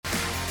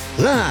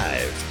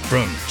Live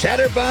from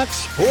Chatterbox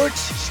Sports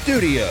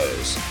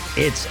Studios,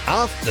 it's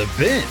Off the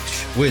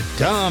Bench with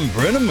Tom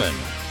Brenneman.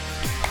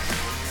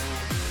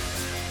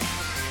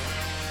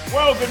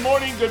 Well, good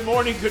morning,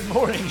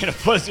 and a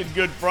pleasant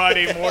good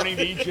Friday morning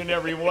to each and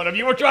every one of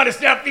you. We're trying to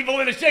snap people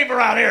into shape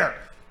around here.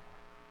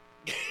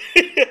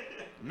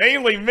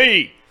 Mainly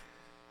me.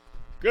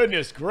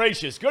 Goodness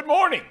gracious. Good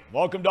morning.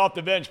 Welcome to Off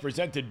the Bench,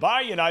 presented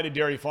by United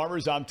Dairy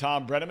Farmers. I'm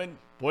Tom Brenneman.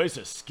 Boy, it's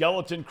a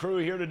skeleton crew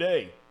here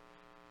today.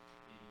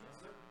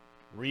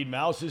 Reed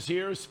Mouse is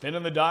here,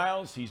 spinning the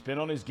dials. He's been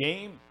on his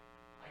game.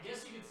 I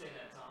guess you could say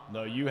that, Tom.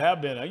 No, you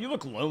have been. You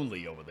look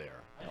lonely over there.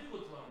 I do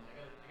look lonely.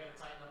 I gotta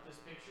tighten up this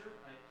picture.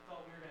 I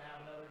thought we were gonna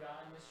have another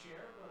guy in this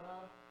chair,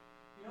 but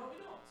we don't.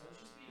 So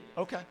it's just me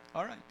today. Okay,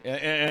 all right.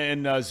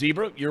 And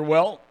Zebra, you're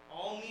well?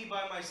 All me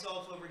by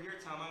myself over here,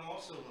 Tom. I'm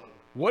also lonely.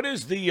 What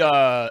does the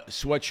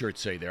sweatshirt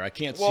say there? I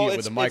can't see it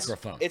with a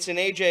microphone. It's an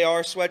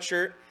AJR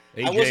sweatshirt.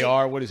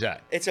 AJR, what is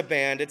that? It's a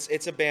band.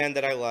 It's a band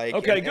that I like.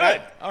 Okay,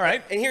 good. All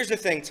right. And here's the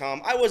thing,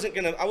 Tom. I wasn't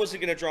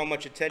gonna draw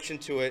much attention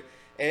to it.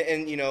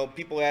 And you know,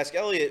 people ask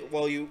Elliot,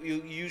 well, you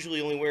usually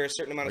only wear a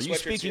certain amount of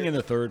sweatshirts. Are you speaking in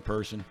the third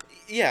person?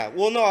 Yeah.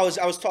 Well, no, I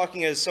was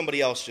talking as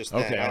somebody else just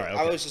then. Okay, all right.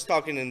 I was just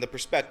talking in the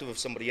perspective of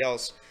somebody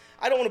else.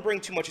 I don't want to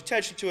bring too much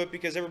attention to it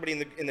because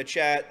everybody in the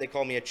chat, they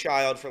call me a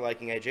child for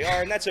liking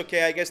AJR, and that's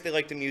okay. I guess they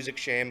like the music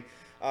shame.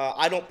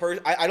 I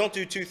don't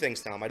do two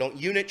things, Tom. I don't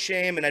unit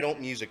shame and I don't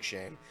music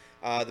shame.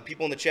 The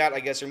people in the chat, I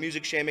guess, are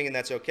music shaming, and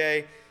that's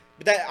okay.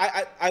 But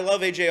I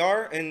love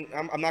AJR, and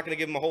I'm not going to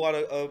give them a whole lot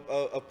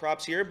of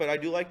props here, but I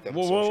do like them.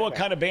 Well, what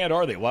kind of band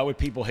are they? Why would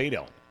people hate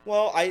them?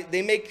 Well,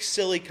 they make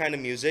silly kind of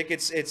music.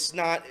 It's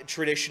not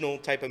traditional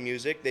type of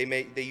music.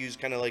 They use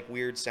kind of like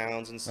weird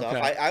sounds and stuff.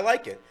 Okay. I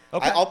like it.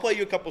 Okay. I'll play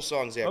you a couple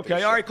songs after.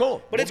 Okay, all right,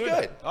 cool. But it's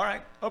good. All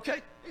right,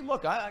 okay. Hey,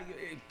 look,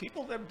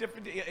 people have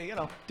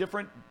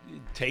different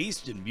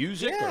taste in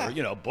music,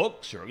 or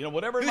books, or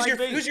whatever it might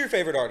be. Who's your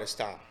favorite artist,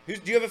 Tom? Do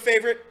you have a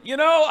favorite?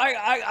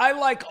 I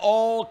like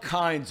all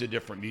kinds of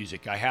different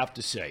music, I have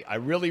to say. I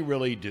really,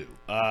 really do.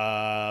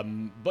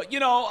 But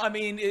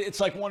it's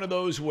like one of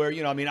those where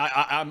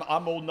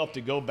I'm old enough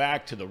to go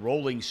back to the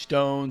Rolling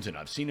Stones, and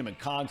I've seen them in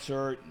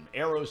concert, and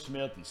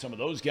Aerosmith, and some of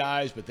those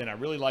guys. But then I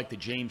really like the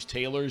James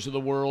Taylors of the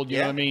world. You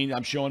know what I mean?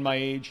 I'm showing my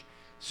age.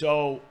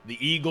 So the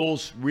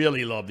Eagles,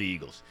 really love the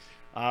Eagles.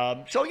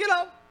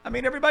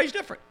 Everybody's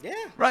different. Yeah.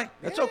 Right.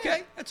 That's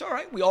okay. That's all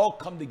right. We all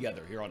come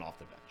together here on Off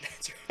the Bench.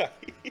 That's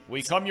right.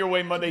 We come your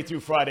way Monday through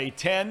Friday,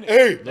 10.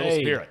 Hey. Little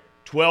Spirit.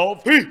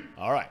 12. Hey.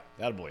 All right.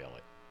 That'll boy,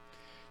 Elliot.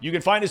 You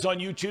can find us on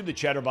YouTube, the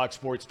Chatterbox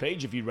Sports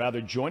page. If you'd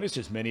rather join us,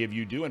 as many of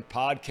you do, in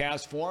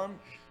podcast form,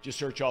 just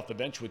search Off the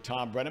Bench with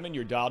Tom Brenneman.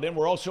 You're dialed in.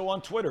 We're also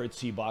on Twitter at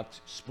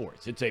Cbox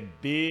Sports. It's a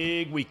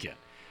big weekend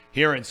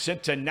here in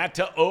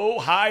Cincinnati,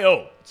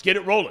 Ohio. Let's get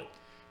it rolling.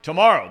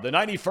 Tomorrow, the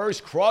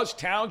 91st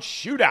Crosstown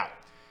Shootout.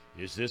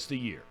 Is this the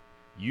year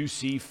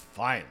UC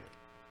finally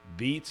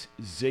beats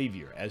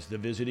Xavier as the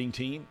visiting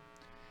team?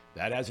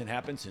 That hasn't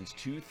happened since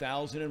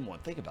 2001.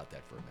 Think about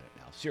that for a minute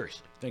now.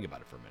 Seriously, think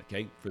about it for a minute,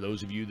 okay? For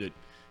those of you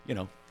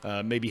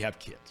that, maybe have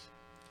kids,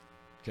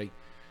 okay?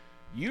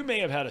 You may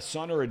have had a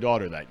son or a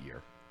daughter that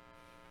year.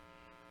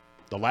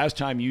 The last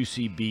time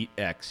UC beat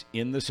X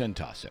in the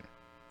Centos Center.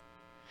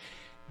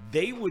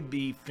 They would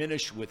be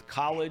finished with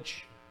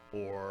college,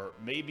 or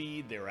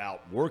maybe they're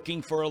out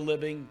working for a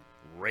living,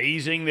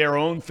 raising their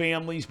own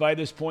families by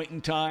this point in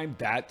time.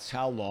 That's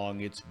how long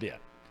it's been.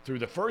 Through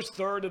the first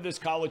third of this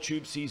college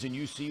hoop season,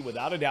 UC,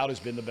 without a doubt, has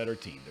been the better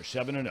team. They're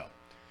 7-0.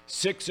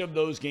 6 of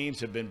those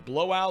games have been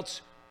blowouts,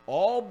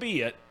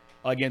 albeit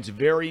against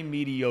very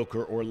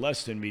mediocre or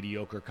less than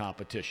mediocre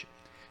competition.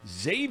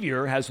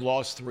 Xavier has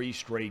lost 3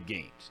 straight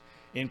games,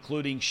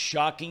 including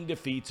shocking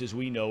defeats, as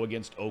we know,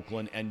 against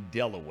Oakland and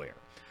Delaware.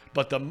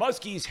 But the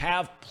Muskies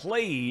have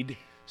played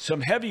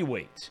some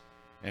heavyweights,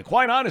 and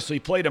quite honestly,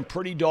 played them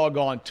pretty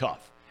doggone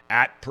tough.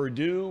 At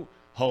Purdue,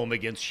 home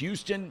against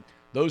Houston,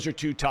 those are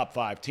 2 top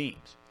 5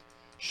 teams.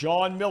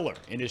 Sean Miller,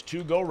 in his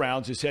 2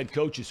 go-rounds as head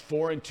coach, is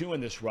 4-2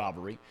 in this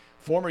rivalry.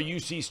 Former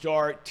UC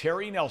star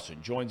Terry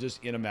Nelson joins us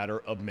in a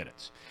matter of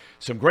minutes.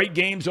 Some great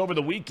games over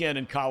the weekend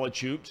in college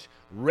hoops.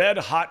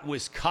 Red-hot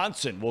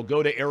Wisconsin will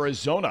go to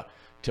Arizona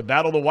to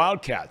battle the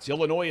Wildcats.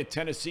 Illinois at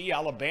Tennessee,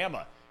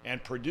 Alabama,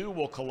 and Purdue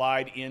will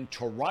collide in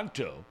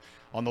Toronto.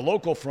 On the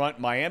local front,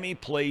 Miami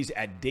plays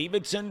at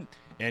Davidson.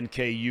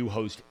 NKU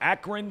hosts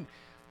Akron.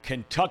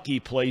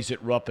 Kentucky plays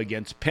at Rupp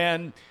against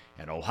Penn.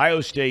 And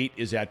Ohio State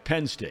is at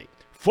Penn State.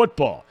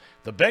 Football.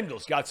 The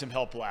Bengals got some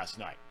help last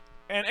night.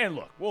 And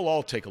look, we'll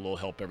all take a little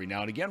help every now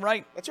and again,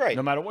 right? That's right.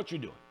 No matter what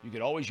you're doing, you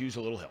could always use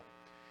a little help.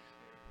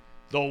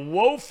 The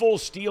woeful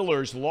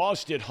Steelers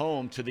lost at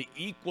home to the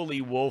equally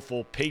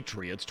woeful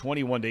Patriots,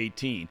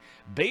 21-18.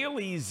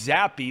 Bailey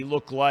Zappi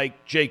looked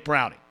like Jake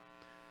Browning,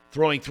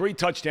 throwing 3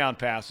 touchdown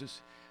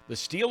passes. The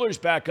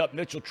Steelers' backup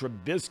Mitchell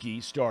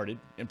Trubisky started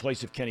in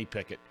place of Kenny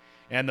Pickett.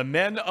 And the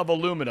men of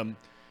aluminum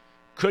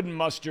couldn't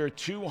muster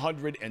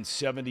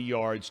 270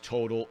 yards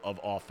total of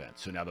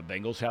offense. So now the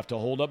Bengals have to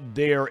hold up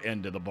their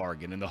end of the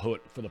bargain in the hood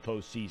for the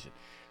postseason.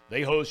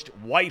 They host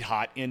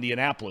white-hot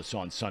Indianapolis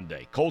on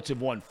Sunday. Colts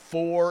have won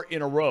 4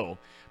 in a row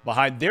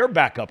behind their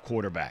backup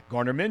quarterback,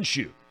 Gardner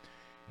Minshew.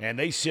 And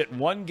they sit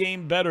one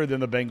game better than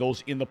the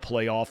Bengals in the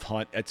playoff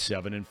hunt at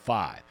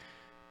 7-5.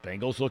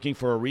 Bengals looking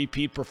for a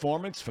repeat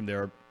performance from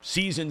their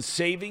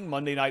season-saving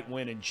Monday night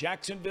win in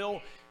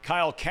Jacksonville.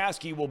 Kyle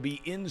Caskey will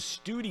be in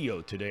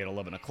studio today at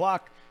 11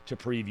 o'clock to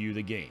preview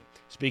the game.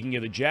 Speaking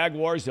of the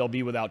Jaguars, they'll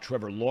be without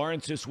Trevor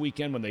Lawrence this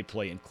weekend when they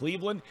play in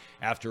Cleveland.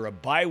 After a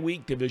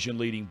bye-week,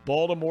 division-leading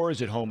Baltimore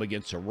is at home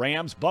against the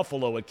Rams,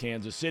 Buffalo at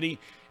Kansas City.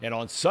 And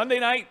on Sunday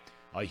night,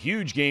 a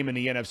huge game in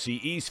the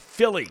NFC East.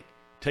 Philly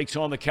takes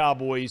on the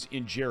Cowboys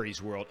in Jerry's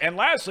World. And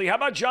lastly, how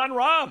about John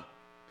Rahm?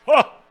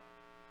 Huh!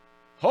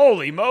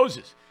 Holy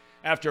Moses.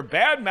 After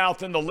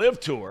bad-mouthing the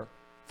Live Tour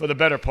for the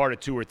better part of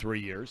 2 or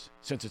 3 years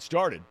since it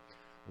started,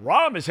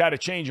 Rahm has had a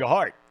change of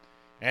heart.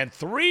 And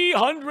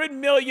 $300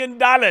 million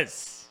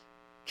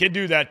can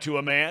do that to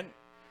a man.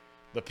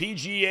 The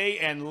PGA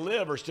and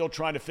Live are still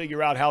trying to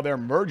figure out how their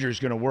merger is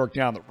going to work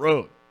down the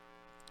road.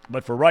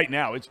 But for right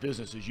now, it's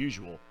business as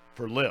usual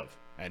for Live.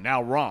 And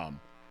now Rahm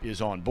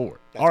is on board.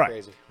 That's all right,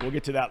 crazy. We'll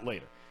get to that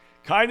later.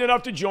 Kind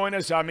enough to join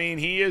us. I mean,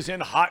 he is in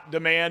hot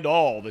demand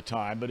all the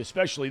time, but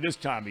especially this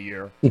time of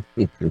year.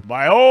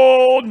 My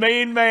old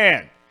main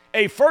man.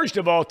 Hey, first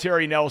of all,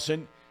 Terry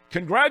Nelson,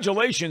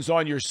 congratulations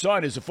on your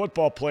son as a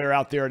football player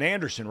out there in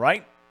Anderson,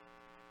 right?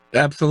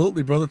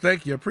 Absolutely, brother.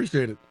 Thank you. I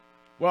appreciate it.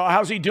 Well,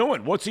 how's he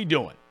doing? What's he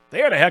doing? They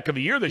had a heck of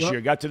a year this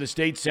year. Got to the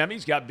state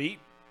semis, got beat.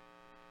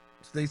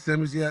 State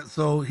semis, yeah.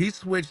 So he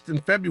switched in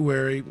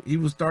February. He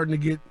was starting to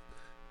get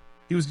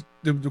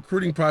the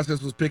recruiting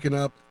process was picking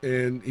up,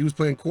 and he was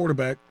playing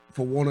quarterback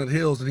for Walnut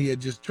Hills, and he had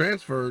just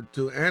transferred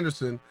to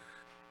Anderson.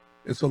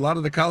 And so a lot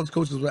of the college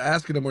coaches were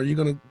asking him, are you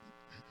going to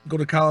go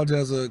to college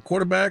as a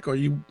quarterback, or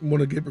you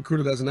want to get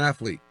recruited as an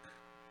athlete?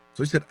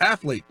 So he said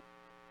athlete,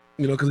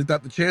 because he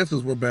thought the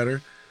chances were better.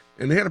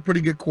 And they had a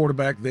pretty good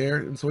quarterback there.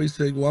 And so he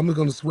said, well, I'm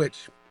going to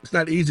switch. It's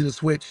not easy to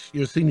switch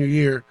your senior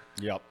year.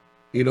 Yep.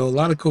 A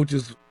lot of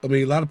coaches,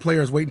 a lot of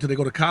players wait until they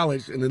go to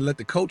college and then let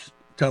the coach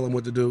tell them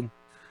what to do.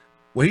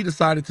 Well, he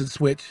decided to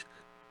switch.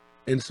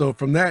 And so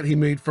from that, he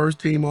made first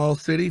team all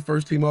city,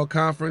 first team all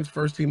conference,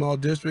 first team all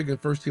district,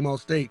 and first team all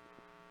state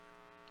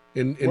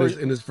in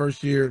his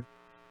first year.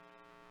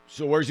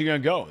 So where's he going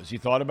to go? Has he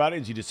thought about it?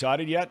 Has he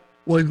decided yet?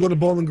 Well, he's going to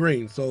Bowling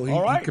Green. So he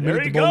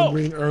committed to Bowling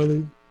Green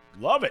early.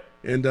 Love it.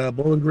 And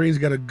Bowling Green's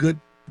got a good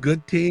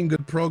team,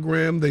 good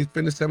program. They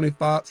finished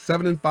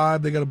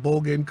 7-5. They got a bowl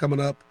game coming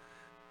up.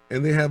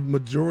 And they have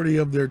majority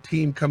of their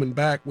team coming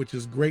back, which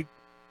is great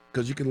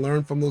because you can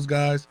learn from those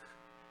guys.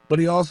 But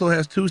he also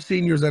has 2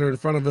 seniors that are in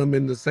front of him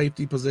in the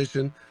safety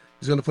position.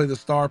 He's going to play the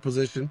star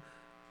position,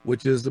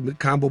 which is the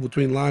combo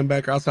between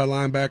linebacker, outside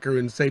linebacker,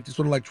 and safety,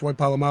 sort of like Troy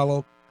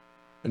Polamalu.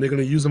 And they're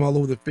going to use him all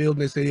over the field,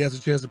 and they say he has a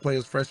chance to play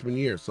his freshman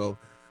year. So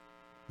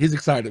he's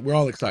excited. We're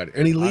all excited.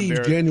 And he leaves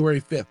January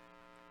 5th.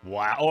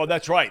 Wow. Oh,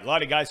 that's right. A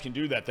lot of guys can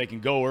do that. They can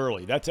go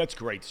early. That's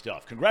great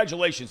stuff.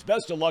 Congratulations.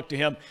 Best of luck to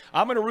him.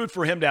 I'm going to root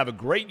for him to have a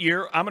great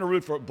year. I'm going to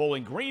root for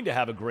Bowling Green to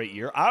have a great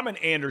year. I'm an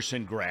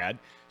Anderson grad,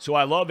 so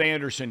I love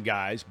Anderson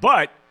guys.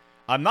 But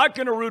I'm not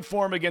going to root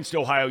for him against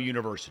Ohio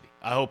University.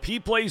 I hope he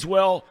plays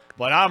well,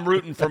 but I'm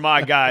rooting for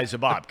my guys, the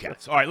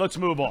Bobcats. All right, let's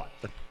move on.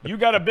 You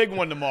got a big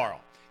one tomorrow.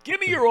 Give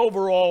me your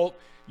overall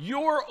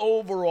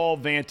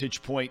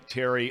vantage point,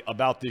 Terry,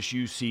 about this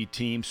UC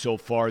team so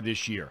far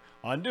this year.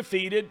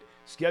 Undefeated.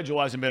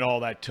 Schedule hasn't been all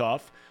that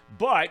tough,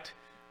 but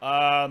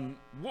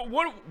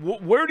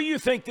where do you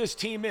think this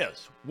team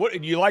is? What do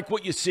you like?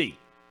 What you see?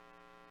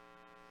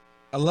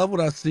 I love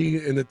what I see,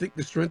 and I think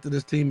the strength of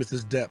this team is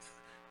its depth,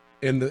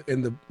 and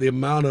the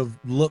amount of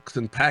looks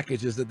and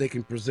packages that they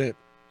can present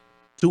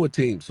to a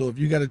team. So if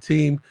you got a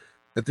team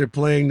that they're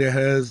playing that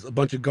has a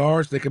bunch of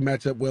guards, they can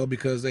match up well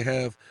because they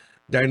have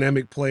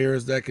dynamic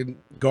players that can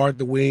guard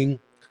the wing.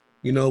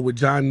 With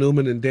John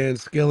Newman and Dan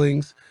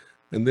Skillings.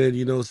 And then,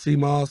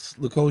 Seamoss,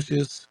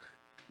 Lukosius,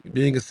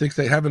 being a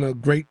 6'8", having a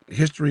great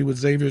history with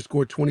Xavier,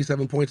 scored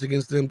 27 points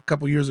against them a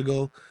couple years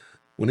ago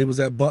when he was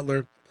at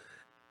Butler.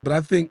 But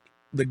I think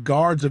the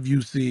guards of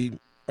UC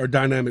are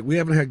dynamic. We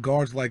haven't had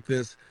guards like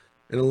this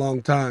in a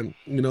long time.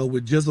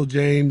 With Jizzle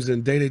James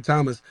and Day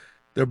Thomas,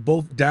 they're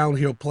both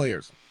downhill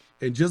players.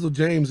 And Jizzle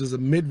James is a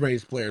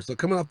mid-range player. So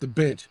coming off the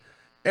bench,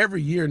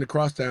 every year in the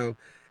Crosstown,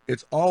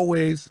 it's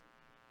always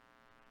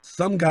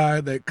some guy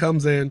that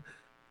comes in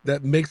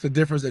that makes a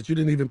difference that you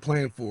didn't even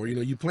plan for.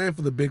 You plan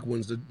for the big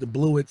ones, the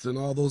Blewitts and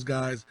all those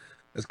guys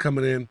that's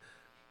coming in.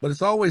 But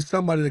it's always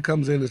somebody that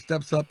comes in and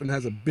steps up and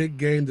has a big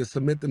game to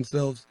cement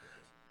themselves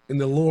in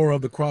the lore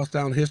of the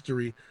Crosstown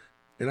history.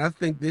 And I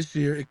think this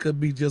year it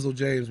could be Jizzle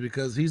James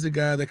because he's a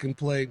guy that can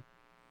play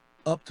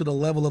up to the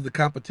level of the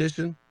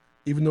competition.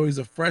 Even though he's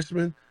a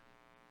freshman,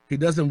 he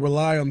doesn't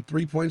rely on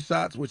three-point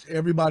shots, which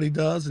everybody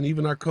does, and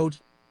even our coach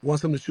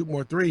wants him to shoot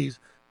more threes.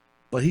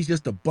 But he's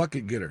just a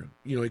bucket getter.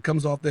 He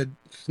comes off that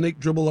snake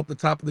dribble up the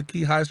top of the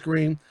key high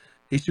screen.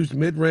 He shoots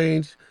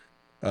mid-range.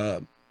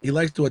 He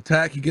likes to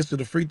attack. He gets to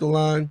the free throw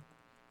line.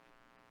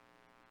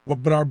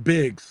 But our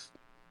bigs,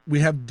 we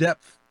have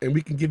depth and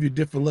we can give you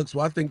different looks. So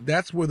I think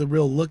that's where the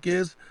real look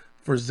is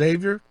for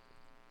Xavier.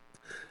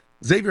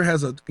 Xavier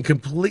has a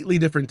completely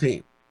different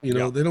team. You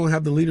know, they don't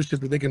have the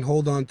leadership that they can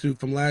hold on to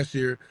from last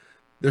year.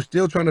 They're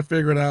still trying to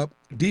figure it out.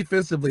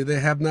 Defensively, they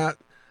have not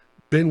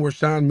been where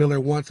Sean Miller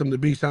wants them to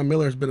be. Sean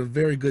Miller has been a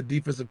very good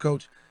defensive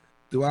coach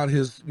throughout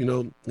his,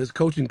 his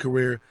coaching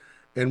career.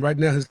 And right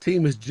now his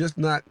team is just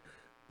not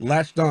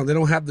latched on. They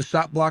don't have the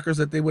shot blockers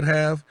that they would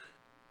have.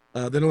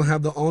 They don't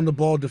have the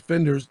on-the-ball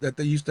defenders that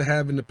they used to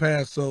have in the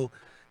past. So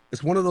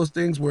it's one of those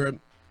things where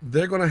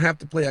they're going to have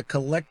to play a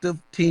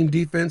collective team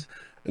defense,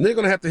 and they're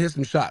going to have to hit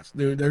some shots.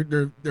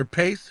 Their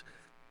pace,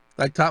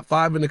 like top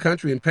 5 in the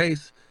country in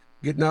pace,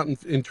 getting out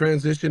in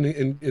transition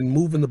and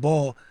moving the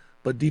ball.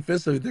 But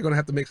defensively, they're going to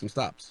have to make some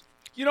stops.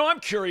 You know, I'm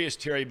curious,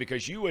 Terry,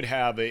 because you would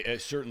have a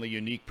certainly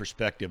unique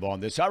perspective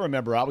on this. I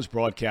remember I was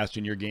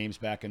broadcasting your games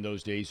back in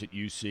those days at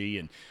UC,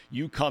 and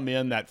you come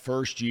in that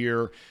first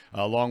year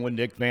along with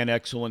Nick Van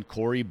Exel and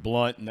Corey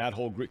Blunt and that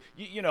whole group,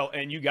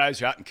 and you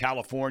guys out in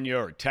California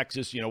or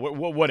Texas,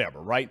 whatever,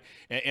 right?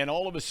 And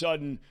all of a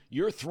sudden,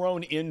 you're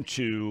thrown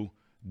into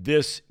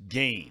this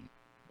game.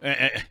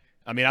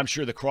 I mean, I'm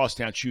sure the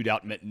Crosstown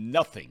Shootout meant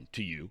nothing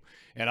to you.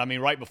 And, I mean,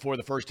 right before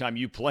the first time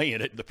you play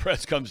in it, the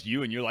press comes to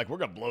you and you're like, we're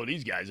going to blow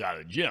these guys out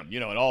of the gym,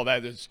 and all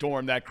that the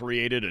storm that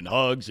created and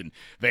hugs and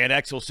Van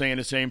Exel saying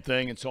the same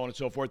thing and so on and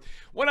so forth.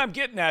 What I'm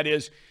getting at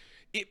is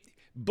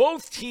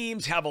both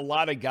teams have a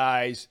lot of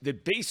guys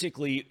that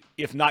basically,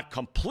 if not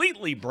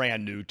completely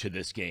brand new to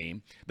this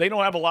game, they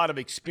don't have a lot of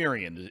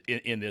experience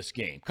in this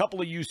game. A couple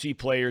of UC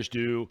players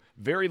do,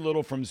 very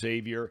little from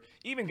Xavier.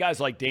 Even guys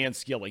like Dan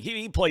Skilling.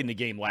 He played in the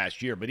game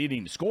last year, but he didn't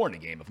even score in the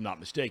game, if I'm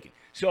not mistaken.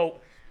 So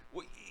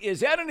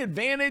is that an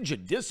advantage, a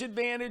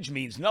disadvantage,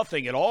 means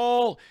nothing at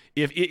all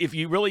if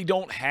you really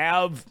don't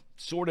have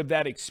sort of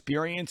that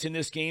experience in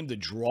this game to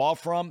draw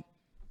from?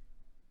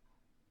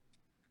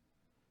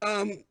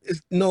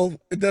 No,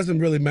 it doesn't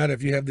really matter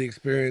if you have the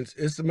experience.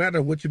 It's a matter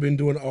of what you've been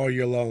doing all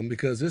year long,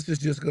 because this is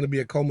just going to be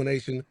a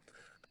culmination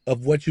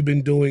of what you've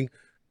been doing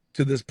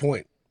to this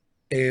point.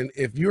 And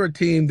if you're a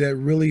team that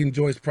really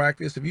enjoys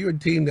practice, if you're a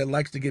team that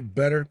likes to get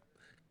better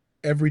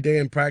every day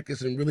in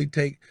practice and really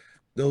take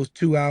those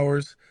 2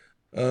 hours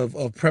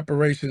of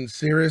preparation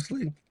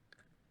seriously,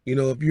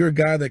 if you're a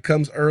guy that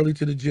comes early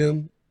to the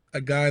gym,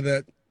 a guy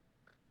that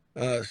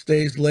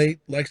stays late,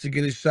 likes to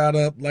get his shot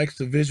up, likes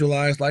to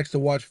visualize, likes to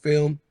watch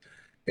film.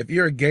 If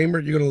you're a gamer,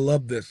 you're going to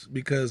love this,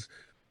 because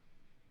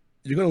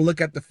you're going to look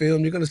at the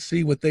film, you're going to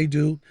see what they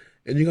do,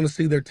 and you're going to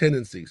see their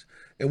tendencies.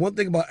 And one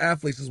thing about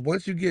athletes is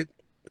once you get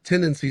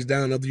tendencies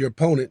down of your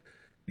opponent,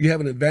 you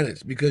have an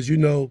advantage, because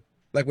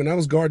like when I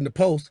was guarding the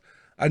post,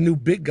 I knew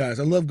big guys.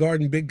 I love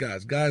guarding big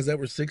guys that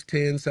were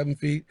 6'10", 7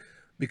 feet,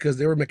 because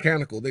they were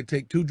mechanical. They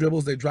take 2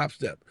 dribbles, they drop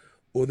step,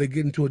 or they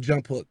get into a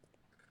jump hook.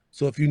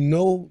 So if you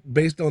know,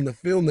 based on the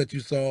film that you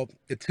saw,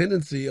 the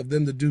tendency of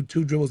them to do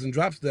 2 dribbles and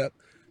drop step,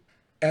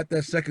 at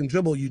that second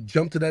dribble, you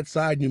jump to that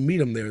side and you meet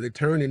them there. They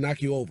turn and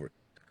knock you over.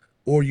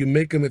 Or you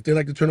make them, if they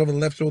like to turn over the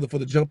left shoulder for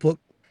the jump hook,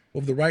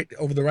 over the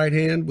right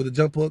hand with a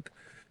jump hook,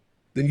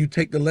 then you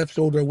take the left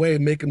shoulder away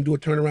and make them do a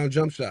turnaround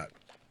jump shot.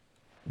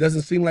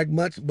 Doesn't seem like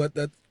much, but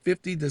that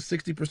 50 to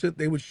 60%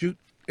 they would shoot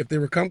if they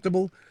were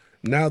comfortable,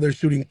 now they're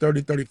shooting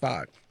 30,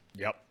 35.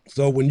 Yep.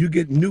 So when you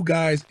get new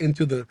guys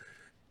into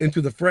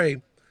the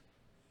fray,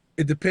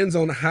 it depends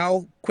on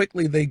how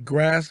quickly they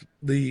grasp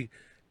the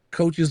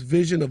coach's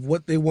vision of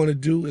what they want to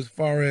do as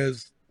far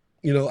as,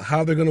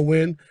 how they're going to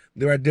win,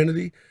 their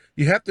identity.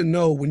 You have to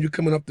know when you're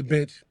coming up the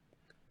bench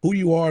who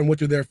you are and what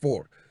you're there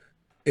for.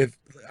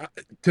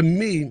 To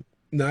me,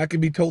 now I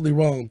could be totally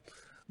wrong,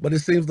 but it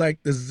seems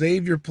like the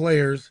Xavier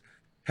players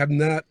have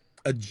not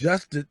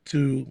adjusted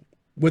to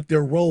what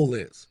their role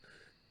is.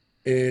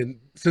 And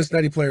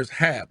Cincinnati players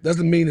have.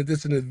 Doesn't mean that this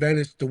is an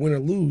advantage to win or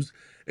lose.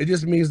 It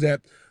just means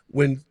that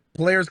when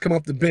players come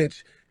off the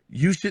bench,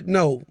 you should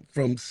know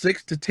from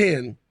 6 to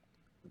 10,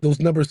 those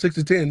numbers 6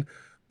 to 10,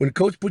 when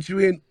coach puts you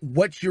in,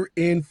 what you're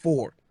in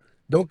for.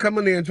 Don't come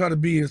in there and try to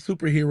be a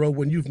superhero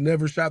when you've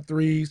never shot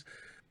threes.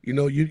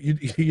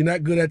 You're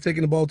not good at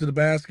taking the ball to the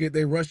basket.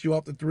 They rush you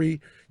off the 3.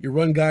 You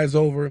run guys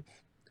over.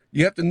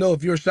 You have to know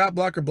if you're a shot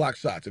blocker, block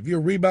shots. If you're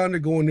a rebounder,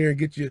 go in there and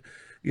get you,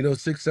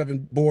 6,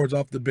 7 boards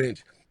off the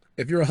bench.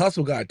 If you're a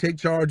hustle guy, take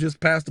charges,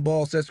 pass the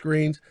ball, set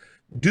screens.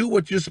 Do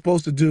what you're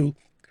supposed to do,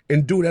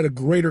 and do it at a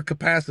greater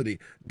capacity.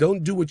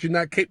 Don't do what you're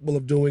not capable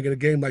of doing in a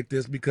game like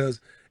this,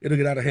 because it'll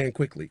get out of hand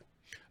quickly.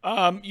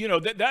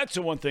 That's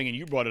the one thing, and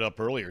you brought it up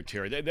earlier,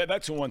 Terry.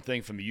 That's the one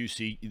thing from the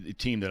UC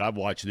team that I've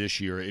watched this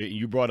year.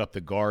 You brought up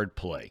the guard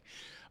play.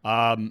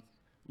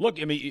 Look,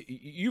 I mean,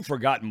 you've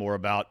forgotten more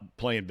about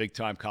playing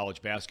big-time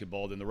college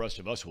basketball than the rest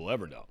of us will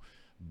ever know.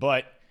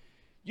 But,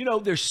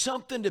 there's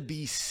something to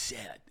be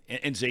said.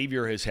 And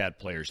Xavier has had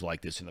players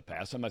like this in the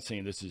past. I'm not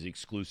saying this is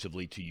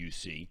exclusively to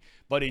UC.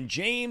 But in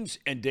James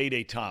and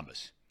Day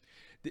Thomas,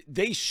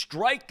 they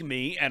strike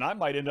me, and I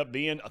might end up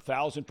being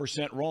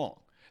 1,000%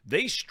 wrong.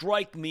 They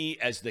strike me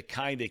as the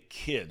kind of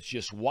kids,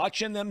 just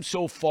watching them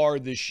so far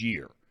this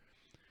year,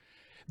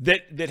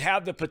 that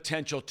have the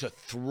potential to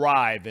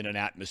thrive in an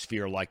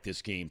atmosphere like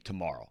this game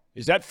tomorrow.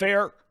 Is that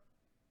fair?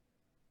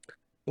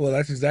 Well,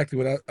 that's exactly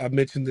what I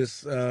mentioned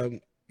this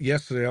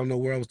yesterday. I don't know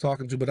where I was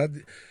talking to, but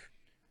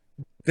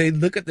they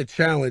look at the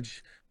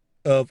challenge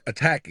of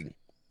attacking.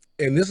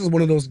 And this is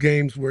one of those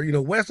games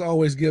where, Wes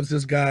always gives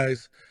his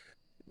guys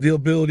the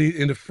ability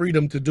and the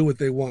freedom to do what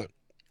they want,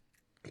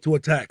 to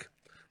attack.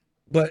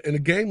 But in a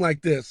game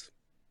like this,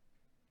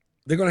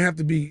 they're going to have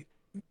to be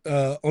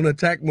on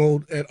attack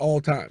mode at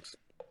all times,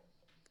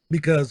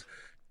 because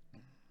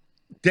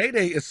Day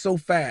is so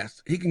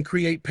fast. He can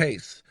create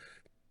pace.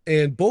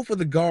 And both of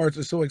the guards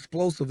are so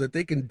explosive that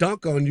they can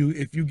dunk on you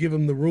if you give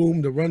them the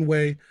room, the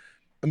runway.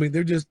 I mean,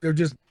 they're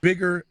just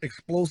bigger,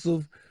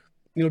 explosive.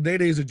 Day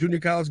is a junior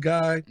college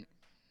guy,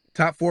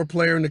 top 4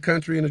 player in the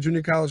country in the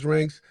junior college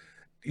ranks.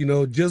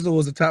 Jizzle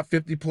was a top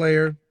 50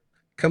 player,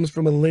 comes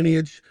from a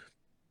lineage.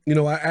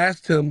 I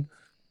asked him,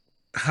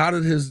 how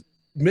did his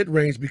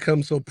mid-range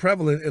become so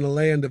prevalent in a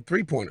land of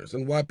three-pointers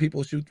and why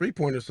people shoot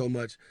three-pointers so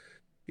much?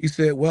 He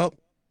said, well,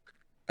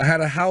 I had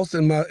a house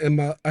I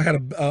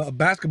had a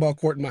basketball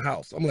court in my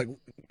house. I'm like, you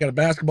got a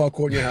basketball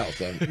court in your house,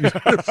 son?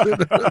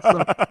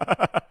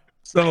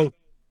 So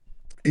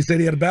he said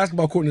he had a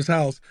basketball court in his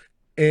house,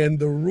 and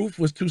the roof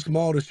was too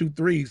small to shoot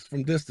threes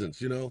from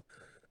distance,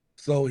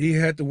 So he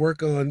had to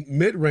work on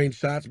mid-range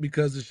shots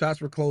because the shots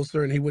were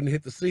closer and he wouldn't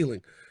hit the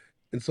ceiling.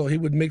 And so he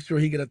would make sure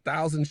he get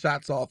 1,000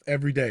 shots off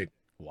every day.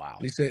 Wow.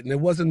 And he said, and it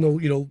wasn't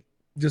no,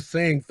 just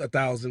saying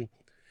 1,000.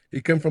 He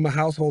come from a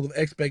household of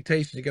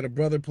expectation. You got a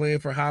brother playing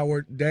for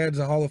Howard. Dad's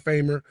a Hall of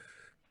Famer.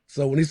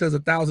 So when he says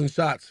 1,000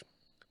 shots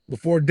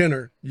before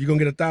dinner, you're going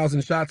to get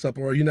 1,000 shots up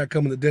or you're not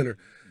coming to dinner.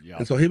 Yep.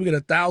 And so he would get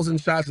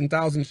 1,000 shots and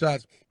 1,000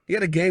 shots. He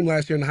had a game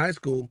last year in high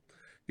school.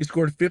 He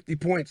scored 50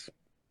 points.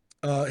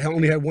 He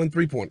only had 1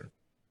 3-pointer.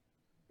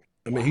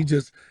 I mean,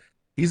 wow.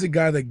 He's a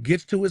guy that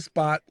gets to his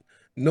spot,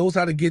 knows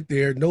how to get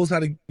there, knows how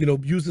to,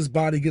 use his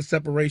body, get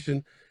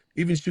separation,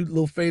 even shoot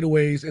little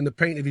fadeaways in the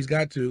paint if he's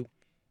got to.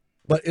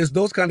 But it's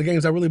those kind of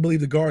games I really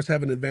believe the guards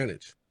have an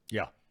advantage.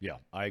 Yeah,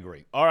 I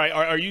agree. All right,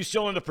 are you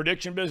still in the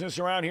prediction business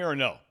around here or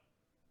no?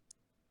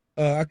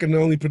 I can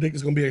only predict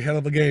it's going to be a hell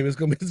of a game. It's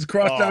going to be this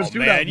Crosstown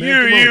Shootout, man.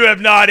 You have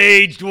not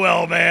aged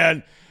well,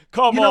 man.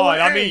 Come on.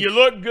 I mean, you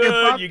look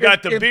good. You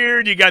got the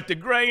beard. You got the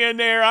gray in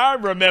there. I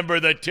remember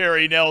the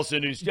Terry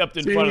Nelson who stepped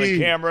in front of the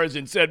cameras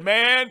and said,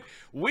 man,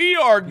 we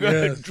are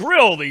going to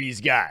drill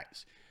these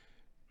guys.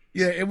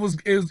 Yeah,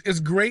 it's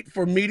great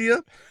for media,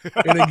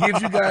 and it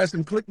gives you guys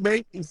some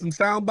clickbait and some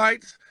sound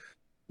bites.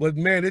 But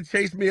man, it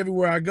chased me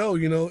everywhere I go.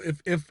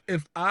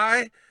 If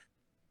I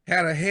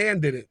had a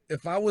hand in it,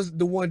 if I was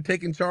the one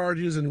taking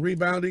charges and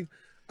rebounding,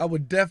 I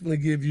would definitely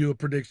give you a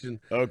prediction.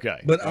 Okay,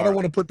 but I don't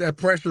want to put that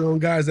pressure on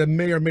guys that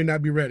may or may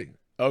not be ready.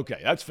 Okay,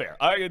 that's fair.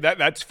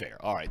 That's fair.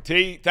 All right,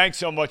 T, thanks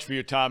so much for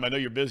your time. I know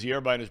you're busy.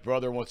 Everybody and his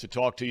brother wants to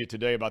talk to you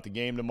today about the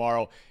game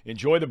tomorrow.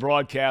 Enjoy the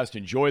broadcast.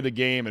 Enjoy the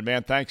game. And,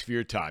 man, thanks for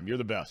your time. You're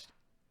the best.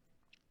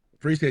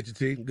 Appreciate you,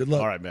 T. Good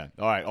luck. All right, man.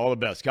 All right, all the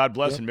best. God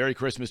bless and Merry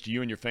Christmas to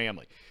you and your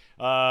family.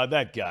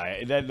 That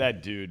guy,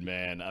 that dude,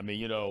 man. I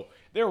mean,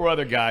 there were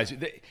other guys.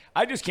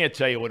 I just can't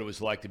tell you what it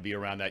was like to be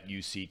around that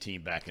UC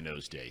team back in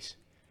those days.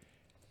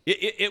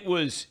 It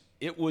was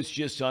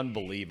just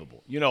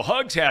unbelievable.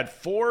 Hugs had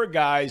 4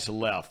 guys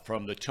left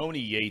from the Tony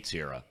Yates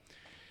era,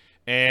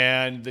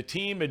 and the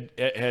team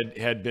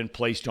had been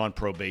placed on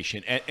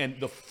probation. And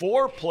the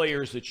 4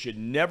 players that should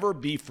never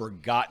be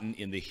forgotten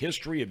in the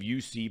history of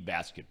UC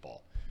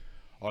basketball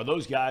are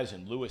those guys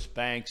in Lewis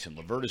Banks and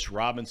Lavertus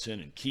Robinson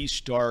and Keith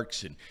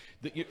Starks, and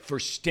for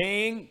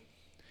staying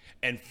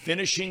and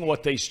finishing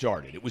what they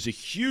started. It was a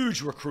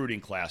huge recruiting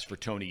class for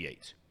Tony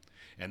Yates.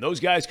 And those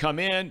guys come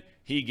in,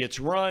 he gets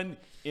run,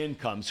 in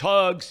comes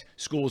Hugs,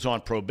 school's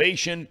on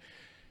probation.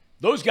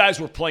 Those guys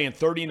were playing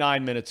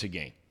 39 minutes a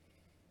game.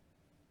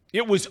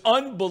 It was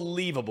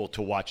unbelievable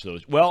to watch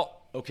those.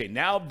 Well, okay,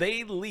 now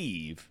they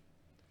leave,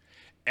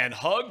 and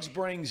Hugs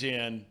brings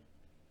in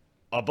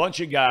a bunch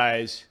of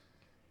guys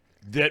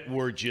that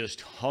were just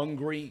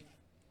hungry,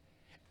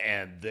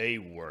 and they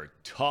were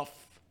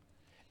tough,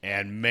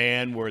 and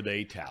man, were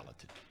they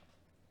talented.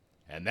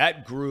 And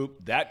that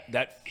group,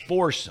 that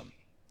foursome,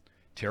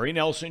 Terry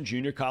Nelson,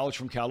 junior college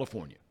from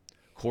California,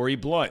 Corey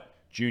Blunt,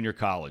 junior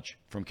college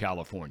from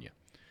California.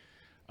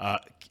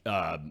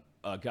 God,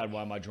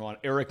 why am I drawing?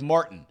 Eric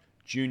Martin,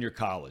 junior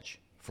college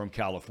from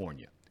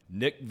California.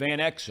 Nick Van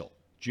Exel,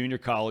 junior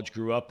college,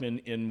 grew up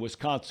in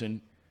Wisconsin.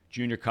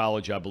 Junior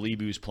college, I believe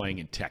he was playing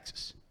in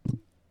Texas.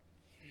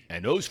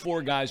 And those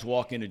 4 guys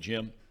walk in a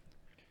gym.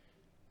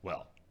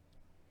 Well,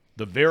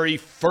 the very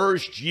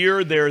first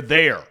year they're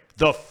there,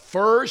 the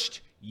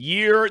first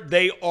year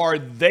they are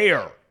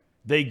there,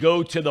 they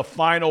go to the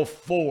Final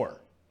Four.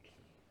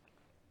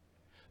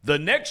 The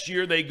next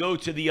year they go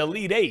to the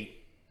Elite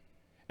 8,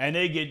 and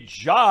they get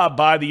jobbed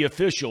by the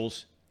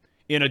officials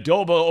in a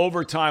double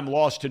overtime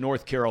loss to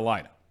North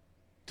Carolina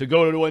to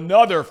go to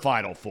another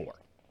Final Four.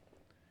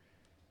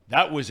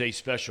 That was a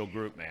special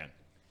group, man.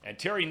 And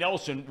Terry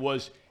Nelson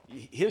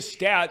his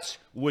stats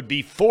would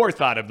be 4th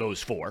out of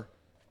those 4.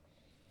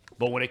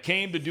 But when it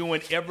came to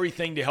doing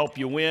everything to help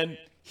you win,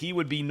 he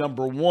would be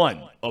number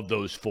one of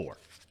those four.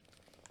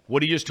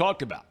 What he just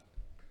talked about.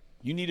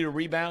 You needed a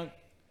rebound?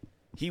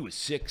 He was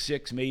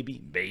 6'6",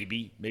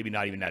 maybe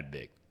not even that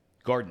big.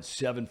 Guarding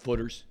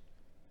 7-footers.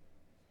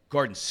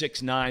 Guarding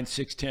 6'9",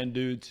 6'10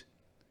 dudes.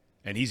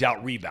 And he's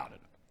out rebounding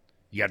them.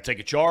 You got to take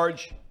a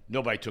charge.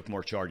 Nobody took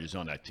more charges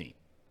on that team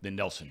than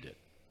Nelson did.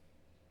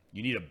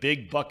 You need a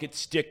big bucket,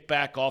 stick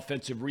back,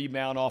 offensive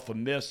rebound off a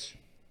miss.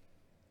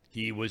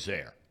 He was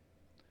there.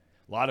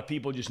 A lot of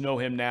people just know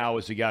him now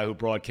as the guy who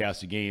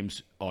broadcasts the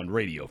games on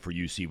radio for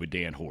UC with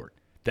Dan Hort.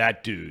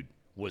 That dude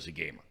was a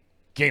gamer.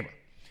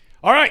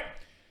 All right.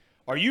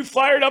 Are you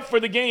fired up for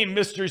the game,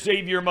 Mr.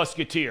 Xavier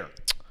Musketeer?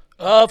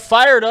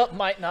 Fired up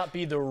might not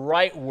be the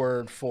right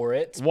word for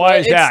it. Why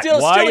is that?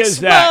 Why is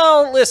that?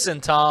 Well,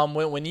 listen, Tom,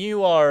 when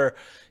you are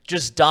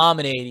just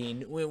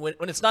dominating, when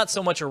it's not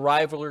so much a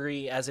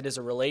rivalry as it is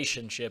a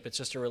relationship, it's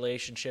just a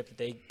relationship that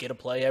they get to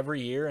play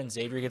every year, and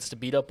Xavier gets to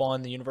beat up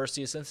on the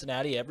University of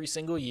Cincinnati every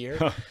single year.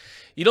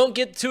 You don't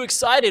get too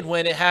excited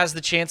when it has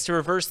the chance to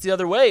reverse the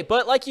other way.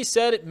 But like you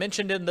said, it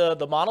mentioned in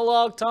the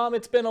monologue, Tom,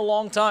 it's been a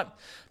long time.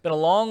 Been a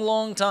long,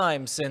 long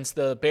time since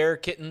the Bear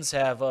Kittens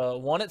have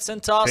won at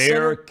Cintas Bear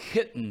Center.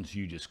 Kittens,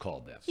 you just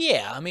called them.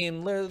 Yeah, I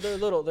mean, they're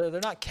little. They're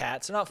not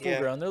cats. They're not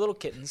full-grown. They're little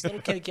kittens, little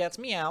kitty cats.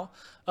 Meow.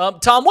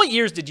 Tom, what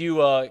years did you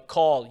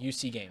call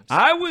UC games?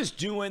 I was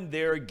doing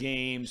their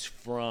games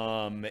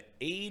from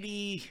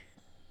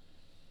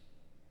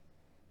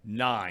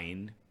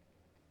 89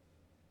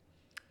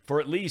 for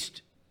at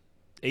least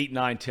 8,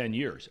 9, 10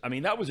 years. I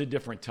mean, that was a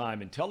different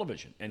time in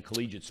television and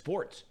collegiate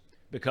sports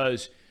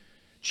because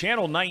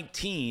Channel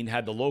 19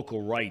 had the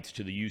local rights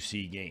to the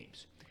UC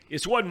games.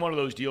 It wasn't one of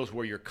those deals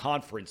where your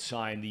conference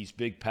signed these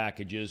big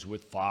packages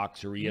with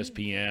Fox or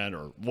ESPN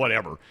or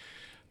whatever,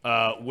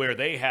 where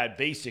they had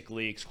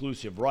basically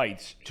exclusive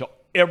rights to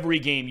every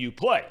game you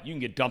play. You can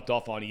get dumped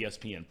off on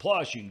ESPN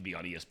Plus, you can be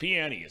on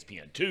ESPN,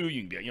 ESPN2,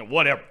 you can be,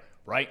 whatever,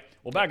 right?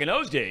 Well, back in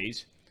those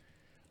days,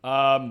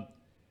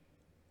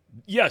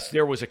 yes,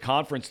 there was a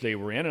conference they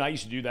were in, and I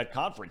used to do that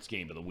conference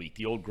game of the week,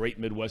 the old Great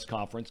Midwest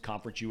Conference,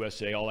 Conference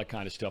USA, all that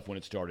kind of stuff when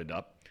it started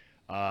up.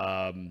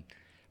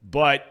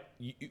 But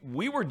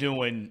we were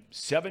doing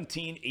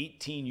 17,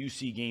 18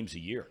 UC games a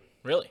year.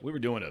 Really? We were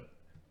doing an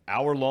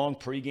hour-long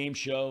pregame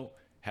show,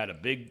 had a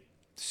big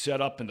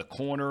setup in the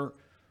corner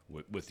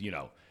with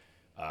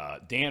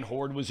Dan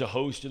Hord was a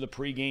host of the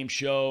pregame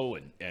show,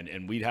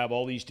 and we'd have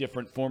all these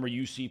different former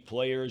UC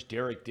players.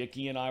 Derek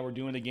Dickey and I were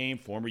doing the game,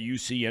 former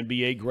UC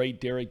NBA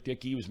great Derek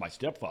Dickey. He was my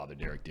stepfather,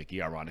 Derek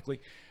Dickey, ironically.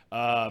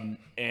 And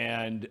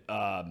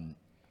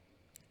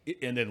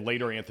then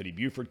later Anthony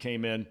Buford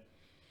came in.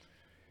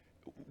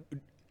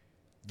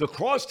 The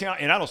Crosstown,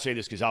 and I don't say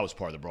this because I was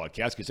part of the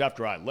broadcast, because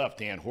after I left,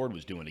 Dan Hord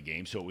was doing the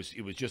game, so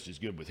it was just as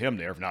good with him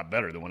there, if not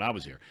better than when I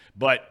was here.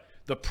 But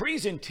the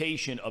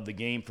presentation of the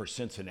game for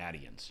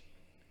Cincinnatians,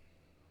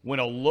 when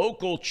a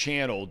local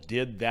channel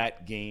did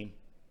that game,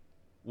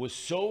 was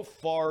so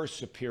far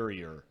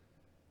superior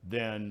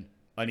than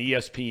an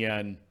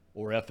ESPN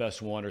or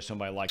FS1 or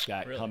somebody like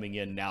that coming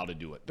in now to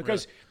do it.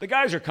 Because the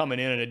guys are coming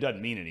in and it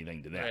doesn't mean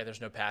anything to them. Right,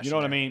 there's no passion. You know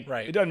what I mean?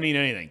 Right. It doesn't mean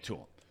anything to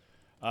them.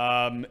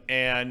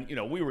 And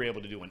we were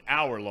able to do an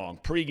hour-long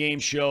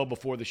pregame show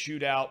before the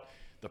shootout.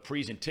 The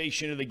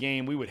presentation of the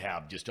game, we would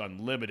have just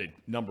unlimited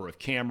number of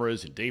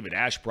cameras. And David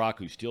Ashbrock,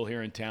 who's still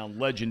here in town,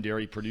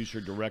 legendary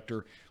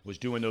producer-director, was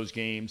doing those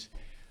games.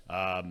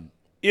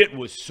 It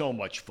was so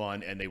much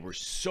fun, and they were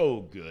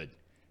so good.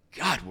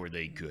 God, were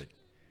they good.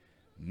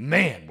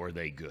 Man, were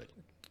they good.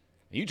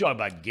 And you talk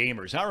about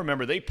gamers. I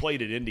remember they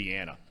played at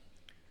Indiana,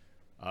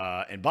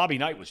 and Bobby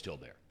Knight was still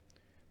there.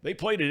 They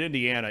played at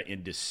Indiana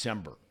in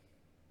December.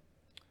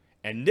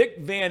 And Nick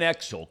Van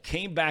Exel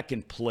came back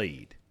and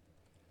played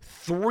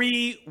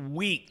 3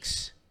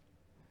 weeks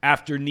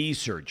after knee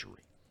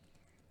surgery.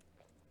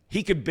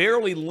 He could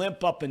barely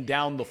limp up and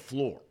down the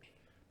floor,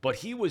 but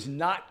he was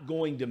not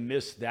going to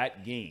miss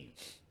that game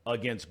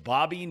against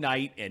Bobby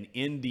Knight and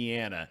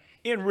Indiana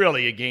in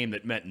really a game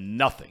that meant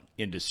nothing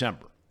in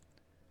December.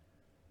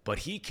 But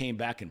he came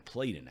back and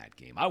played in that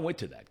game. I went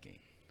to that game.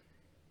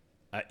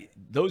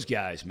 Those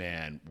guys,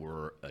 man,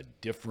 were a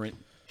different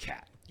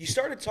cat. You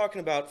started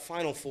talking about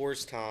Final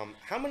Fours, Tom.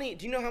 Do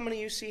you know how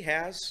many UC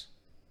has?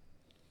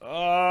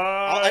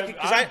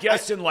 I'm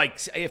guessing,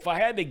 if I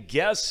had to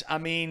guess,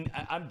 I'm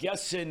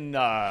guessing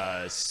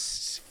you're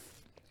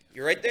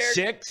right there.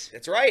 6.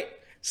 That's right.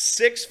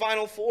 6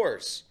 Final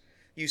Fours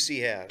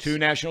UC has. 2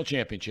 national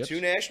championships. 2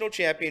 national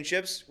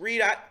championships.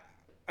 Reed,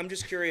 I'm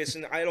just curious,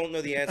 and I don't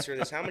know the answer to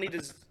this. How many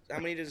does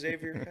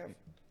Xavier have?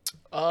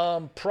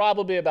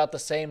 Probably about the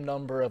same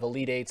number of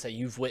Elite Eights that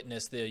you've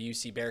witnessed the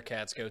UC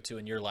Bearcats go to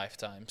in your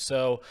lifetime.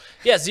 So,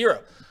 yeah, 0.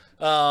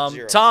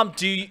 0. Tom,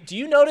 do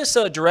you notice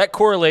a direct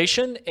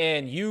correlation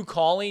in you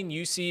calling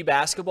UC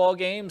basketball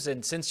games?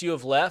 And since you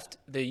have left,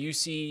 the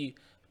UC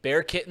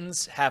Bear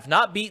Kittens have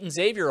not beaten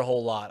Xavier a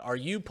whole lot. Were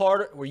you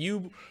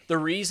the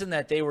reason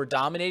that they were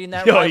dominating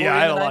that rivalry? Yeah,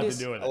 I had a in the lot 90s? to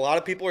do with it. A lot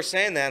of people are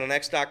saying that on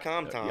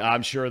X.com, Tom.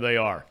 I'm sure they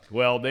are.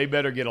 Well, they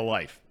better get a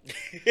life.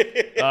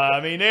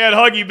 I mean, they had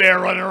Huggy Bear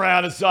running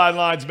around the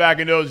sidelines back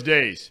in those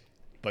days.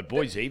 But,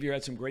 boy, Xavier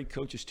had some great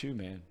coaches too,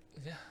 man.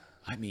 Yeah.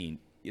 I mean,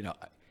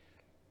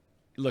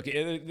 look,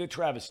 the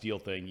Travis Steele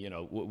thing,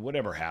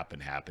 whatever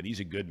happened. He's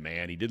a good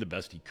man. He did the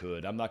best he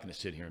could. I'm not going to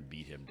sit here and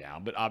beat him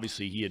down. But,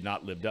 obviously, he had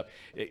not lived up.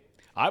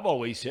 I've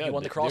always said. He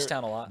won the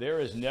Crosstown a lot. There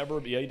has never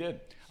 – yeah, he did.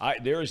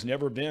 There has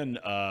never been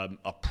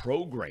a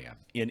program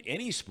in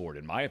any sport,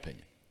 in my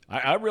opinion.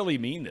 I really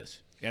mean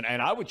this. And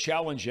I would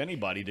challenge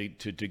anybody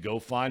to go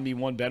find me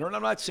one better. And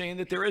I'm not saying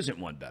that there isn't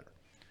one better.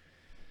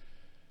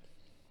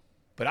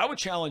 But I would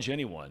challenge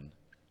anyone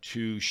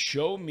to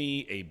show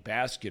me a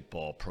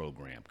basketball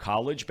program,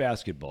 college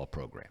basketball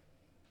program,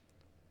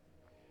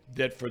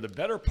 that for the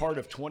better part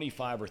of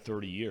 25 or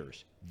 30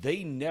 years,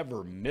 they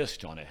never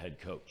missed on a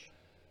head coach.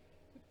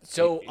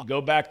 So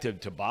go back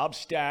to Bob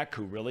Stack,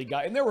 who really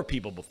got – and there were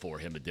people before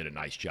him that did a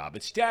nice job.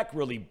 But Stack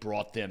really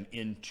brought them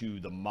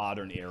into the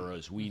modern era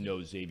as we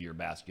know Xavier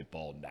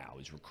basketball now.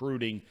 His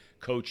recruiting,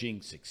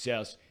 coaching,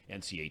 success,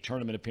 NCAA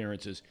tournament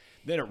appearances.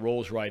 Then it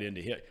rolls right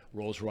into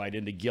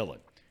Gillen.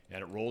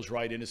 And it rolls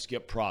right into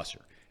Skip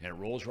Prosser. And it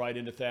rolls right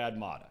into Thad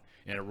Matta.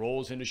 And it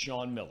rolls into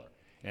Sean Miller.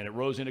 And it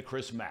rolls into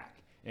Chris Mack.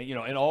 And,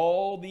 and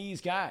all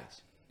these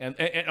guys. And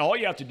all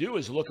you have to do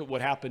is look at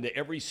what happened to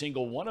every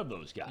single one of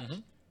those guys. Mm-hmm.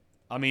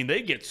 I mean,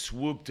 they get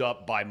swooped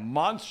up by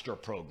monster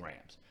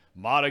programs.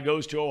 Mata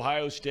goes to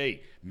Ohio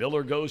State.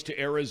 Miller goes to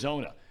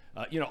Arizona.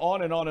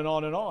 On and on and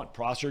on and on.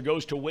 Prosser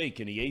goes to Wake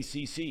in the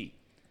ACC.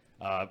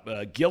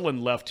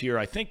 Gillen left here,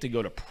 I think, to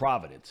go to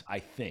Providence, I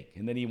think.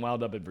 And then he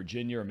wound up at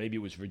Virginia, or maybe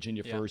it was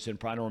Virginia first,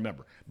 and I don't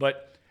remember.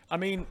 But, I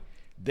mean,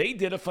 they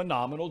did a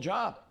phenomenal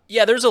job.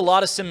 Yeah, there's a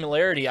lot of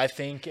similarity, I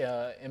think,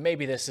 and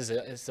maybe this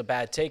is a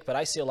bad take, but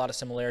I see a lot of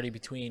similarity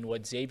between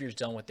what Xavier's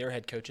done with their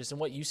head coaches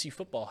and what UC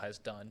football has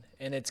done.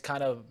 And it's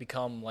kind of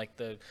become like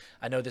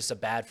I know this is a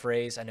bad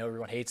phrase, I know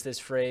everyone hates this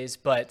phrase,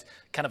 but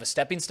kind of a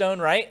stepping stone,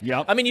 right?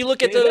 Yeah. I mean, you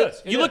look at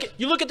you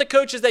look at the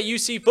coaches that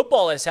UC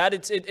football has had.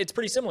 It's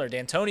pretty similar.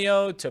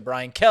 D'Antonio to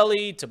Brian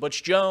Kelly to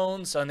Butch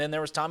Jones, and then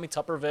there was Tommy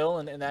Tupperville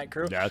and that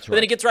crew. That's right. But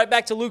then it gets right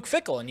back to Luke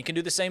Fickell, and you can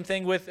do the same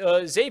thing with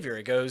Xavier.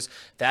 It goes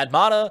Thad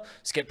Matta,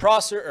 Skip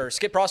Prosser,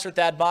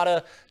 Thad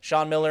Matta,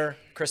 Sean Miller,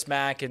 Chris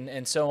Mack,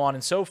 and so on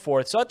and so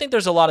forth. So I think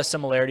there's a lot of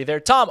similarity there.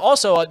 Tom,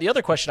 also, the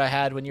other question I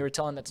had when you were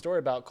telling that story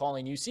about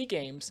calling UC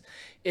games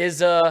is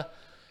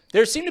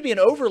there seemed to be an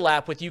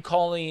overlap with you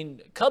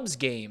calling Cubs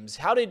games.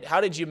 How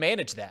did you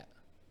manage that?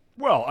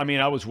 Well, I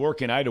mean, I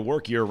had to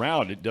work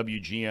year-round at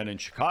WGN in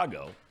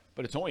Chicago,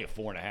 but it's only a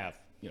 4.5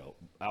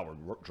 hour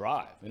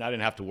drive. And I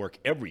didn't have to work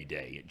every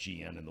day at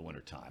GN in the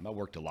wintertime. I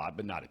worked a lot,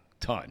 but not a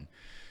ton,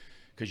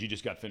 because you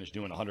just got finished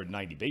doing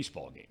 190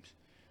 baseball games.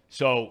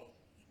 So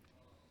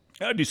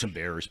I do some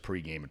Bears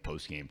pregame and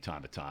postgame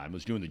time to time. I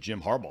was doing the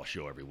Jim Harbaugh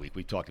show every week.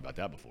 We talked about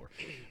that before.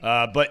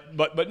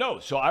 But no.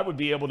 So I would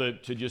be able to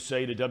just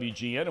say to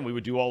WGN, and we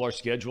would do all our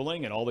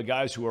scheduling and all the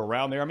guys who were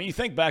around there. I mean, you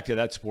think back to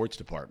that sports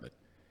department.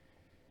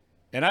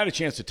 And I had a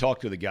chance to talk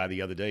to the guy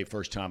the other day,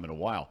 first time in a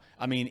while.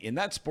 I mean, in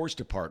that sports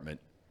department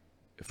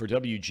for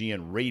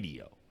WGN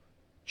radio,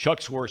 Chuck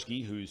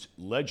Swirsky, who's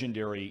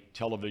legendary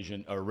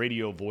television or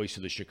radio voice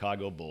of the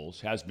Chicago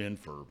Bulls, has been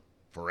for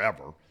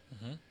forever.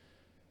 Mm-hmm.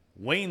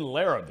 Wayne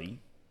Larrabee,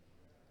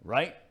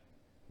 right?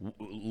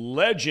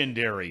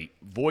 Legendary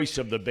voice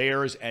of the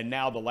Bears and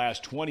now the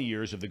last 20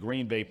 years of the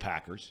Green Bay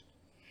Packers.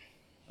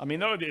 I mean,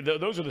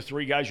 those are the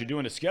three guys you're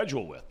doing a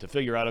schedule with to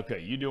figure out, okay,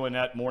 you doing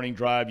that morning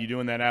drive, you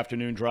doing that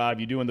afternoon drive,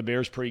 you doing the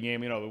Bears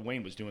pregame.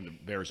 Wayne was doing the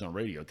Bears on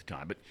radio at the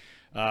time.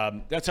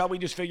 But that's how we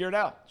just figure it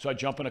out. So I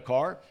jump in a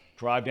car,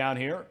 drive down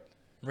here,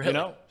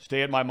 really?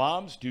 Stay at my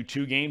mom's, do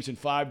 2 games in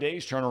 5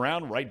 days, turn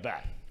around, right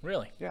back.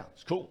 Really? Yeah,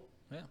 it's cool.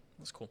 Yeah,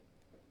 that's cool.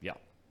 Yeah.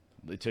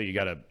 They tell you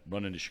got to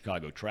run into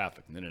Chicago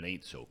traffic, and then it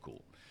ain't so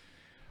cool.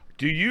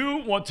 Do you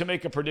want to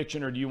make a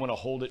prediction, or do you want to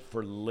hold it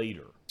for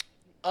later?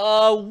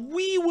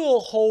 We will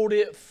hold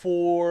it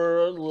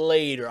for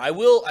later. I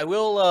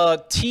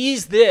will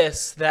tease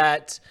this,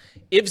 that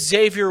if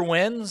Xavier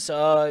wins,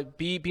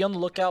 be on the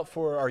lookout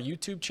for our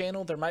YouTube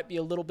channel. There might be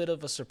a little bit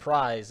of a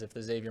surprise if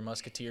the Xavier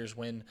Musketeers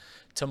win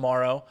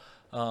tomorrow.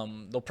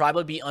 They'll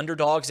probably be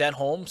underdogs at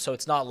home, so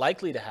it's not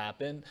likely to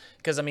happen.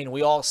 Because, I mean,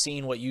 we all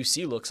seen what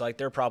UC looks like.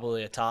 They're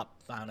probably a top,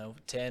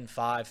 10,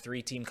 5,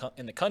 3 team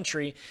in the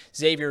country.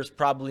 Xavier's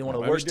probably one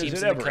of the worst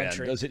teams in the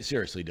country. Does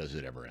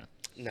it ever end?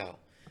 No.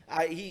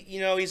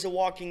 He's a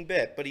walking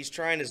bit, but he's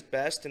trying his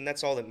best, and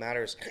that's all that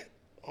matters.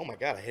 Oh, my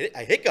God,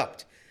 I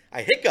hiccuped.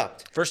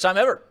 First time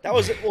ever. That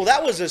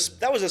was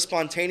a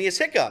spontaneous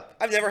hiccup.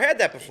 I've never had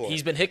that before.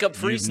 He's been hiccup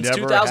free since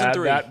never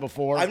 2003. Had that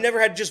before? I've never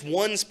had just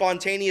one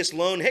spontaneous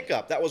lone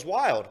hiccup. That was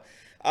wild.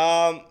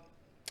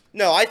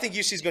 No, I think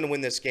UC's going to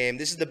win this game.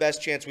 This is the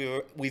best chance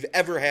we've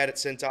ever had at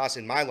Cintas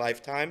in my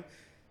lifetime.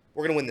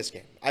 We're going to win this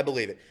game. I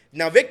believe it.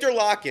 Now, Victor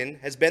Locken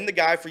has been the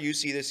guy for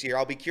UC this year.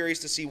 I'll be curious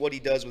to see what he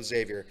does with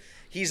Xavier.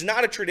 He's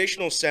not a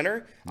traditional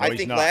center. No, I he's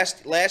think not.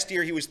 last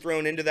year he was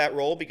thrown into that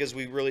role because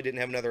we really didn't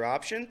have another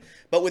option.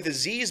 But with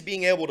Aziz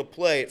being able to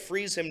play, it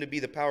frees him to be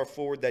the power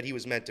forward that he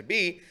was meant to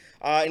be,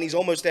 and he's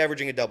almost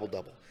averaging a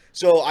double-double.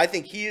 So I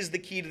think he is the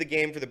key to the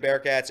game for the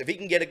Bearcats. If he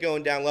can get it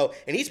going down low,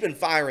 and he's been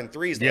firing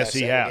threes the last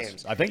 7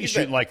 games. I think he's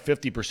shooting like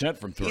 50%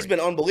 from three. He's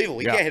been unbelievable.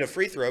 He can't hit a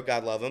free throw,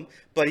 God love him,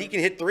 but he can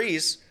hit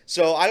threes.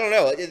 So I don't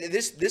know.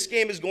 This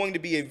game is going to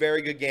be a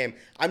very good game.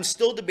 I'm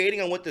still debating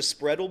on what the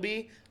spread will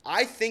be.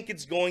 I think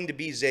it's going to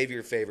be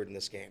Xavier favored in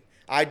this game.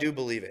 I do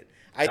believe it.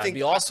 That'd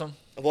be awesome.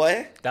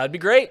 What? That'd be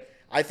great.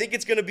 I think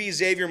it's going to be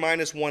Xavier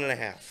minus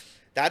 1.5.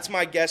 That's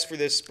my guess for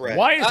this spread.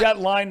 Why is that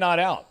line not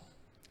out?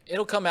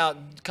 It'll come out.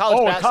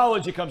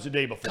 College it comes the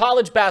day before.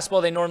 College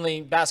basketball,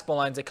 basketball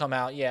lines that come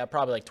out,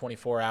 probably like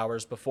 24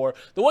 hours before.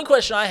 The one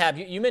question I have,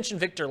 you mentioned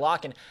Victor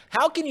Locken.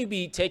 How can you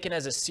be taken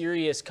as a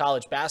serious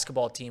college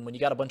basketball team when you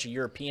got a bunch of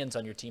Europeans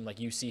on your team like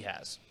UC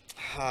has?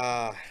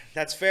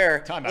 That's fair.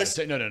 Time out.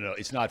 No.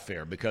 It's not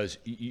fair because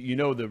you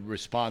know the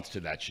response to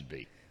that should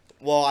be.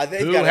 Well,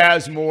 who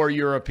has more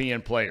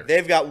European players?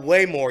 They've got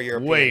way more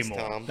Europeans, Way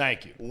more. Tom.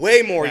 Thank you.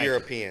 Way more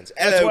Europeans.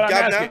 That's what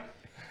I'm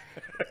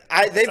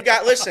asking. They've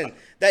got, listen,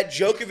 that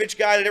Djokovic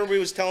guy that everybody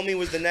was telling me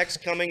was the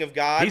next coming of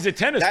God. He's a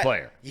tennis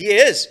player. He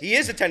is. He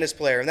is a tennis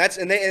player. And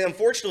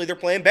unfortunately they're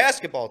playing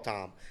basketball,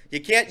 Tom.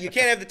 You can't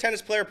have the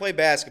tennis player play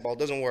basketball. It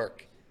doesn't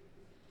work.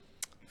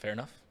 Fair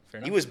enough.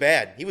 He was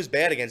bad. He was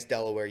bad against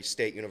Delaware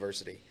State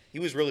University. He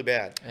was really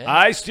bad.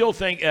 I still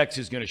think X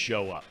is going to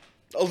show up.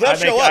 Oh, they'll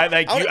show up.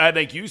 I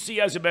think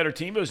UC has a better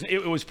team.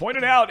 It was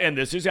pointed out, and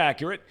this is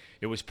accurate,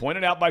 it was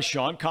pointed out by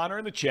Sean Connor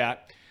in the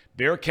chat,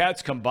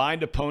 Bearcats'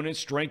 combined opponent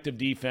strength of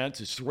defense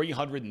is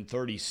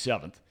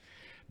 337th.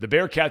 The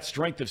Bearcats'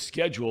 strength of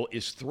schedule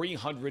is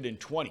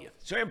 320th.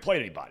 So they haven't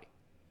played anybody.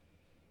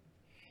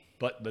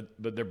 But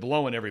they're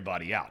blowing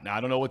everybody out. Now,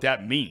 I don't know what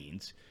that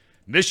means.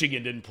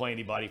 Michigan didn't play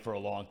anybody for a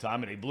long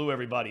time, and they blew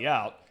everybody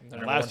out.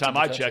 And last time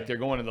I checked, they're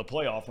going to the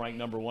playoff ranked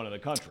number 1 in the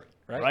country.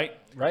 Right.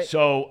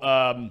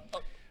 So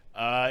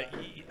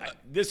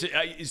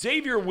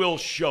Xavier will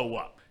show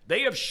up.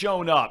 They have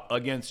shown up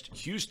against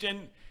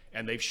Houston,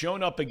 and they've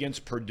shown up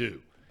against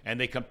Purdue. And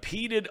they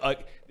competed.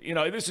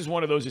 This is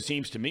one of those, it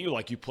seems to me,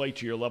 like you play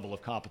to your level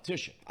of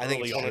competition. I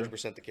think it's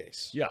 100% the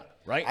case. Yeah,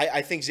 right?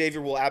 I think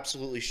Xavier will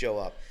absolutely show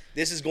up.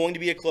 This is going to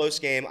be a close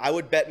game. I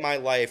would bet my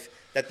life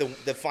that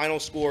the final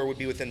score would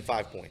be within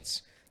 5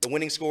 points. The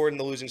winning score and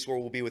the losing score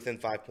will be within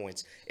 5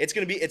 points. It's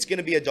going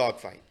to be a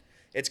dogfight.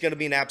 It's going to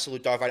be an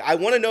absolute dogfight. I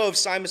want to know if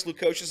Simas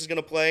Lukosius is going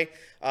to play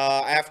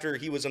after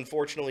he was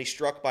unfortunately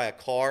struck by a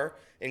car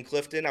in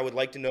Clifton. I would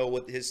like to know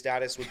what his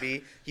status would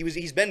be.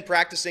 He's been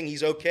practicing.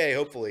 He's okay,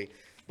 hopefully.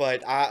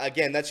 But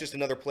again, that's just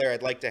another player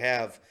I'd like to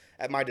have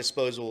at my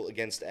disposal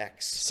against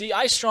X. See,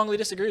 I strongly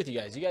disagree with you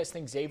guys. You guys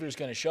think Xavier's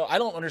going to show? I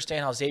don't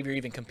understand how Xavier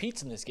even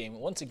competes in this game.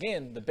 Once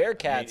again, the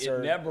Bearcats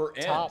are never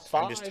ends. top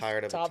 5. I'm just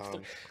tired of it,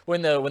 Tom.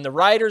 When the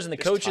writers and the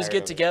coaches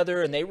get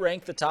together and they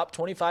rank the top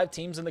 25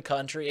 teams in the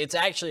country, it's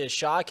actually a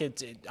shock.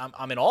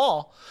 I'm in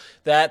awe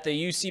that the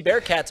UC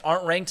Bearcats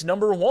aren't ranked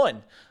number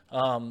 1.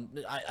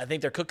 I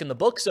think they're cooking the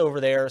books over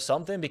there or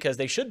something because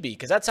they should be,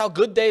 because that's how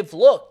good they've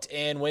looked.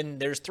 And when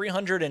there's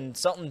 300 and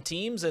something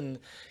teams in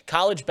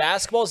college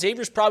basketball,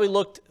 Xavier's probably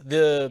looked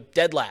the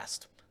dead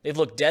last. They've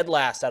looked dead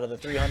last out of the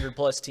 300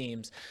 plus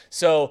teams.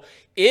 So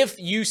if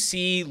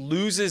UC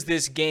loses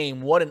this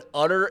game, what an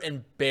utter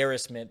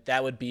embarrassment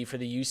that would be for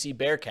the UC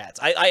Bearcats.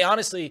 I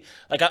honestly,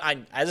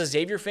 as a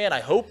Xavier fan,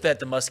 I hope that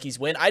the Muskies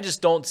win. I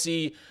just don't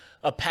see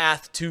a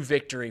path to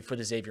victory for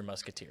the Xavier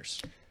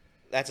Musketeers.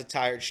 That's a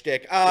tired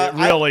shtick. It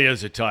really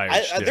is a tired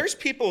shtick. There's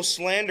people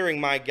slandering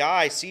my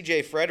guy,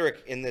 CJ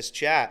Frederick, in this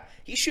chat.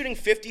 He's shooting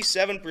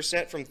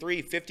 57% from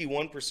 3,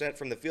 51%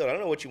 from the field. I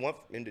don't know what you want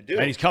him to do.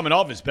 And he's coming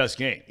off his best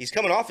game. He's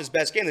coming off his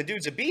best game. The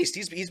dude's a beast.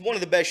 He's one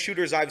of the best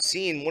shooters I've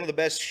seen, one of the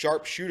best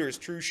sharp shooters,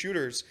 true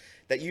shooters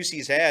that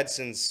UC's had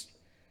since,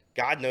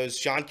 God knows,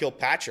 Sean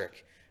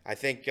Kilpatrick. I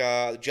think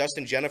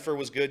Justin Jennifer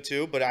was good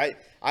too. But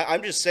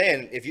I'm just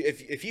saying,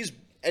 if he's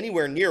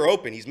anywhere near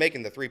open, he's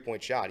making the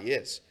three-point shot. He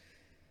is.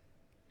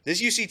 This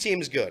UC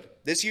team is good.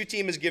 This U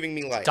team is giving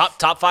me life.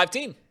 Top 5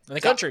 team in the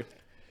country.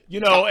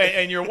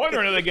 And you're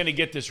wondering, are they going to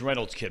get this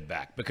Reynolds kid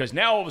back? Because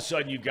now all of a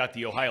sudden you've got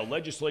the Ohio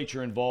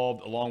legislature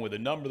involved, along with a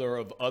number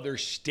of other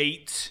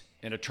states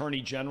and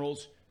attorney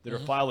generals that are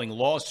filing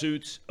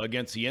lawsuits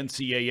against the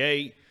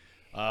NCAA.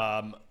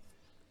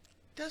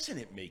 Doesn't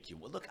it make you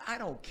 – look, I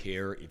don't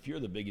care if you're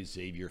the biggest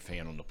Xavier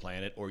fan on the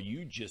planet or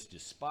you just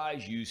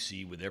despise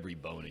UC with every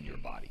bone in your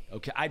body.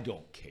 Okay, I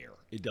don't care.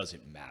 It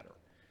doesn't matter.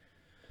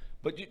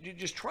 But you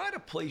just try to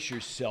place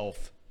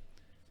yourself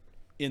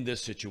in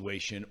this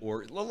situation,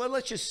 or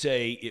let's just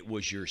say it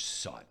was your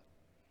son,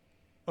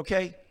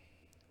 okay?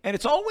 And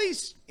it's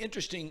always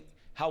interesting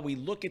how we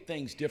look at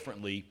things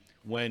differently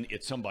when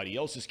it's somebody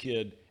else's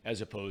kid as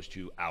opposed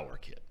to our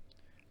kid.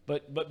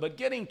 But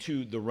getting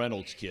to the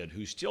Reynolds kid,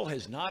 who still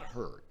has not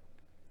heard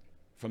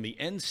from the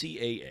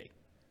NCAA,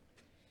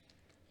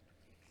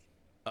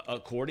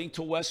 according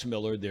to Wes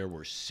Miller, there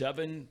were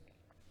 7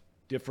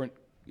 different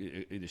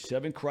There's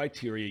 7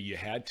 criteria you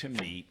had to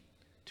meet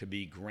to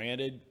be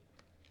granted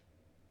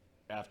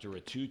after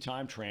a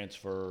 2-time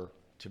transfer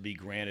to be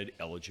granted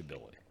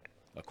eligibility.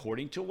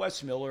 According to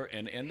Wes Miller,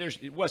 and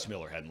Wes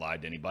Miller hadn't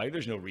lied to anybody.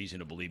 There's no reason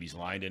to believe he's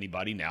lying to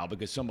anybody now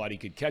because somebody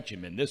could catch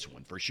him in this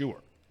one for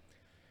sure.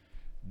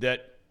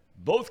 That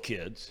both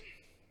kids,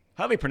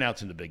 how are they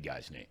pronouncing the big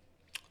guy's name?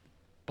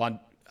 How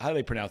are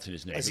they pronouncing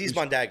his name? Aziz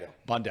Bondago.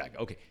 Bondago,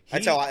 okay.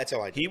 That's how I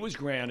do. He was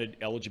granted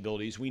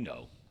eligibility, as we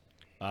know,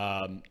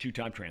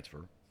 2-time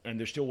transfer, and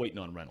they're still waiting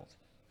on Reynolds.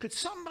 Could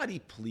somebody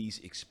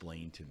please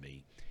explain to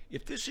me,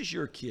 if this is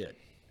your kid,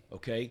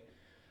 okay,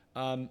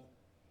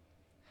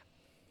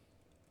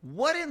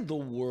 what in the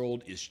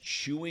world is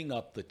chewing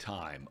up the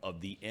time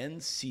of the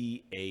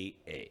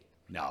NCAA?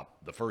 Now,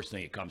 the first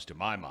thing that comes to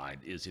my mind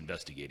is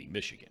investigating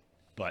Michigan,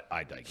 but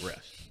I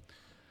digress.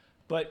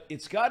 But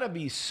it's got to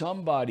be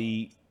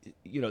somebody,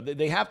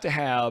 they have to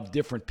have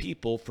different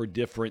people for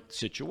different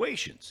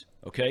situations,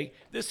 okay?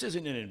 This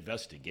isn't an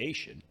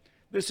investigation.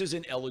 This is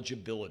an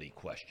eligibility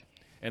question,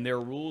 and there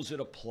are rules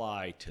that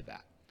apply to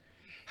that.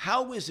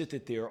 How is it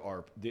that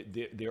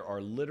there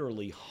are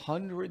literally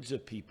hundreds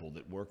of people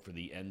that work for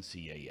the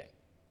NCAA,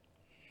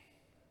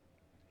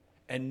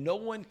 and no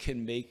one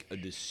can make a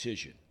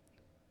decision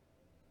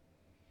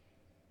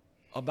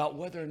about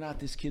whether or not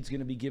this kid's going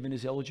to be given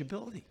his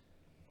eligibility?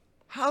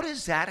 How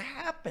does that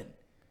happen?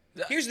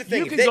 Here's the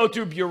thing. You can go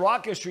through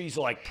bureaucracies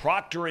like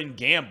Procter &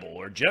 Gamble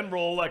or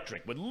General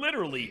Electric with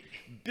literally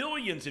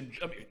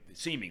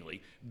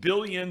seemingly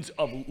billions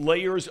of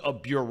layers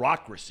of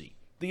bureaucracy.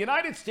 The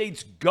United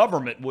States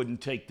government wouldn't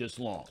take this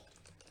long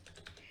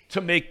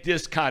to make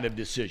this kind of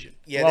decision.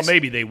 Yeah, well,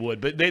 maybe they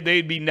would, but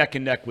they'd be neck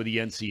and neck with the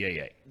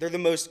NCAA. They're the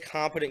most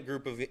competent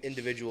group of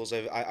individuals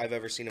I've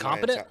ever seen in my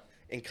entire.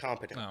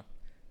 Incompetent. Oh.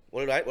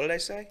 What did I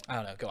say? I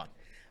don't know. Go on.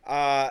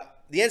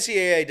 The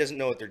NCAA doesn't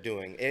know what they're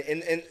doing.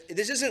 And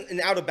this isn't an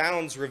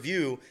out-of-bounds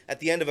review at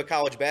the end of a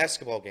college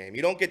basketball game.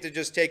 You don't get to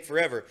just take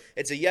forever.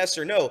 It's a yes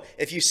or no.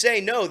 If you say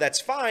no, that's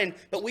fine,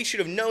 but we should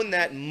have known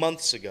that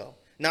months ago.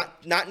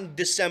 Not in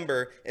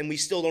December, and we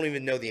still don't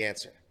even know the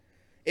answer.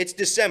 It's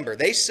December.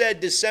 They said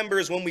December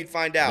is when we'd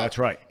find out. That's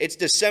right. It's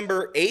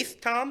December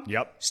 8th, Tom?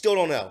 Yep. Still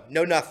don't know.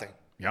 Know nothing.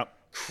 Yep.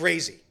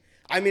 Crazy.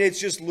 I mean, it's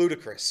just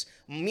ludicrous.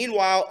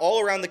 Meanwhile,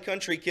 all around the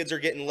country, kids are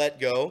getting let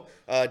go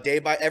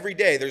every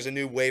day. There's a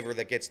new waiver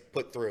that gets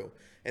put through,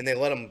 and they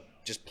let them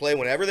just play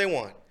whenever they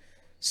want.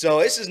 So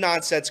this is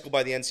nonsensical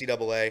by the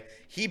NCAA.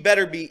 He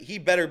better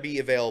be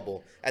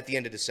available at the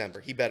end of December.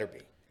 He better be.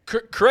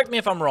 Correct me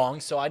if I'm wrong.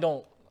 So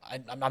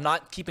I'm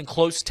not keeping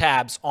close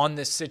tabs on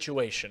this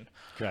situation.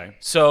 Okay.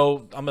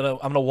 So I'm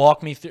gonna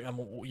walk me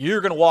through.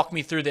 You're gonna walk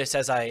me through this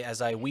as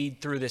I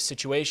weed through this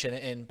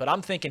situation. But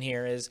I'm thinking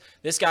here is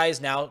this guy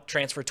is now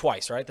transferred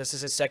twice, right? This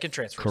is his second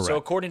transfer. Correct. So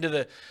according to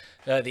the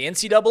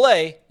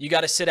NCAA, you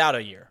got to sit out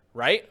a year,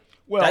 right?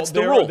 Well, that's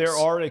the rules. There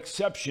are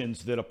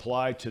exceptions that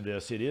apply to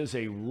this. It is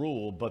a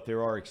rule, but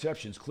there are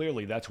exceptions.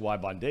 Clearly, that's why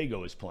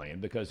Bondago is playing,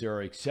 because there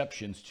are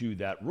exceptions to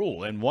that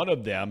rule. And one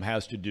of them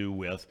has to do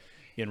with,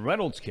 in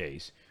Reynolds'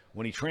 case,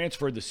 when he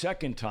transferred the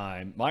second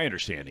time, my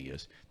understanding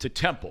is, to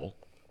Temple,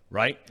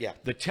 right? Yeah.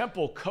 The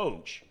Temple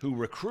coach who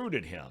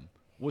recruited him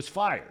was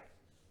fired.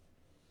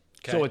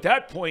 Okay. So at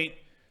that point,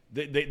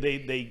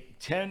 they've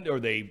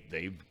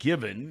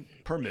given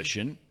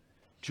permission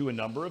to a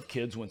number of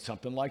kids when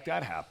something like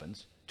that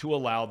happens to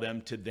allow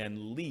them to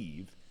then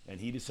leave, and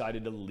he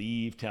decided to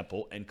leave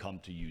Temple and come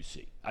to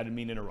UC. I didn't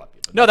mean to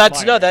interrupt you. No,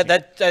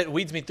 that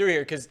weeds me through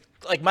here because,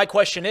 like, my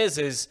question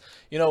is,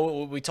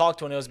 we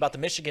talked when it was about the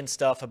Michigan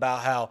stuff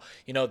about how,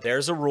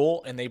 there's a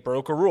rule and they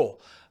broke a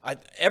rule.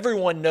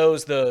 Everyone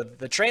knows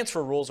the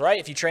transfer rules, right?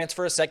 If you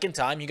transfer a second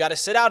time, you got to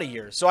sit out a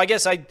year. So I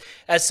guess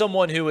as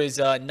someone who is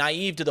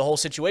naive to the whole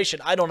situation,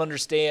 I don't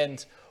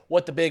understand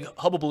what the big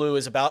hubbubaloo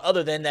is about,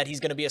 other than that he's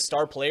going to be a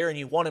star player and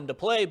you want him to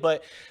play.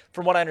 But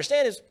from what I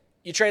understand is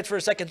you transfer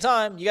a second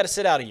time, you got to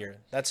sit out a year.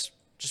 That's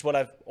just what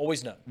I've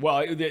always known.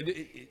 Well,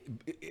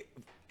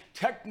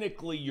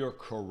 technically you're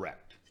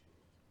correct,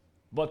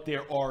 but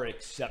there are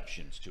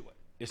exceptions to it.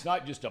 It's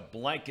not just a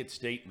blanket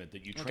statement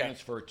that you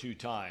transfer 2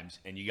 times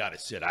and you got to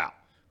sit out.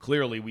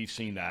 Clearly, we've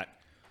seen that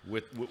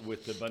with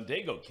the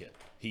Bondago kid.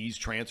 He's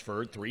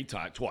transferred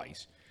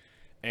twice,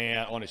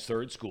 and on his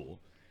third school,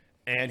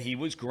 and he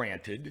was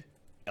granted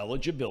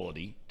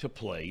eligibility to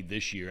play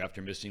this year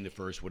after missing the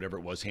first, whatever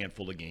it was,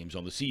 handful of games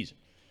on the season.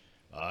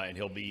 And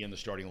he'll be in the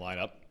starting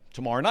lineup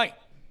tomorrow night.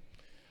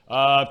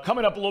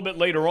 Coming up a little bit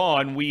later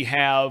on, we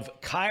have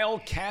Kyle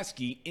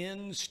Caskey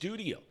in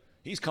studio.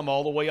 He's come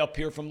all the way up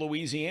here from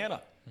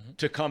Louisiana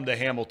to come to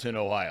Hamilton,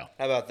 Ohio.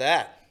 How about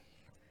that?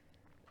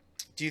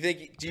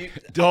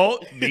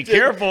 Don't be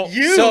careful.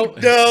 Be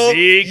careful.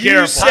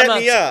 You set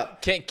me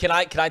up. Can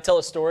I tell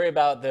a story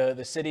about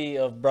the city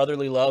of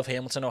brotherly love,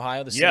 Hamilton,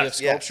 Ohio, the city of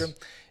sculpture?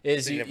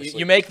 Yes.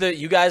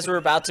 You guys were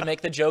about to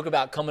make the joke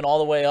about coming all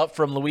the way up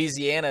from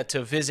Louisiana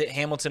to visit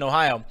Hamilton,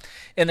 Ohio.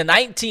 In the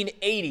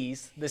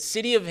 1980s, the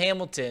city of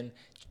Hamilton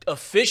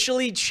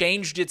officially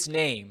changed its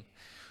name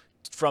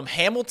from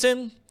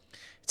Hamilton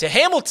to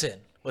Hamilton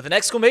with an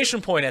exclamation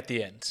point at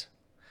the end.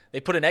 They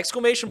put an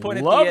exclamation point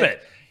at Love the end,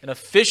 it. an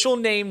official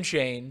name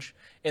change,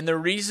 and the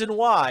reason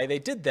why they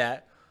did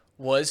that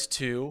was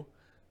to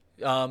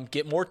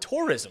get more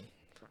tourism.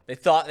 They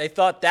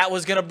thought that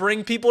was going to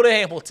bring people to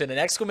Hamilton, an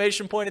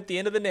exclamation point at the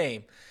end of the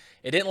name.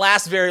 It didn't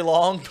last very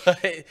long,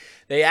 but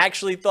they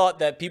actually thought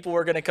that people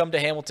were going to come to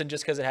Hamilton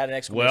just because it had an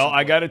exclamation point. Well,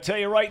 I got to tell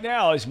you right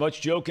now, as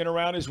much joking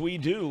around as we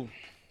do,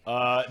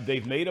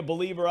 they've made a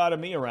believer out of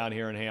me around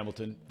here in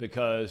Hamilton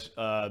because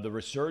the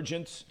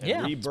resurgence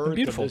and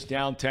rebirth of this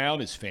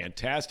downtown is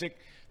fantastic.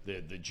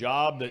 The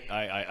job that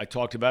I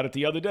talked about it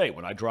the other day.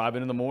 When I drive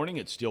in the morning,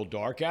 it's still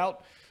dark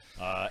out.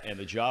 And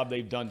the job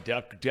they've done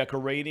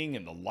decorating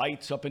and the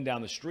lights up and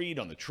down the street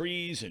on the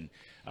trees. And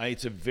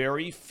it's a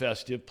very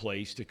festive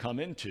place to come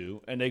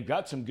into. And they've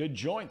got some good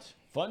joints,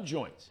 fun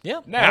joints. Yeah,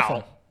 now,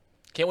 definitely.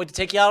 Can't wait to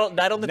take you out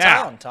night on the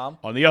town, Tom.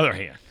 On the other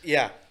hand,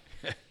 Yeah.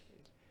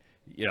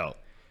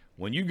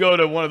 When you go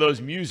to one of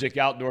those music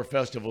outdoor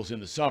festivals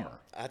in the summer,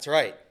 That's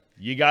right.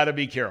 you got to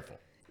be careful.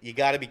 You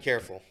got to be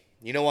careful.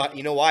 You know what?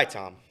 You know why,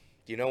 Tom?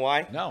 Do you know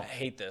why? No. I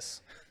hate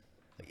this.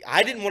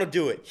 I didn't want to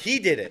do it. He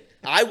did it.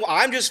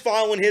 I'm just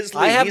following his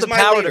lead. I have He's the my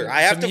power leader.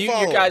 I have to to mute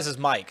follow. your guys'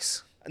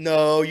 mics.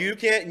 No, you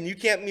can't. You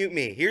can't mute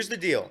me. Here's the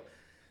deal.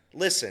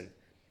 Listen,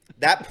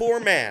 that poor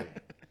man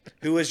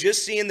who was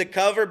just seeing the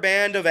cover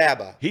band of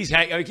ABBA. He's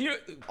hanging.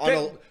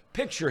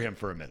 Picture him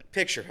for a minute.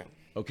 Picture him.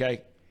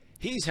 Okay,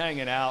 he's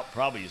hanging out.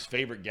 Probably his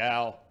favorite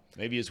gal,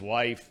 maybe his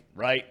wife,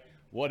 right?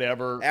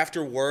 Whatever.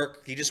 After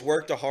work, he just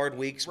worked a hard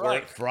week's Right.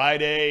 work.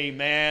 Friday,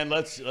 man.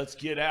 Let's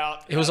get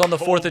out. It was on the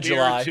Cold 4th of beer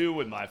July. Too,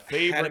 with my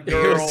favorite It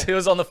girl.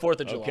 was on the 4th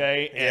of July.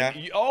 Okay, and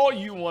Yeah. all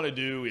you want to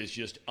do is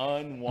just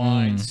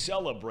unwind,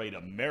 celebrate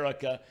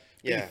America,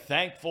 be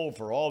thankful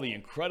for all the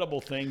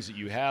incredible things that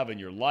you have in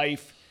your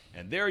life,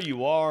 and there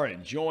you are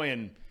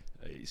enjoying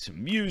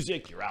some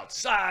music. You're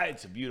outside.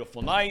 It's a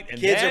beautiful night, and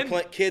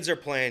Kids are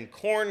playing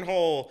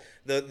cornhole.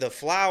 The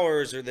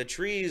flowers or the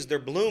trees, they're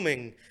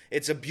blooming.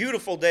 It's a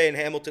beautiful day in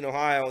Hamilton,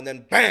 Ohio, and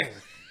then bang,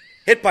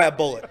 hit by a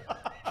bullet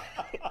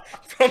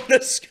from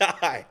the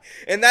sky.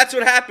 And that's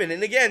what happened.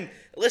 And again,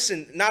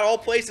 listen, not all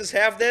places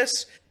have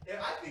this. And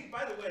I think,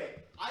 by the way,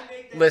 I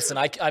make that Listen,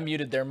 I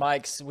muted their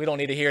mics. We don't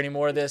need to hear any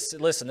more of this.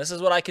 Listen, this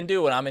is what I can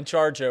do when I'm in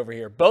charge over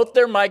here. Both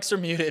their mics are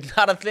muted.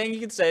 Not a thing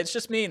you can say. It's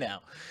just me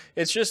now.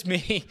 It's just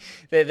me.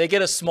 They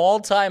get a small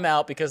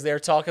timeout because they're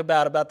talking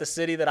about the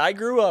city that I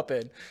grew up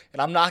in,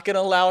 and I'm not going to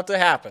allow it to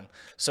happen.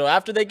 So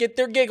after they get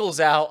their giggles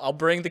out, I'll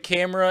bring the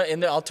camera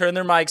and I'll turn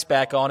their mics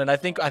back on, and I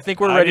think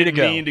we're ready to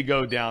go. I didn't mean to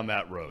go down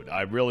that road.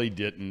 I really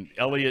didn't.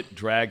 Elliot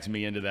drags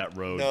me into that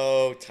road.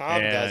 No,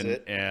 Tom does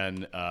it.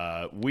 And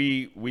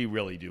we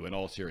really do, in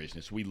all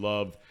seriousness. We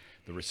love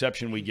the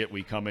reception we get.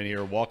 We come in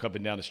here, walk up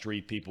and down the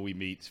street, people we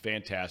meet. It's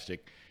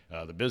fantastic.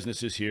 The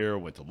business is here.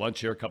 Went to lunch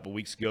here a couple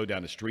weeks ago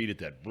down the street at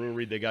that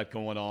brewery they got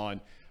going on,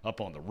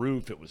 up on the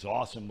roof. It was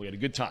awesome. We had a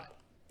good time.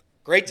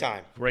 Great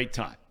time. Great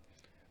time.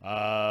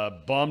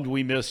 Bummed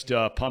we missed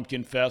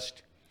Pumpkin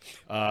Fest.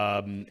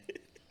 Why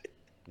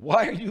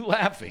are you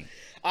laughing?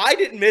 I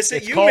didn't miss it.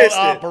 It's You called missed it.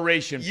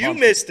 Operation You Pumpkin.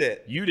 missed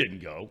it. You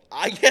didn't go.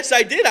 Yes,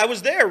 I did. I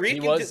was there.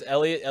 He was.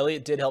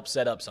 Elliot did help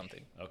set up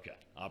something. Okay.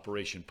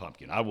 Operation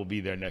Pumpkin. I will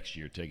be there next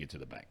year. Take it to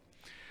the bank.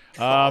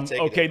 Take it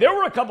Okay, to the there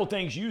were a couple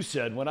things you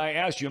said when I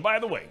asked you. And by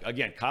the way,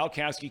 again, Kyle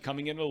Caskey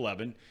coming in at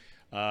 11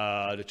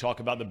 to talk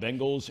about the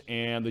Bengals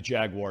and the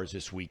Jaguars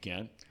this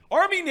weekend.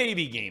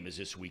 Army-Navy game is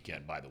this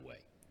weekend, by the way.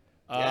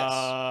 Yes.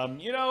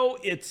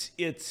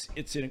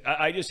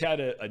 I just had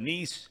a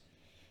niece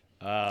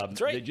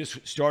That's right. that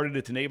just started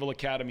at the Naval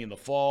Academy in the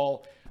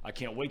fall. I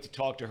can't wait to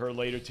talk to her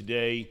later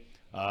today.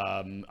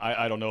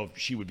 I don't know if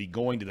she would be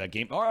going to that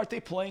game. Or aren't they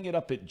playing it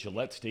up at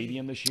Gillette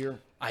Stadium this year?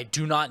 I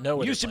do not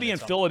know. It used to be in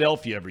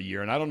Philadelphia every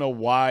year, and I don't know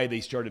why they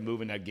started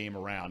moving that game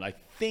around. I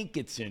think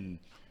it's in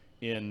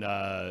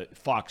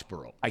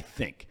Foxborough, I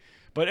think.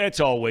 But it's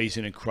always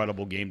an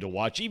incredible game to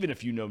watch, even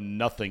if you know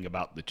nothing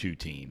about the two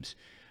teams.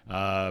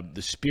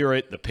 The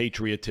spirit, the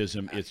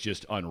patriotism, it's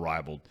just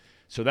unrivaled.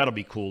 So that'll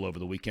be cool over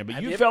the weekend.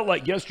 But you felt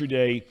like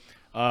yesterday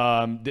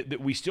that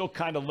we still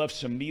kind of left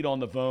some meat on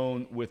the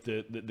bone with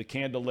the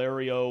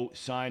Candelario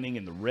signing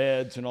and the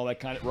Reds and all that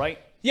kind of, right?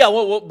 Yeah,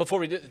 well, before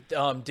we do,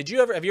 have you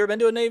ever been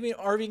to a Navy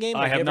RV game? I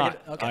Like, you have ever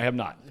not. Okay. I have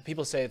not.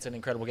 People say it's an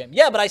incredible game.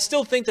 Yeah, but I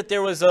still think that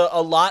there was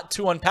a lot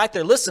to unpack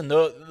there. Listen,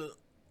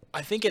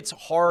 I think it's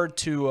hard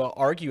to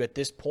argue at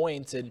this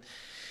point, and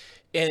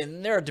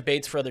there are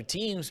debates for other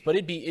teams, but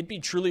it'd be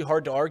truly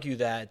hard to argue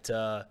that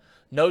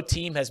no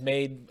team has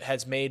made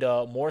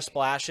more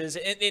splashes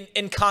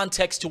in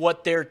context to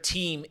what their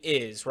team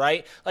is,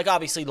 right? Like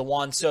obviously the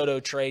Juan Soto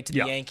trade to the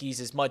Yankees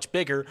is much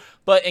bigger,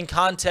 but in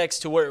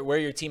context to where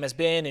your team has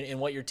been and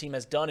what your team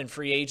has done in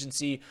free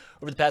agency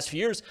over the past few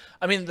years,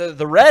 I mean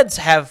the Reds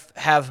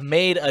have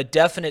made a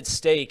definite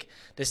stake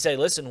to say,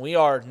 listen, we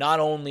are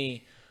not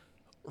only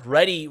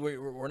ready.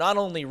 We're not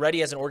only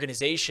ready as an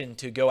organization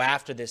to go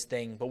after this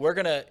thing, but we're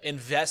going to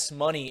invest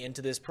money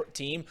into this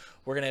team.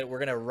 We're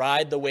going to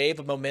ride the wave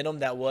of momentum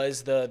that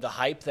was the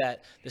hype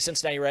that the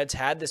Cincinnati Reds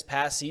had this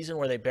past season,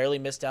 where they barely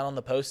missed out on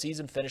the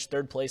postseason, finished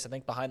third place, I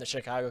think, behind the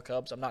Chicago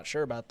Cubs. I'm not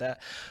sure about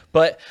that,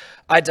 but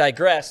I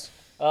digress.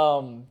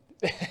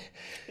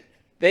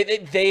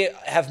 They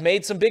have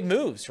made some big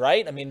moves,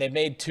 right? I mean, they've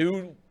made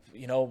two,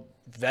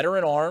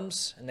 veteran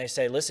arms, and they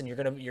say, listen, you're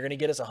gonna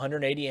get us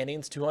 180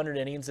 innings, 200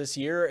 innings this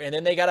year, and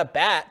then they got a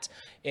bat.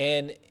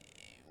 And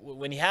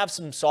when you have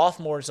some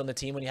sophomores on the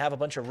team, when you have a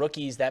bunch of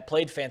rookies that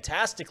played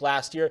fantastic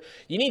last year,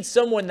 you need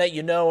someone that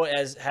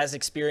has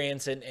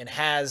experience and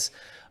has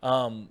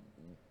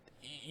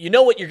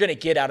what you're going to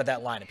get out of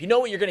that lineup. You know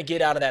what you're going to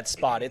get out of that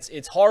spot.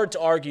 It's hard to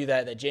argue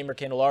that Jeimer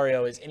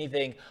Candelario is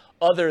anything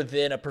other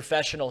than a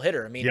professional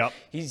hitter. I mean, yep.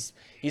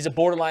 He's a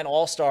borderline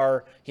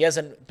all-star. He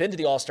hasn't been to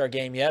the all-star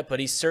game yet, but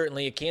he's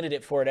certainly a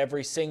candidate for it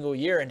every single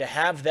year. And to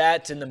have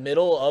that in the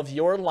middle of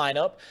your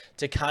lineup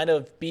to kind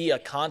of be a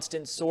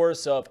constant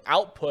source of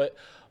output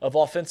of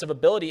offensive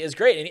ability is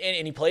great.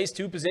 And he plays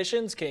two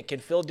positions, can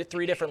fill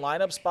three different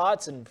lineup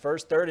spots in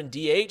first, third, and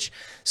DH.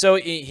 So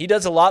he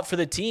does a lot for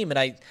the team. And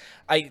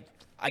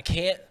I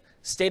can't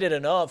state it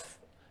enough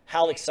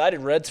how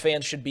excited Reds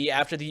fans should be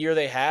after the year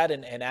they had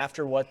and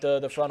after what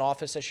the front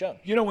office has shown.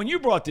 When you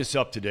brought this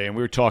up today, and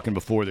we were talking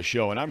before the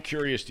show, and I'm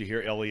curious to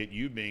hear, Elliot,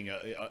 you being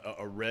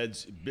a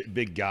Reds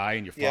big guy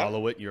and you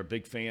follow it, and you're a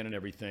big fan and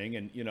everything.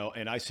 And,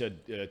 and I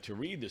said to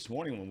Reed this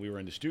morning when we were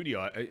in the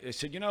studio, I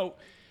said,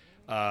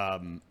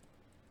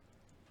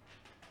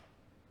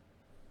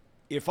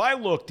 if I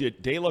looked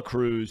at De La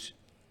Cruz,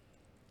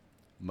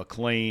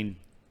 McLean,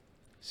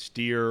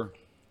 Steer,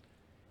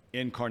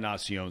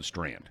 Encarnacion,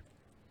 Strand,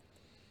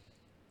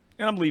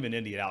 and I'm leaving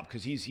Indy out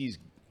because he's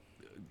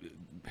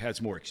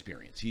has more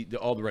experience.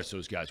 All the rest of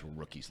those guys were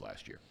rookies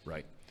last year,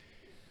 right?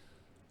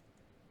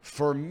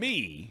 For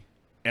me,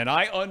 and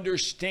I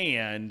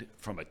understand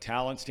from a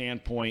talent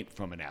standpoint,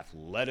 from an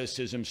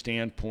athleticism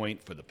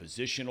standpoint, for the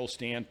positional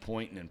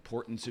standpoint and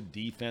importance of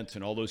defense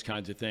and all those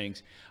kinds of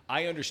things,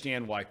 I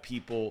understand why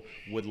people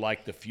would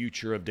like the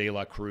future of De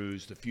La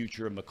Cruz, the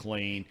future of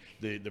McLean,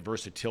 the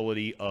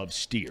versatility of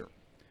Steer.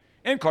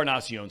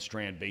 Encarnacion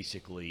Strand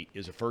basically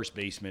is a first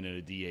baseman and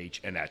a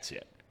DH, and that's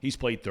it. He's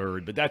played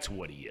third, but that's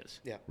what he is,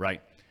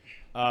 right?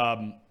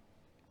 And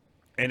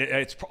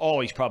it's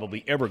all he's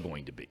probably ever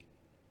going to be.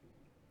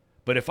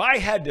 But if I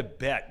had to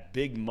bet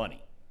big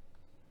money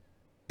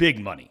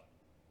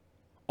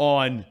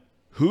on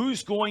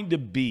who's going to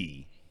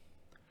be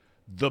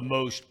the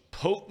most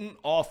potent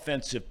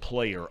offensive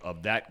player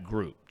of that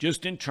group,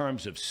 just in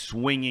terms of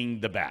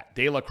swinging the bat,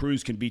 De La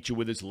Cruz can beat you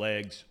with his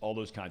legs, all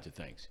those kinds of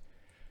things.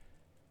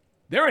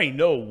 There ain't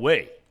no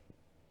way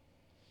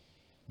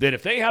that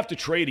if they have to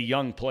trade a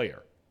young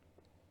player,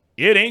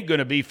 it ain't going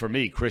to be for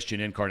me, Christian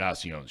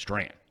Encarnacion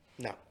Strand.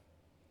 No.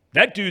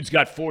 That dude's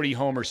got 40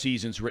 homer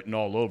seasons written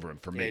all over him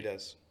for me. Yeah, he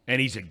does. And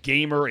he's a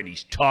gamer, and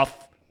he's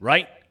tough,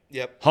 right?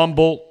 Yep.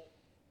 Humble.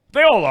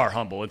 They all are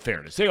humble, in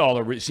fairness. They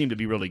all seem to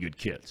be really good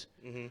kids.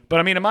 Mm-hmm. But,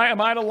 I mean, am I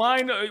out of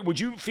line?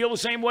 Would you feel the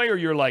same way, or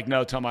you're like,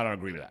 no, Tom, I don't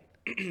agree with that?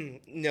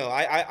 No,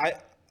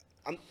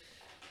 I'm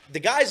the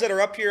guys that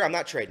are up here, I'm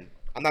not trading.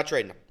 I'm not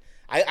trading them.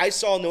 I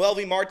saw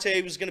Noelvi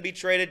Marte was going to be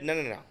traded.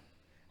 No.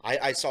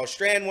 I saw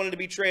Strand wanted to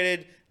be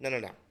traded. No.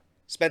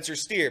 Spencer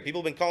Steer. People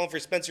have been calling for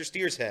Spencer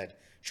Steer's head.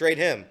 Trade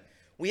him.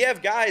 We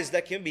have guys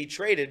that can be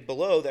traded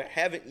below that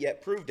haven't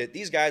yet proved it.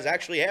 These guys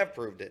actually have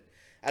proved it.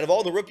 Out of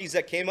all the rookies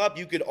that came up,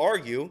 you could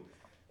argue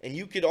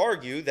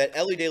that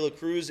Elly De La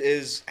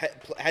Cruz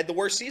had the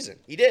worst season.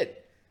 He did.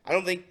 I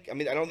don't think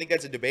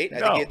that's a debate. I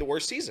think he had the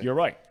worst season. You're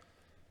right.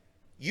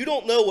 You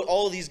don't know what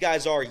all of these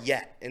guys are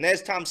yet. And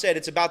as Tom said,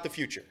 it's about the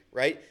future,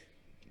 right?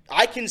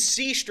 I can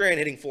see Strand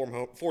hitting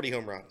 40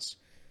 home runs.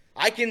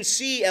 I can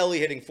see Elly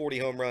hitting 40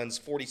 home runs,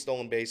 40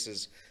 stolen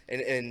bases,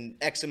 and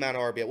X amount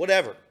of RBI,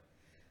 whatever.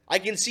 I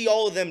can see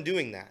all of them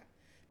doing that.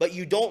 But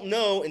you don't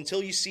know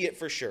until you see it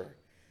for sure.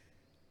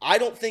 I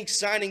don't think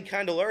signing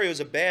Candelario is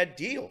a bad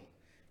deal.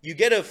 You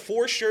get a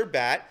for-sure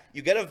bat,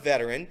 you get a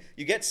veteran,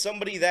 you get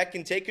somebody that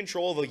can take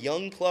control of a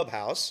young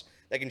clubhouse,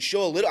 that can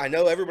show a little. I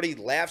know everybody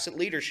laughs at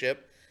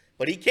leadership,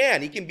 but he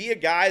can. He can be a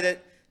guy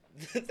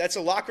that's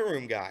a locker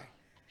room guy.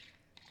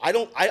 I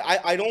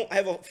don't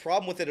have a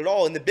problem with it at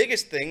all. And the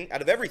biggest thing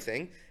out of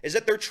everything is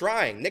that they're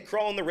trying. Nick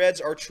Kroll and the Reds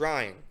are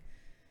trying.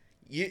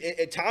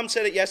 Tom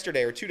said it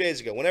yesterday or 2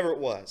 days ago, whenever it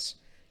was.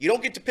 You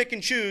don't get to pick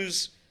and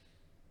choose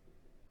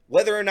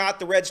whether or not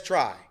the Reds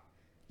try.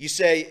 You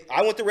say,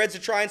 I want the Reds to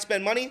try and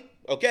spend money.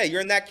 Okay, you're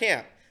in that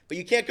camp. But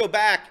you can't go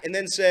back and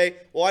then say,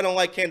 well, I don't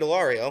like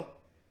Candelario.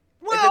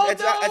 Well,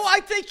 I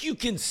think you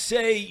can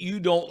say you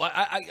don't.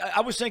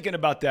 I was thinking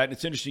about that, and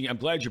it's interesting. I'm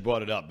glad you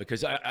brought it up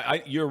because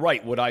you're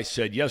right what I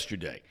said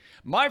yesterday.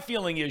 My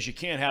feeling is you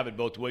can't have it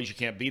both ways. You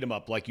can't beat them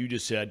up, like you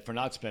just said, for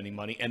not spending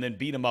money, and then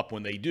beat them up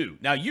when they do.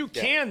 Now, you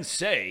can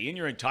say, and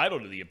you're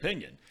entitled to the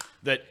opinion,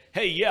 that,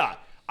 hey, yeah,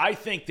 I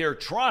think they're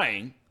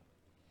trying,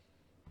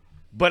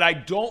 but I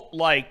don't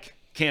like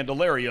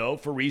Candelario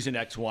for reason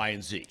X, Y,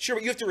 and Z. Sure,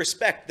 but you have to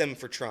respect them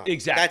for trying.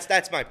 Exactly.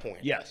 That's my point.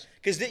 Yes.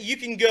 Because you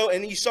can go,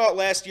 and you saw it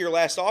last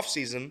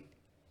offseason,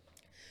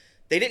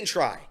 they didn't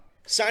try.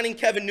 Signing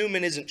Kevin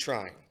Newman isn't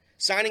trying.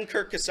 Signing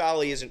Kirk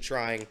Casale isn't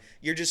trying.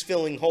 You're just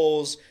filling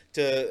holes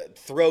to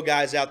throw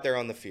guys out there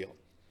on the field.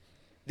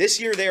 This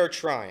year they are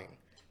trying.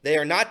 They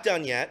are not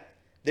done yet.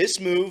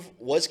 This move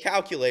was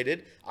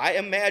calculated. I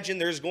imagine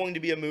there's going to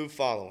be a move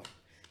following.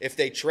 If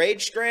they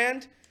trade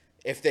Strand,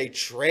 if they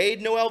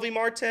trade Noel V.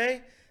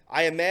 Marte,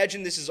 I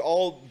imagine this is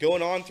all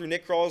going on through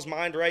Nick Krall's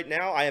mind right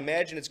now. I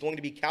imagine it's going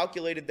to be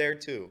calculated there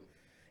too.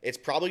 It's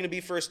probably going to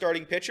be for a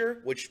starting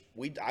pitcher, which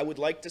I would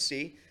like to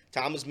see.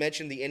 Tom has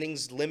mentioned the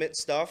innings limit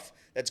stuff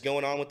that's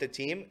going on with the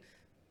team.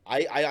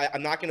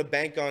 I'm not going to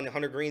bank on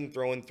Hunter Green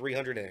throwing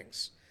 300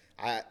 innings.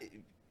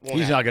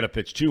 He's not going to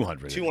pitch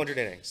 200. 200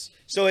 innings.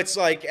 So it's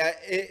like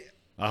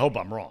I hope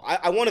I'm wrong.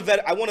 I want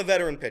a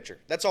veteran pitcher.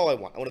 That's all I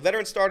want. I want a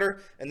veteran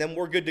starter, and then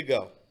we're good to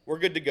go. We're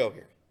good to go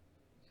here.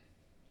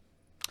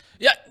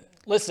 Yeah,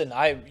 listen,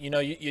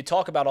 you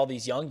talk about all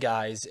these young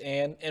guys,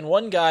 and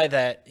one guy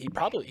that he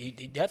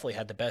definitely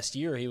had the best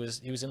year. He was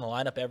in the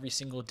lineup every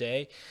single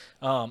day,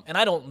 and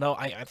I don't know.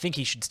 I think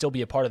he should still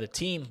be a part of the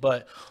team.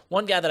 But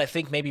one guy that I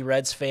think maybe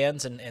Reds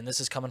fans, and this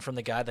is coming from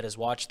the guy that has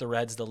watched the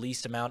Reds the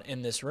least amount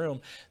in this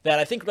room, that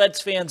I think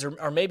Reds fans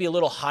are maybe a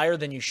little higher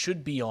than you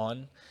should be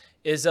on,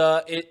 is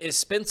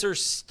Spencer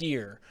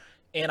Steer.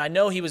 And I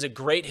know he was a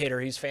great hitter.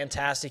 He's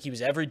fantastic. He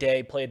was every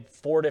day, played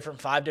 5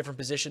 different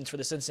positions for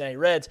the Cincinnati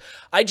Reds.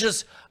 I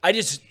just,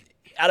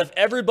 out of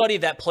everybody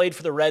that played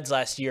for the Reds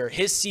last year,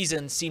 his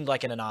season seemed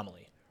like an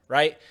anomaly,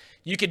 right?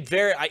 You could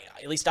at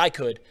least I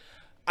could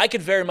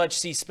very much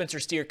see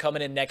Spencer Steer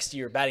coming in next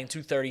year, batting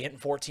 .230, hitting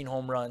 14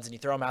 home runs, and you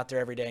throw him out there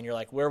every day, and you're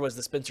like, where was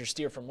the Spencer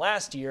Steer from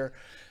last year?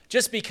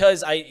 Just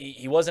because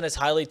he wasn't as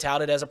highly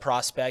touted as a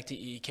prospect.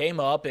 He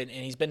came up, and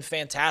he's been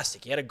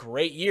fantastic. He had a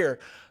great year.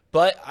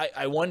 But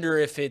I wonder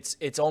if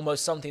it's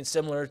almost something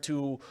similar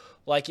to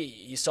like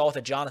you saw with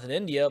a Jonathan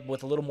India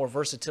with a little more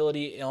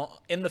versatility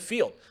in the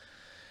field.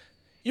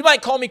 You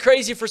might call me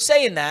crazy for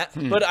saying that,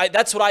 but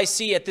that's what I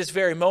see at this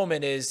very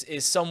moment is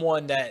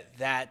someone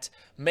that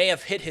may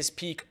have hit his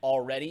peak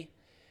already.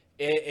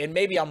 And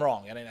maybe I'm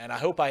wrong, and I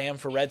hope I am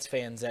for Reds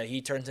fans that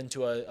he turns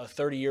into a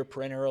 30-year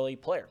perennially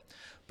player.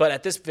 But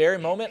at this very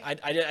moment,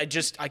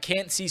 I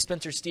can't see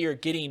Spencer Steer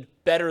getting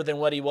better than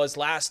what he was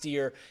last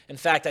year. In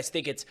fact, I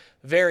think it's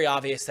very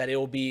obvious that there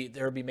will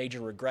be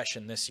major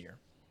regression this year.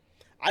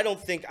 I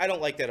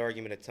don't like that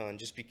argument a ton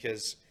just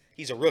because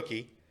he's a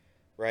rookie,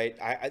 right?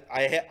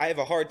 I have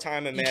a hard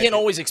time imagining. You can't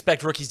always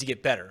expect rookies to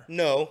get better.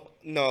 No,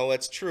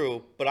 that's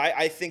true. But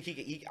I think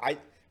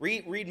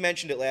Reed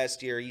mentioned it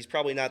last year. He's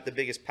probably not the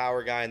biggest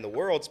power guy in the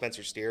world,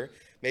 Spencer Steer.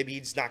 Maybe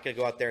he's not going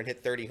to go out there and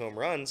hit 30 home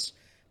runs.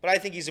 But I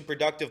think he's a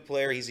productive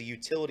player. He's a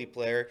utility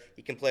player.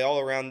 He can play all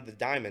around the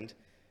diamond.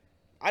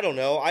 I don't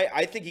know.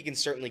 I think he can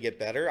certainly get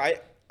better.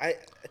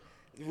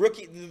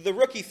 The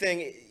rookie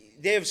thing,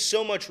 they have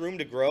so much room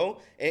to grow,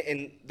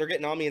 and they're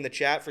getting on me in the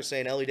chat for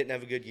saying Ellie didn't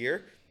have a good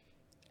year.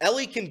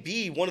 Ellie can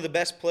be one of the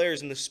best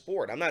players in the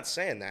sport. I'm not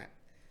saying that.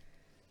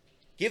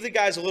 Give the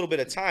guys a little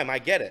bit of time. I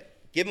get it.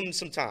 Give them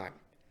some time.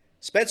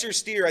 Spencer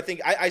Steer, I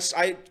think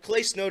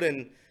Clay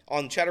Snowden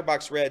on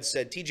Chatterbox Reds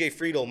said TJ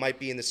Friedel might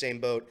be in the same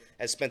boat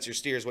as Spencer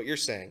Steer is what you're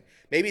saying.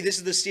 Maybe this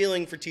is the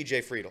ceiling for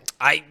TJ Friedel.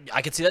 I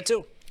could see that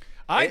too.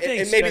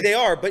 And maybe they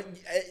are, but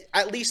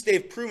at least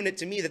they've proven it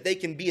to me that they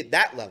can be at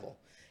that level.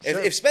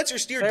 Sure. If Spencer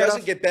Steer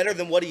doesn't get better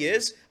than what he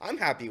is, I'm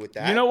happy with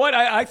that. You know what?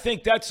 I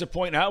think that's the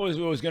point I was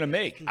going to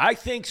make. I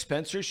think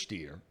Spencer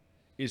Steer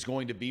is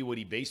going to be what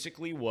he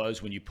basically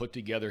was when you put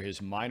together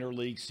his minor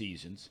league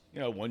seasons.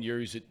 1 year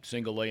he's at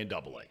single A and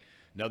double A.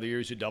 Another year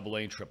he's at double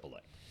A and triple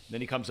A. Then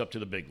he comes up to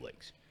the big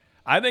leagues.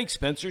 I think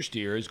Spencer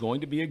Steer is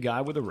going to be a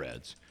guy with the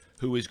Reds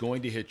who is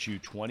going to hit you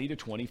 20 to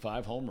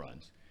 25 home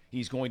runs.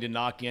 He's going to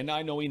knock in,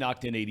 I know he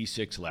knocked in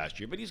 86 last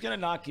year, but he's going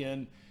to knock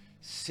in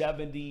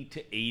 70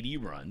 to 80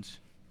 runs,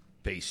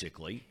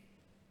 basically.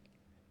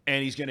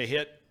 And he's going to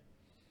hit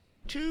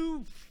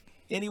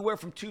anywhere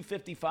from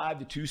 255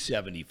 to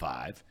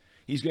 275.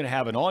 He's going to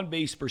have an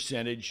on-base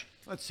percentage.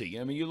 Let's see.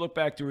 You look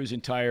back through his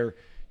entire,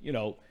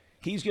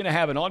 he's going to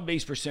have an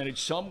on-base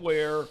percentage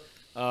somewhere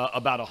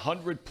about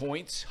 100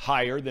 points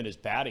higher than his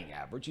batting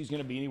average. He's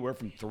going to be anywhere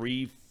from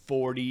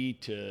 340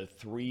 to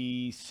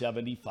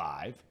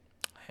 375.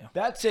 Yeah.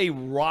 That's a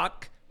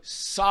rock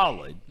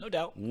solid, no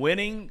doubt,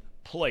 winning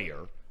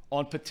player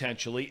on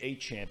potentially a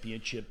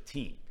championship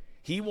team.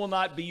 He will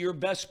not be your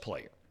best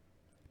player,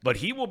 but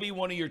he will be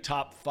one of your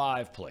top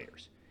 5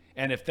 players.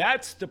 And if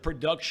that's the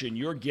production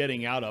you're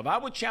getting out of, I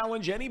would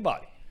challenge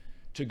anybody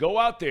to go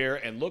out there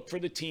and look for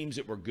the teams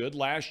that were good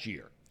last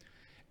year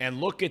and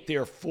look at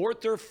their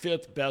 4th or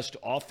 5th best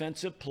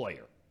offensive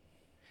player.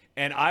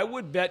 And I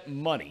would bet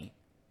money,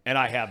 and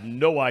I have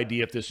no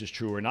idea if this is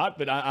true or not,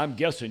 but I'm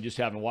guessing, just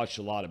having watched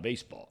a lot of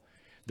baseball,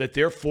 that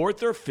their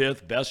 4th or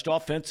 5th best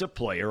offensive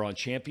player on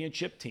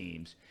championship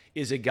teams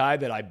is a guy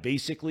that I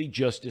basically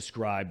just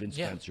described in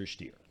Spencer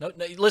Steer. No,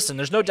 listen,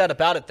 there's no doubt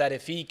about it that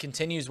if he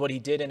continues what he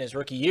did in his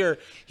rookie year,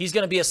 he's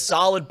going to be a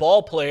solid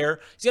ball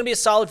player. He's going to be a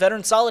solid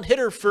veteran, solid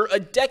hitter for a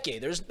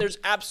decade. There's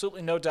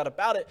absolutely no doubt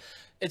about it.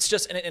 It's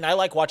just, and I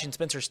like watching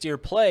Spencer Steer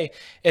play.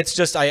 It's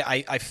just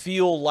I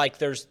feel like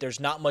there's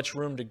not much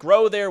room to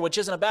grow there, which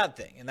isn't a bad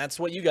thing. And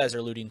that's what you guys are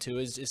alluding to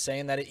is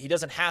saying that he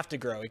doesn't have to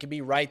grow. It can be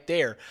right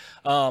there.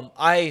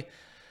 I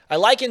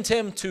likened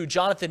him to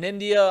Jonathan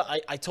India.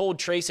 I told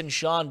Trace and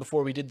Sean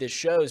before we did this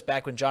shows,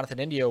 back when Jonathan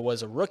India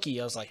was a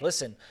rookie, I was like,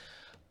 listen,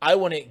 I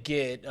wouldn't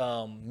get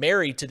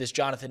married to this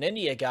Jonathan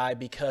India guy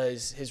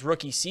because his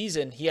rookie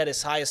season, he had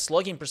his highest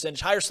slugging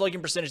percentage, higher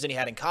slugging percentage than he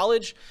had in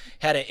college,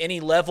 had at any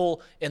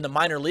level in the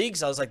minor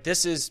leagues. I was like,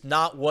 this is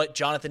not what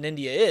Jonathan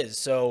India is.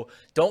 So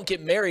don't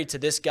get married to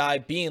this guy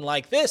being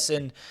like this.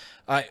 And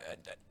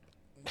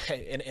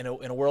in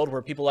a world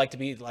where people like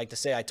to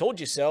say I told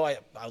you so, I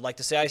would like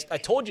to say I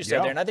told you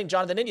so there. And I think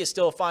Jonathan India is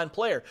still a fine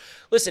player.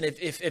 Listen,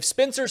 if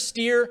Spencer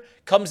Steer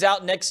comes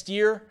out next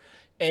year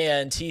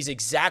and he's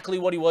exactly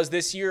what he was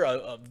this year,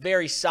 a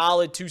very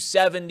solid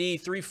 270,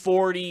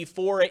 340,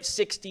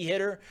 460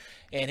 hitter,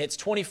 and hits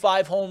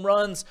 25 home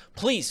runs,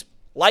 please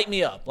light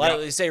me up. Like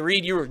they say,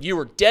 Reed, you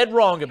were dead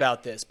wrong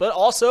about this. But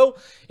also,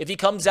 if he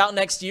comes out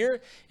next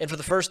year and for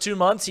the first 2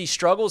 months he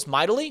struggles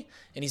mightily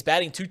and he's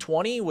batting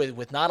 220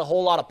 with not a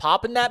whole lot of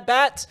pop in that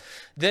bat,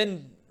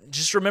 then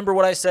just remember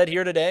what I said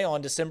here today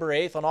on December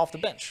 8th on Off the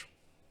Bench.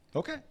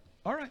 Okay.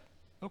 All right.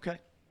 Okay.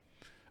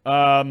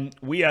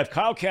 We have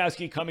Kyle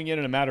Caskey coming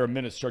in a matter of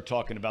minutes, start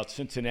talking about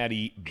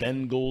Cincinnati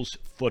Bengals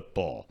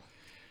football.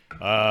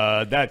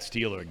 That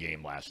Steeler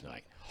game last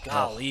night.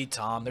 Golly,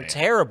 Tom, they're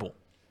terrible.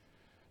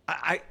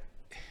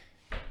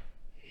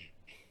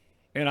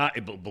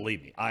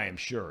 Believe me, I am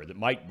sure that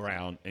Mike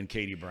Brown and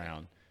Katie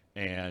Brown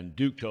and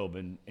Duke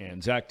Tobin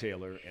and Zach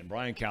Taylor and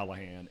Brian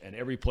Callahan and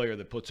every player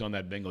that puts on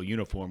that Bengal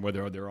uniform,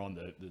 whether they're on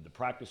the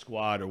practice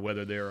squad or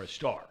whether they're a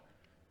star,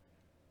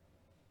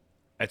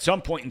 at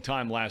some point in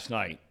time last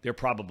night, they're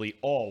probably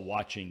all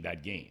watching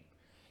that game.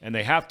 And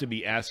they have to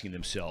be asking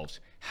themselves,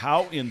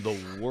 how in the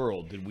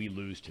world did we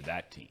lose to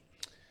that team?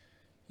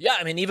 Yeah,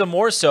 I mean, even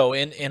more so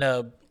in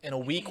a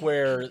week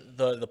where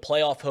the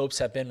playoff hopes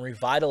have been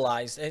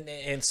revitalized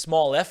in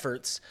small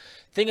efforts.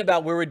 Think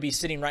about where we'd be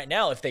sitting right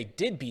now if they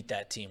did beat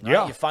that team, right?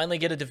 Yeah. You finally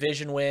get a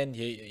division win,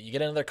 you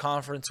get another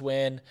conference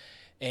win,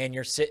 and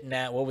you're sitting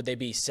at, what would they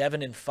be,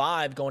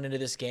 7-5 going into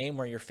this game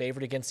where you're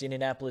favored against the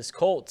Indianapolis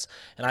Colts.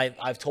 And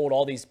I've told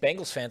all these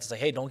Bengals fans, it's like,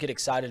 hey, don't get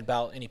excited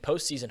about any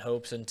postseason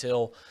hopes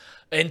until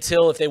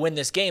if they win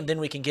this game, then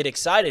we can get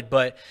excited.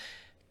 But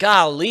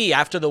golly,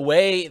 after the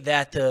way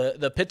that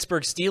the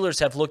Pittsburgh Steelers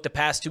have looked the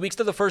past 2 weeks,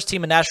 they're the first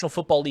team in National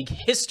Football League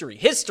history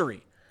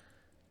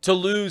to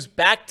lose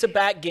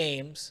back-to-back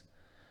games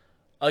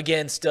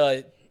against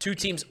two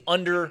teams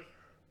under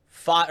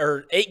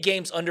 8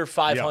 games under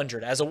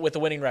 500 with a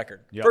winning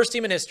record. Yep. First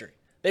team in history.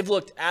 They've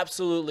looked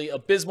absolutely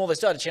abysmal. They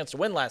still had a chance to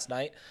win last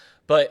night,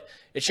 but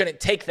it shouldn't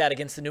take that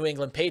against the New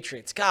England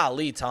Patriots.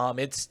 Golly, Tom,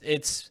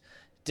 it's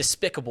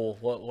despicable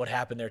what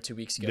happened there 2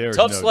 weeks ago. There's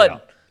tough no sledding.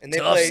 doubt. And they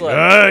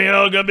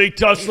gonna be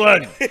tough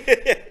sledding.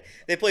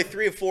 They play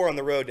 3 of 4 on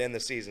the road to end the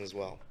season as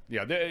well.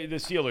 Yeah, the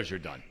Steelers are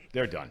done.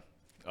 They're done.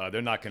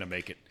 They're not going to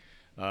make it.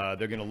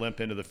 They're going to limp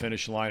into the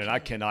finish line, and I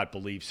cannot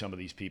believe some of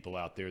these people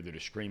out there that are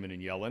screaming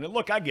and yelling. And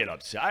look, I get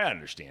upset. I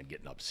understand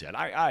getting upset.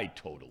 I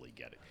totally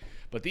get it.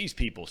 But these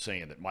people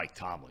saying that Mike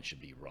Tomlin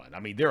should be run, I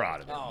mean, they're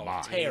out of their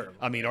mind. Terrible.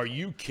 I mean, are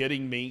you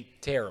kidding me?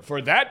 Terrible.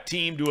 For that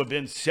team to have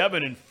been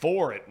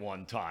 7-4 at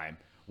one time,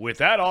 with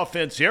that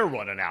offense they're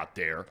running out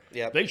there,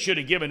 they should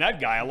have given that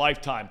guy a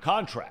lifetime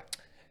contract.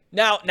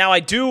 Now I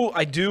do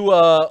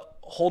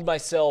hold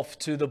myself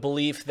to the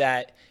belief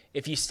that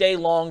if you stay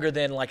longer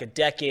than like a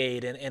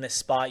decade in a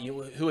spot,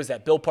 who is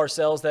that? Bill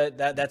Parcells,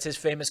 that's his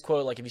famous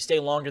quote. Like if you stay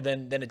longer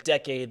than a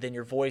decade, then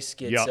your voice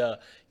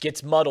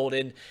gets muddled,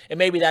 and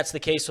maybe that's the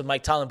case with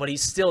Mike Tomlin, but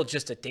he's still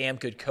just a damn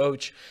good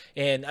coach.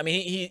 And I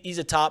mean, he's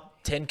a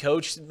top 10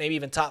 coach, maybe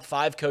even top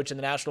 5 coach in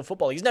the National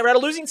Football League. He's never had a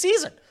losing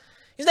season.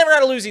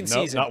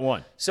 Season. Not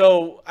one.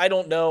 So I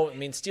don't know. I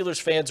mean, Steelers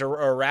fans are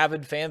a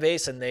rabid fan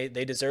base, and they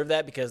deserve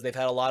that because they've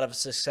had a lot of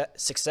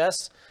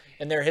success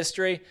in their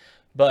history.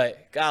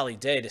 But golly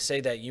day, to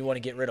say that you want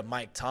to get rid of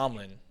Mike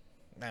Tomlin,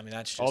 I mean,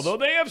 that's just. Although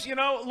they have,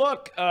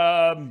 look,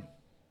 I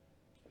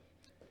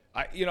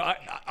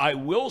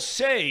will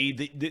say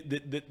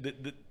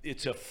that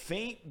it's a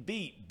faint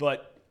beat,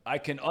 but I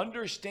can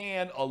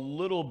understand a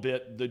little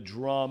bit the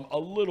drum, a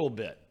little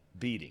bit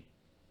beating.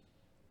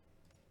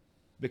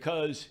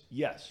 Because,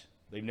 yes,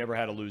 they've never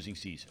had a losing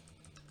season.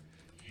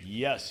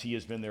 Yes, he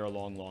has been there a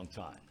long, long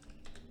time.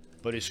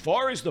 But as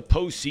far as the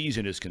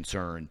postseason is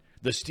concerned,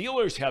 the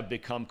Steelers have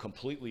become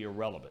completely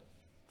irrelevant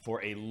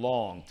for a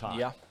long time.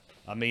 Yeah.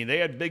 I mean, they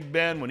had Big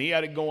Ben. When he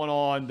had it going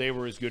on, they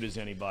were as good as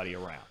anybody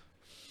around.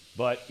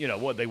 But,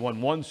 they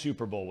won 1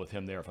 Super Bowl with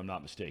him there, if I'm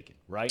not mistaken,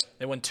 right?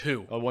 They won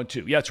 2. Won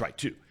 2. Yeah, that's right,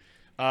 2.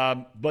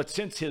 But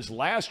since his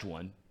last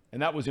one,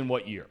 and that was in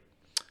what year?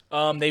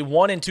 They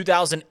won in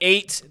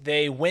 2008.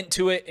 They went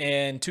to it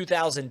in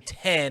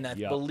 2010. I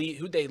believe.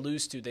 Who'd they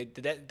lose to?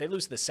 Did they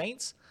lose to the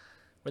Saints?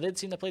 Were they the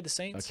team that played the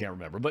Saints? I can't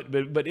remember.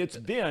 But it's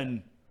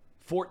been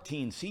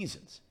 14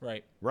 seasons.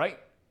 Right?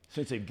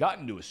 Since they've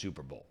gotten to a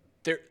Super Bowl.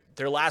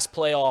 Their last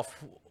playoff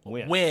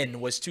win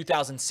was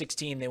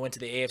 2016. They went to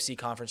the AFC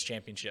Conference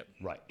Championship.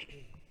 Right.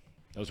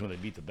 That was when they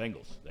beat the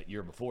Bengals that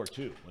year before,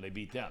 too, when they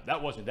beat them.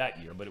 That wasn't that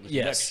year, but it was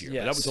the next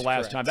year. That was the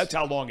last time. That's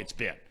how long it's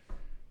been.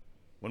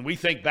 When we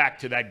think back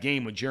to that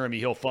game when Jeremy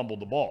Hill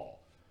fumbled the ball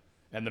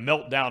and the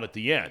meltdown at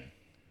the end,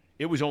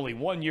 it was only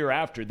 1 year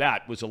after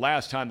that was the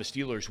last time the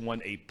Steelers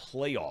won a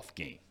playoff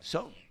game.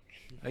 So,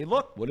 hey,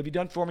 look, what have you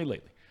done for me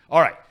lately?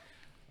 All right.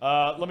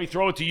 Let me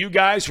throw it to you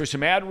guys for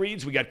some ad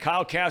reads. We got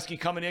Kyle Caskey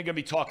coming in. Going to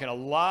be talking a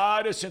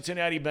lot of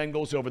Cincinnati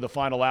Bengals over the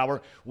final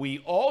hour. We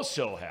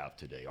also have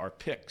today our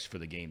picks for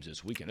the games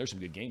this weekend. There's some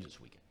good games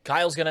this weekend.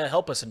 Kyle's going to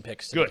help us in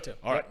picks today, too.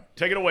 All right.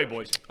 Take it away,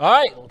 boys. All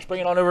right. Let's bring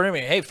it on over to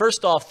me. Hey,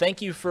 first off,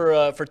 thank you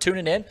for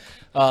tuning in.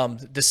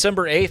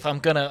 December 8th, I'm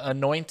going to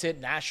anoint it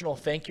National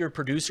Thank Your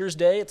Producers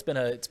Day. It's been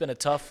a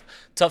tough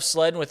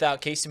sledding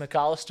without Casey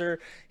McAllister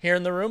here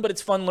in the room, but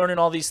it's fun learning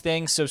all these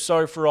things. So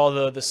sorry for all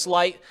the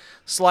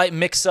slight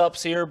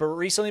mix-ups here. But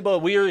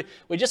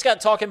we just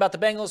got talking about the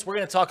Bengals. We're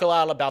going to talk a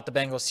lot about the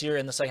Bengals here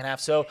in the second half.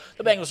 So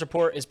the Bengals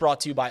Report is brought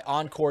to you by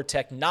Encore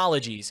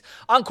Technologies.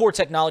 Encore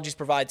Technologies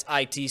provides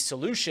IT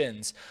solutions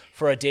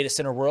for a data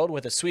center world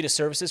with a suite of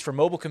services from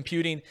mobile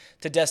computing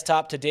to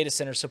desktop to data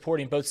center,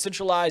 supporting both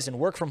centralized and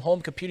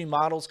work-from-home computing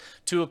models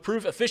to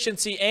improve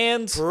efficiency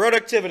and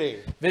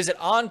productivity. Visit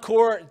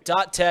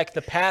encore.tech.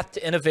 The path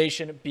to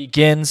innovation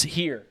begins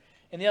here.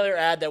 And the other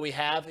ad that we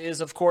have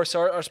is, of course,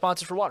 our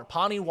sponsor for water,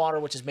 Pawnee Water,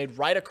 which is made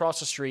right across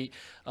the street.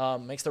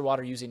 Makes their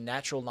water using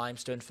natural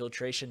limestone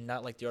filtration,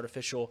 not like the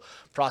artificial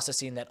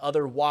processing that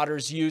other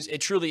waters use. It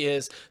truly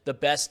is the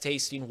best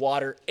tasting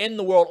water in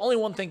the world. Only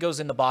one thing goes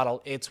in the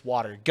bottle. It's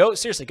water. Go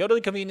to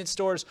the convenience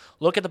stores,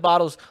 look at the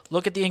bottles,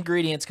 look at the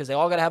ingredients, because they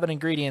all got to have an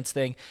ingredients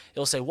thing.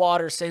 It'll say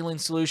water, saline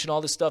solution,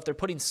 all this stuff. They're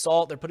putting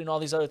salt. They're putting all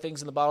these other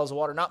things in the bottles of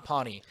water. Not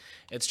Pawnee.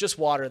 It's just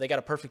water. They got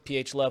a perfect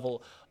pH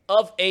level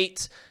of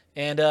 8.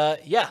 And,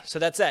 so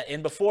that's that.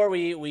 And before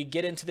we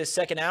get into this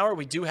second hour,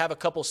 we do have a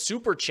couple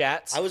super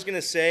chats. I was going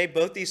to say,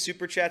 both these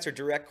super chats are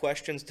direct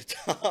questions to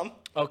Tom.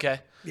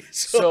 Okay.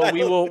 So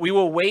we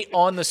will wait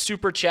on the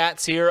super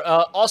chats here.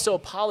 Also,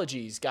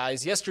 apologies,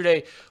 guys.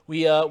 Yesterday,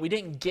 we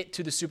didn't get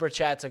to the super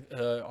chats.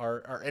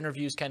 Our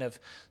interviews kind of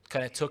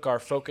took our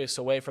focus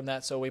away from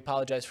that, so we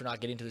apologize for not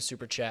getting to the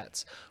super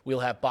chats.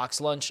 We'll have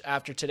box lunch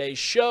after today's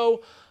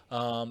show.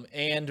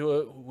 And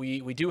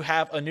we do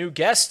have a new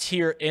guest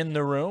here in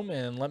the room,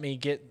 and let me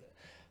get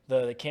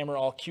the camera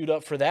all queued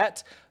up for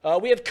that.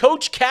 We have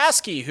Coach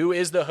Caskey, who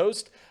is the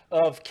host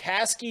of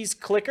Caskey's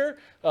Clicker.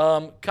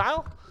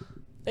 Kyle,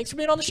 thanks for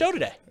being on the show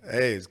today.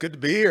 Hey, it's good to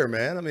be here,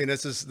 man. I mean,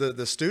 this is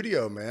the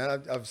studio,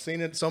 man. I've seen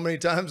it so many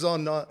times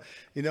on on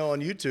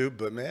YouTube,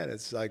 but man,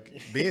 it's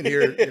like being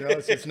here.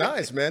 It's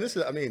nice, man.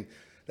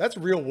 That's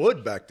real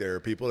wood back there,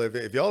 people.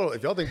 If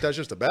y'all think that's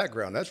just a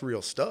background, that's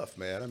real stuff,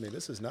 man. I mean,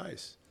 this is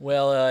nice.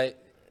 Well,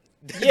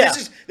 yeah,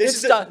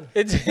 this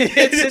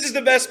is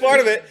the best part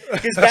of it,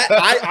 because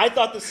I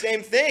thought the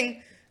same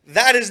thing.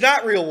 That is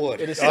not real wood.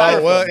 It is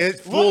styrofoam. Well,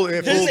 it's full.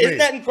 Isn't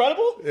that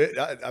incredible?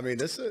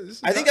 This is.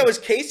 I think that was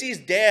Casey's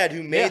dad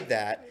who made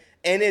that.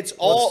 And it's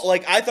all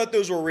like, I thought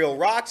those were real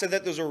rocks. I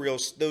thought those were real.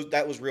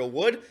 That was real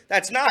wood.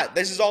 That's not.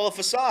 This is all a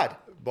facade.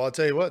 Well, I'll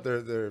tell you what,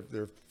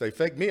 they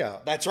faked me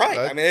out. That's right.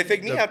 I mean, they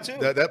faked me out too.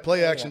 That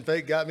play action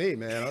fake got me,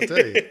 man. I'll tell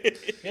you.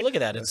 Hey, look at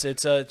that.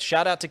 It's a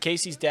shout out to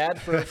Casey's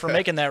dad for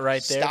making that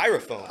right there.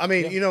 Styrofoam. I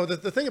mean,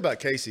 the thing about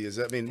Casey is,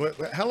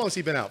 how long has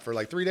he been out for?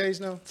 Like 3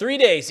 days now? 3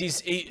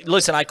 days.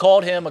 Listen, I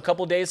called him a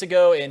couple days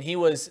ago, and he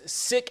was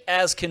sick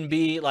as can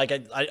be. Like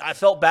I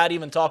felt bad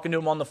even talking to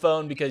him on the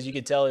phone, because you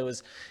could tell he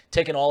was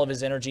taking all of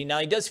his energy. Now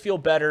he does feel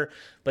better,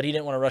 but he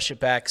didn't want to rush it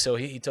back, so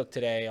he took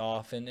today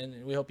off,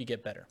 and we hope you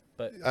get better.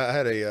 But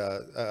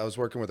I was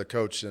working with a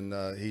coach,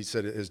 and he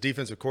said his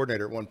defensive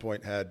coordinator at one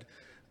point had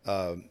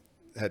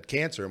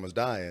cancer and was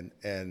dying,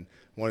 and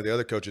one of the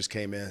other coaches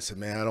came in and said,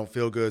 "Man, I don't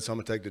feel good, so I'm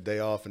gonna take the day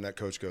off." And that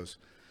coach goes,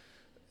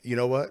 "You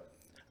know what?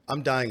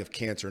 I'm dying of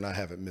cancer and I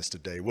haven't missed a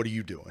day. What are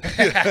you doing?"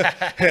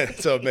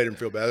 So it made him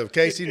feel bad.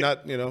 Casey,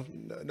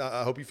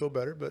 I hope you feel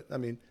better, but I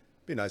mean,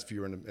 it'd be nice if you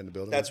were in the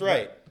building. That's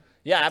right.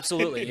 Yeah,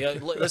 absolutely.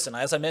 Listen,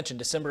 as I mentioned,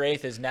 December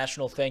 8th is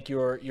National Thank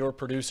Your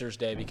Producers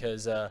Day,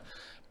 because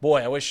boy,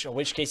 I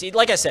wish Casey.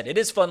 Like I said, it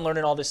is fun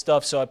learning all this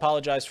stuff. So I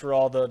apologize for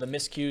all the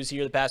miscues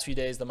here the past few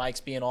days, the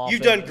mics being off.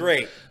 You've done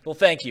great. Well,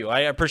 thank you.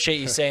 I appreciate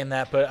you saying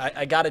that, but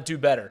I got to do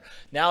better.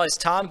 Now, as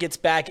Tom gets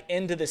back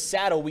into the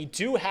saddle, we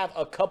do have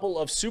a couple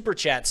of super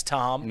chats,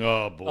 Tom.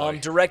 Oh boy.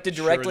 Directed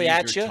directly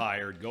at you.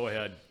 Tired. Go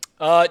ahead.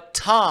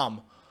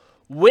 Tom,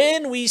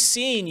 when we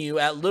seeing you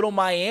at Little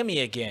Miami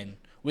again?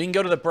 We can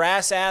go to the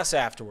Brass Ass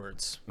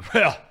afterwards.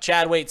 Well,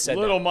 Chad Waite said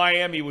Little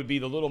Miami would be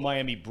the Little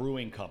Miami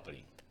Brewing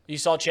Company. You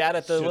saw Chad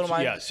at the Little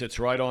Miami? Yeah, sits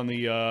right on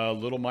the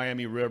Little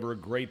Miami River.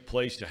 Great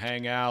place to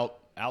hang out,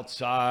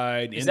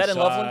 outside, Is inside. that in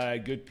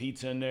Loveland? Good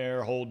pizza in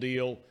there, whole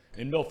deal.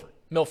 In Milford.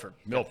 Milford.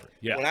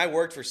 Yeah. When I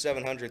worked for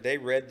 700, they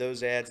read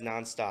those ads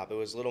nonstop. It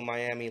was Little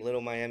Miami.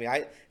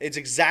 It's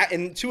exact,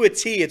 and to a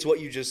T, it's what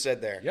you just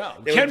said there. Yeah.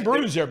 Ken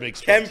Brew's their big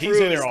spot. He's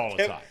in there all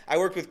the time. I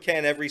worked with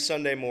Ken every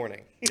Sunday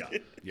morning.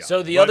 Yeah.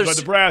 So but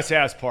the brass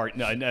ass part,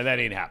 no, that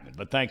ain't happening.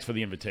 But thanks for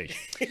the invitation.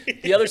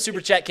 The other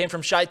super chat came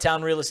from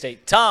Chi-Town Real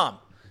Estate. Tom,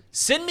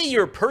 send me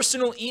your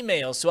personal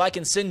email so I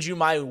can send you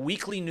my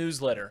weekly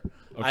newsletter.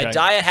 Okay. I'd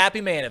die a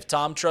happy man if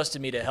Tom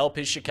trusted me to help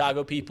his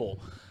Chicago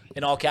people.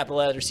 In all capital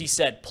letters, he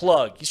said,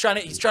 "Plug." He's trying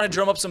to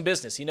drum up some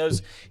business. He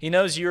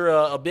knows you're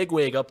a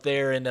bigwig up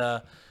there in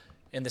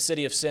the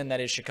city of sin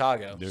that is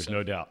Chicago. There's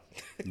no doubt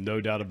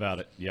about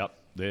it. Yep,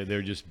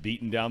 they're just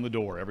beating down the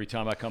door every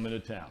time I come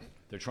into town.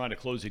 They're trying to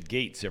close the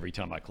gates every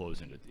time I come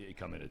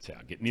into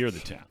town. Get near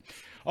the town.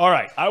 All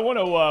right, I want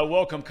to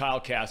welcome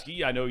Kyle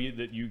Caskey. I know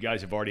that you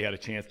guys have already had a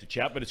chance to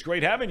chat, but it's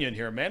great having you in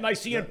here, man. Nice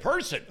to see you in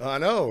person. I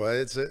know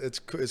it's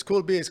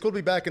cool to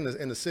be back in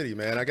the city,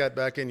 man. I got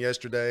back in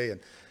yesterday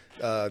and.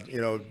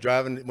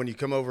 Driving when you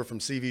come over from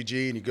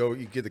CVG and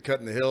you get the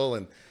cut in the hill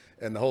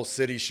and the whole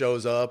city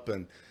shows up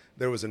and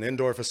there was an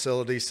indoor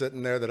facility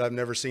sitting there that I've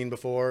never seen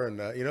before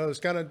and it was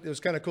kind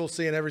of cool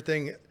seeing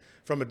everything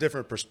from a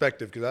different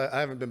perspective because I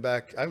haven't been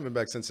back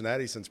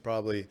Cincinnati since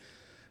probably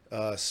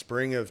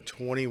spring of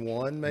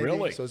 21 maybe.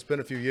 Really? So it's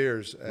been a few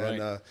years and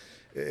right.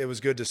 It was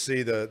good to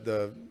see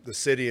the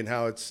city and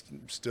how it's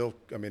still.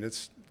 I mean,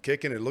 it's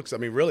kicking. It looks. I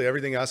mean, really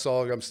everything I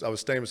saw. I was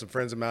staying with some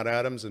friends in Mount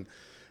Adams and.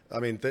 I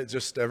mean,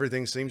 just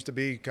everything seems to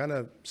be kind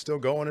of still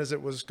going as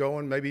it was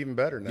going, maybe even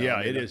better now.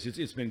 Yeah, it is.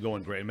 It's been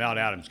going great. Mount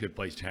Adams, good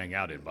place to hang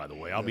out in, by the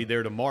way. I'll be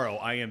there tomorrow.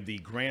 I am the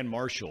Grand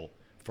Marshal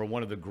for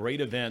one of the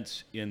great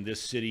events in this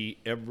city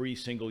every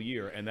single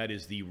year, and that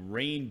is the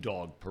Rain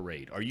Dog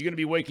Parade. Are you going to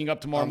be waking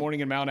up tomorrow morning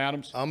in Mount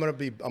Adams? I'm going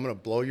to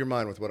blow your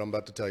mind with what I'm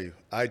about to tell you.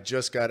 I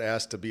just got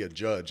asked to be a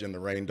judge in the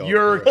Rain Dog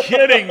You're Parade.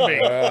 kidding me.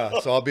 Yeah,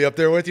 so I'll be up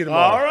there with you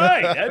tomorrow. All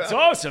right, that's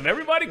awesome.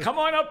 Everybody come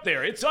on up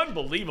there. It's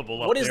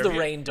unbelievable up What is there. the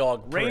Rain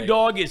Dog Parade? Rain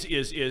Dog is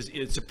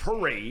it's a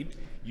parade.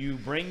 You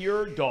bring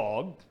your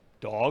dog,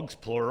 dogs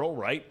plural,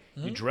 right?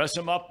 Mm-hmm. You dress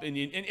them up, and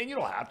you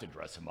don't have to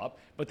dress them up,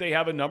 but they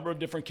have a number of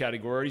different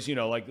categories. You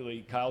know, like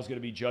Kyle's going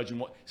to be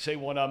judging. Say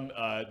one of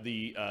them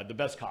the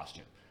best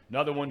costume.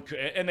 Another one,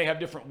 and they have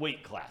different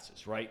weight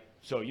classes, right?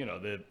 So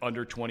the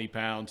under 20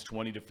 pounds,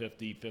 20 to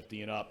 50,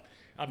 50 and up.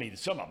 I mean,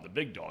 some of them, the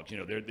big dogs,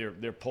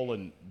 they're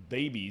pulling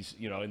babies,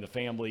 in the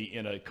family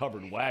in a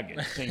covered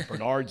wagon, St.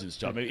 Bernards and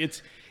stuff. I mean,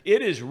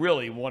 it is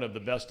really one of the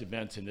best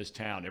events in this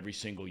town every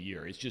single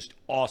year. It's just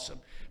awesome.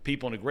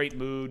 People in a great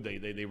mood.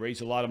 They raise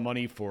a lot of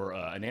money for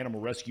an animal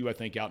rescue, I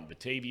think, out in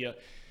Batavia.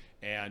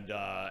 And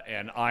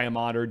I am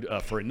honored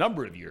for a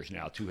number of years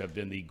now to have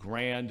been the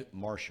Grand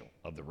Marshal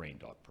of the Rain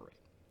Dog Parade.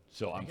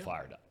 So I'm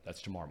fired up.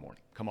 That's tomorrow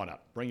morning. Come on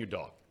out. Bring your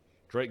dog.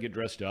 Get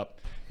dressed up.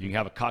 You can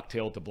have a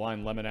cocktail at the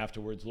Blind Lemon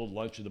afterwards, a little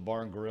lunch at the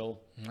Bar and Grill.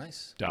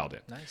 Nice. Dialed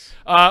in. Nice.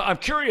 I'm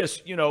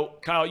curious,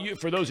 Kyle,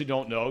 for those who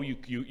don't know,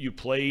 you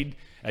played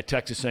at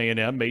Texas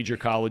A&M, major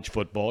college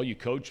football. You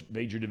coached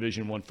major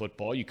Division I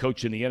football. You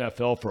coached in the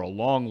NFL for a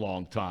long,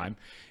 long time,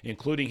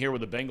 including here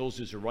with the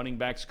Bengals as a running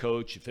backs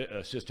coach,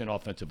 assistant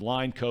offensive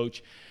line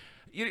coach.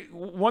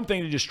 One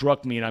thing that just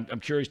struck me, and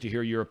I'm curious to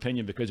hear your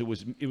opinion because it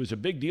was a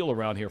big deal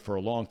around here for a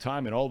long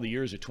time. In all the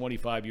years,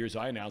 25 years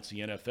I announced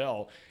the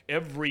NFL,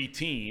 every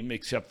team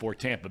except for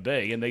Tampa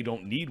Bay, and they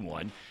don't need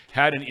one,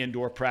 had an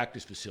indoor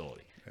practice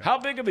facility. Yeah. How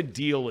big of a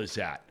deal is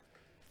that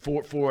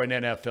for an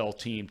NFL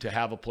team to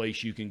have a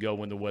place you can go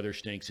when the weather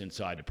stinks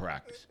inside to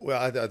practice?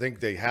 Well, I think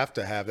they have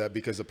to have that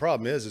because the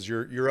problem is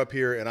you're up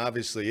here and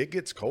obviously it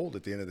gets cold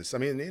at the end of this. I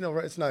mean,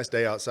 it's a nice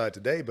day outside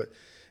today, but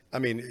I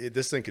mean,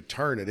 this thing could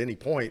turn at any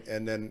point.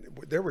 And then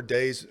there were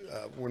days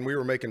when we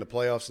were making the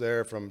playoffs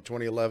there from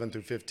 2011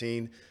 through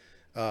 15.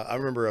 I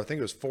remember, I think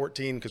it was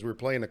 14 because we were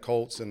playing the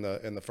Colts in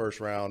the first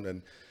round,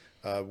 and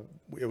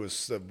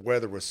the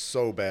weather was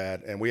so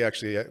bad. And we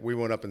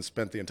went up and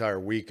spent the entire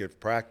week of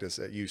practice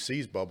at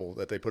UC's bubble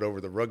that they put over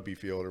the rugby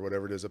field or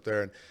whatever it is up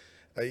there. And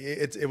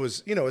it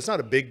was, it's not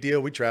a big deal.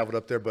 We traveled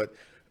up there, but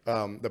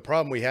the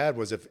problem we had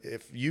was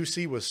if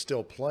UC was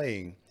still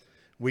playing,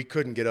 we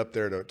couldn't get up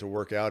there to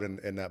work out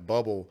in that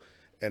bubble,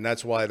 and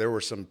that's why there were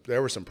some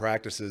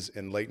practices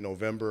in late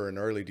November and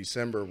early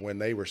December when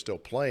they were still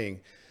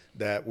playing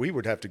that we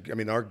would have to. I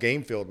mean, our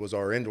game field was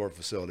our indoor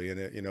facility,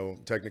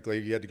 and technically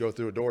you had to go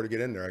through a door to get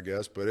in there, I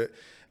guess. But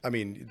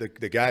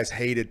the guys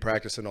hated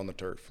practicing on the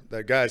turf.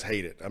 The guys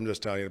hate it. I'm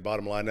just telling you the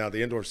bottom line. Now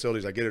the indoor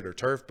facilities, I get it, are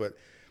turf, but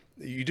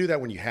you do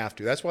that when you have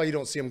to. That's why you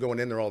don't see them going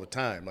in there all the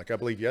time. Like I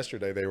believe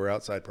yesterday they were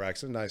outside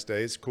practicing. Nice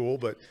days, cool.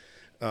 But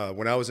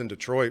when I was in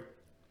Detroit,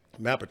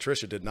 Matt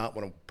Patricia did not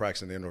want to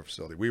practice in the indoor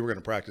facility. We were going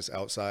to practice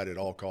outside at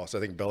all costs. I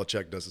think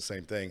Belichick does the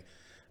same thing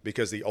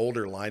because the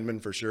older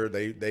linemen, for sure,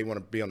 they want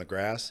to be on the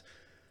grass.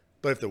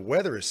 But if the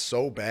weather is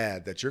so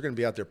bad that you're going to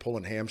be out there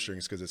pulling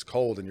hamstrings because it's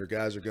cold and your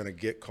guys are going to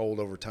get cold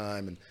over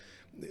time, and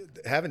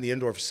having the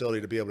indoor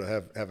facility to be able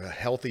to have a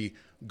healthy,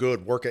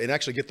 good workout and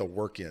actually get the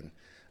work in,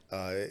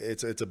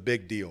 it's a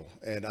big deal.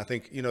 And I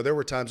think, there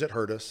were times it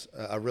hurt us.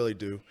 I really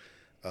do.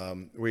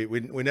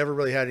 We never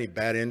really had any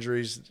bad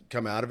injuries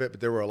come out of it, but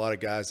there were a lot of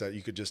guys that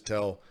you could just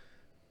tell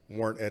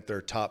weren't at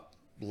their top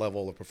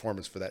level of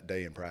performance for that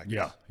day in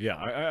practice. Yeah.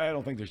 I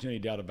don't think there's any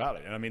doubt about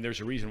it. And I mean,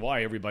 there's a reason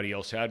why everybody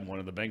else had one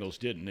and the Bengals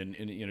didn't.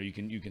 And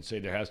you can say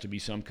there has to be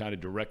some kind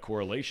of direct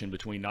correlation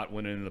between not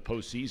winning in the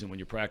postseason when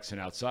you're practicing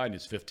outside and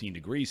it's 15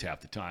 degrees half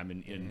the time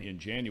in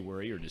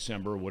January or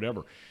December or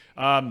whatever.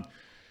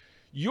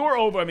 You're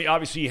over. I mean,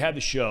 obviously you had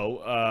the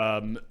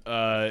show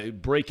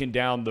breaking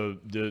down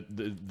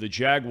the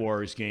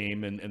Jaguars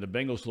game, and the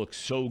Bengals looked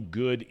so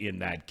good in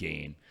that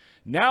game.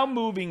 Now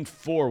moving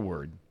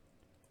forward,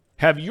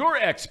 have your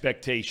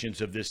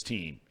expectations of this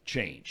team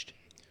changed?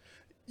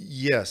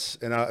 Yes,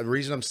 and the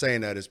reason I'm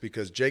saying that is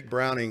because Jake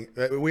Browning.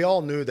 We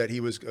all knew that he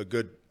was a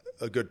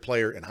good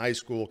player in high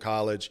school,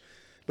 college,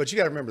 but you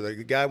got to remember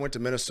the guy went to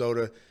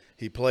Minnesota.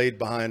 He played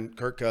behind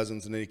Kirk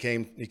Cousins, and then he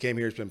came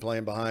here. He's been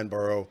playing behind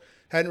Burrow.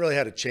 Hadn't really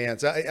had a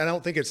chance. I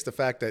don't think it's the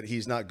fact that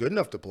he's not good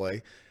enough to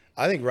play.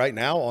 I think right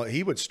now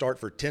he would start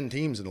for 10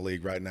 teams in the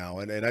league right now,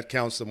 and that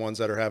counts the ones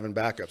that are having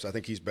backups. I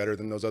think he's better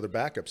than those other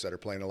backups that are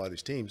playing a lot of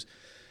these teams.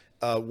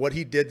 What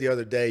he did the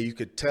other day, you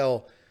could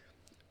tell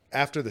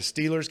after the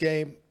Steelers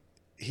game,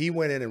 he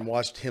went in and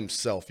watched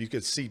himself. You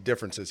could see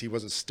differences. He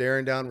wasn't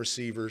staring down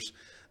receivers.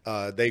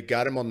 They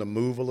got him on the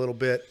move a little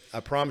bit. I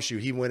promise you,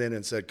 he went in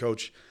and said,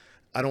 Coach,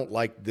 I don't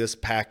like this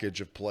package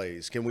of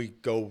plays. Can we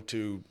go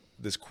to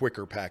this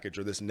quicker package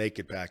or this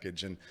naked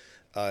package? And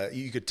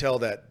you could tell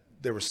that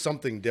there was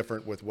something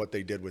different with what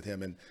they did with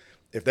him. And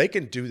if they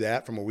can do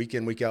that from a week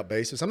in, week out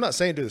basis, I'm not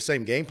saying do the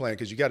same game plan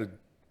because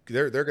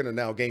they're going to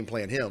now game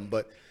plan him.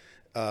 But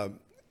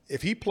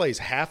if he plays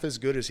half as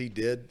good as he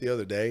did the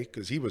other day,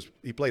 because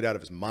he played out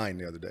of his mind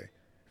the other day.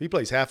 If he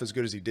plays half as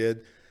good as he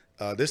did,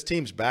 this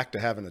team's back to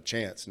having a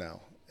chance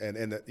now.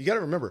 And you got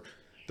to remember,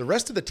 the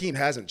rest of the team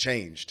hasn't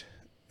changed.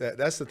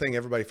 That's the thing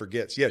everybody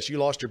forgets. Yes, you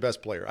lost your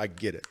best player. I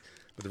get it.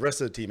 But the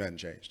rest of the team hasn't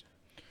changed.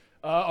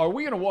 Are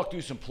we going to walk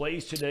through some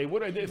plays today?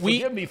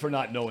 Forgive me for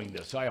not knowing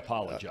this. I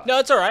apologize. No,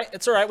 it's all right.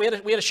 It's all right. We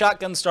had a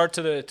shotgun start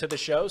to the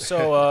show,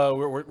 so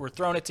we're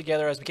throwing it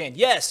together as we can.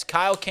 Yes,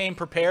 Kyle came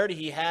prepared.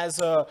 He has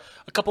a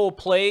couple of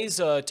plays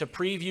to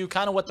preview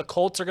kind of what the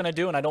Colts are going to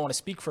do, and I don't want to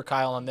speak for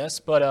Kyle on this,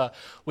 but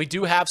we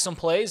do have some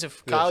plays.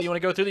 If Kyle, you want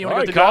to go through them, you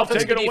want to go Kyle, through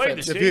the take offense, it away.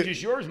 The defense? stage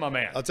is yours, my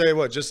man. I'll tell you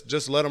what.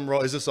 Just let them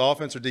roll. Is this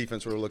offense or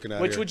defense we're looking at?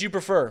 Which here? would you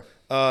prefer?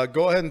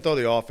 Go ahead and throw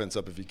the offense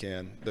up if you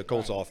can. The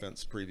Colts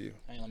offense preview.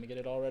 Hang on, let me get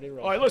it already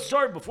rolling. All right, let's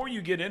start. Before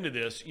you get into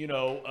this,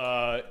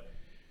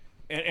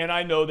 and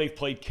I know they've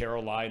played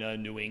Carolina,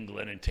 New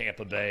England, and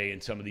Tampa Bay,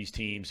 and some of these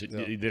teams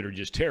that are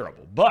just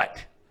terrible.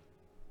 But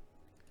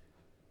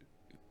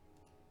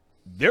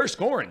they're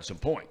scoring some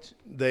points.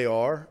 They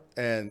are.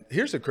 And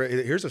here's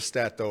a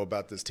stat though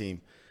about this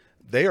team.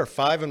 They are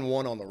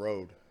 5-1 on the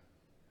road.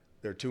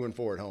 They're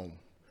 2-4 at home.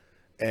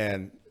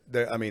 And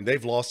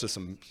they've lost to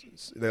some.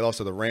 They lost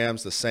to the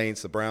Rams, the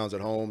Saints, the Browns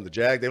at home, the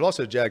Jags. They've lost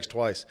to the Jags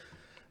twice.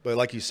 But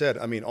like you said,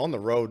 on the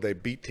road they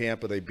beat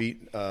Tampa, they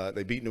beat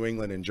New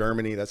England and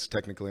Germany. That's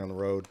technically on the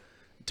road.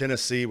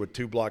 Tennessee with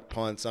 2 blocked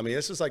punts.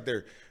 It's just like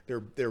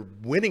they're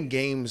winning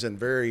games in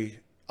very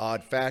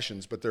odd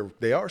fashions, but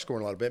they are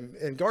scoring a lot of it.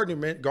 And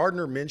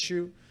Gardner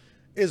Minshew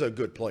is a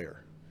good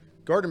player.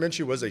 Gardner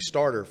Minshew was a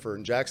starter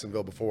in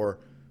Jacksonville before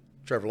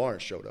Trevor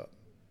Lawrence showed up,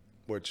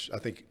 which I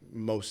think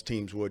most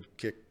teams would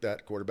kick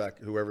that quarterback,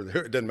 whoever.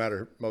 It doesn't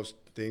matter, most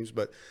teams,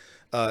 but.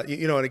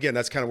 And again,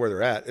 that's kind of where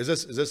they're at. Is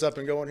this up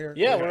and going here?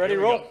 Yeah, we're ready to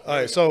roll. All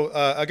right, so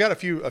I got a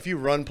few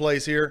run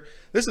plays here.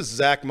 This is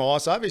Zach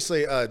Moss.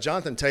 Obviously,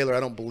 Jonathan Taylor, I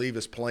don't believe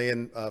is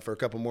playing for a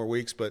couple more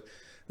weeks, but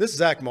this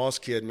Zach Moss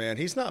kid, man,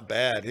 he's not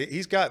bad.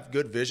 He's got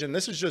good vision.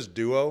 This is just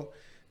duo,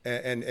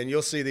 and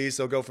you'll see these.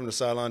 They'll go from the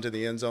sideline to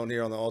the end zone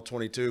here on the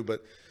all-22,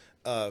 but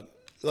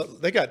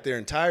they got their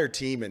entire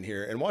team in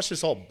here, and watch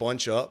this all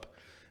bunch up,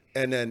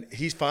 and then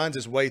he finds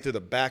his way through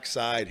the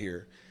backside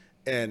here,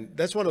 and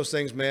that's one of those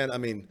things, man.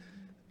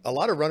 A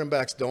lot of running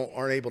backs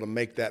aren't able to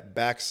make that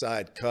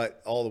backside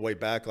cut all the way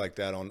back like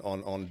that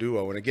on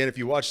duo. And again, if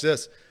you watch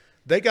this,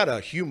 they got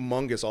a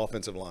humongous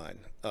offensive line.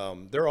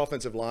 Their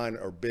offensive line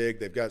are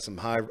big. They've got some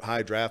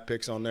high draft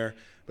picks on there,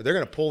 but they're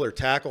going to pull their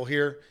tackle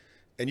here.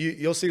 And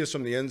you'll see this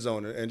from the end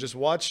zone. And just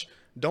watch.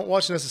 Don't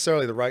watch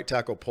necessarily the right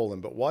tackle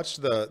pulling, but watch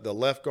the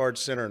left guard,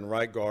 center, and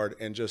right guard,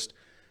 and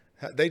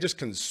they just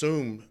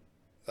consume.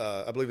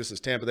 I believe this is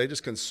Tampa. They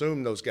just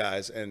consume those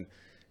guys, and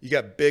you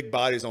got big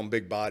bodies on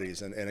big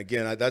bodies, and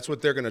again, that's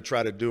what they're going to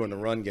try to do in the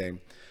run game.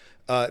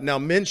 Now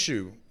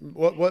Minshew,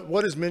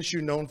 what is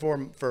Minshew known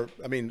for?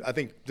 I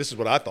think this is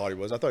what I thought he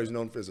was. I thought he was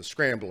known as a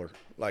scrambler.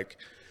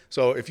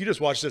 So if you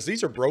just watch this,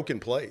 these are broken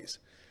plays.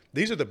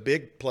 These are the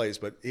big plays,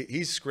 but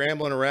he's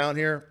scrambling around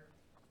here,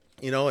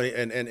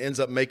 and ends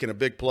up making a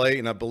big play.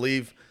 And I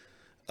believe,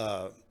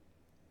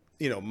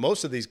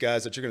 most of these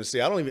guys that you're going to see,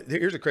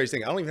 here's the crazy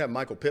thing. I don't even have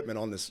Michael Pittman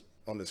on this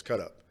cut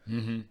up.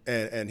 Mm-hmm.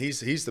 And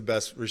he's the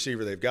best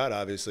receiver they've got,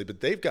 obviously,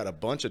 but they've got a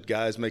bunch of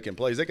guys making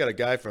plays. They got a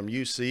guy from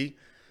UC,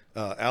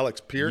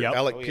 Alec Pierce.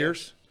 Yep.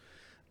 Pierce.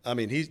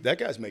 That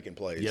guy's making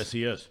plays. Yes,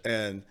 he is.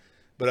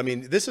 But I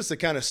mean, this is the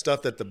kind of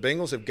stuff that the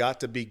Bengals have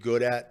got to be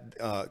good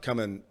at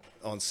coming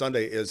on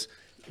Sunday. Is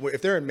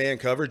if they're in man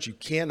coverage, you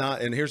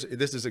cannot. And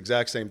this is the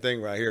exact same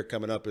thing right here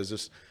coming up. Is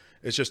this?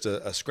 It's just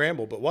a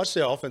scramble. But watch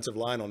the offensive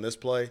line on this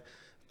play.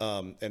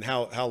 And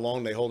how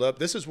long they hold up.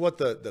 This is what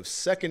the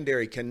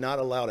secondary cannot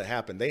allow to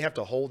happen. They have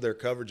to hold their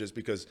coverages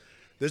because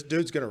this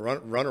dude's going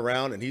to run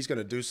around and he's going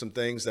to do some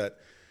things that,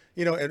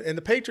 and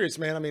the Patriots,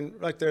 man, I mean,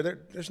 right there,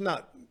 it's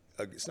not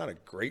a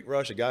great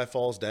rush. A guy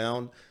falls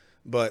down,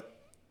 but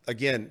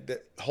again,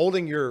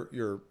 holding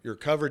your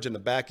coverage in the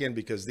back end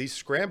because these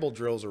scramble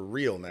drills are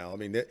real now. I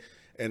mean,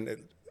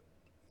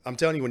 I'm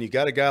telling you, when you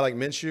got a guy like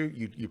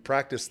Minshew, you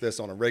practice this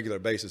on a regular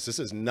basis. This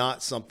is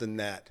not something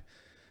that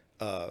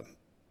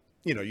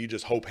you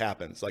just hope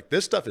happens. Like,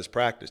 this stuff is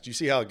practiced. You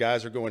see how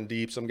guys are going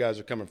deep. Some guys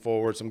are coming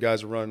forward. Some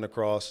guys are running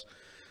across,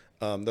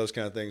 those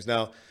kind of things.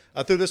 Now,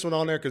 I threw this one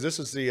on there because this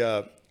is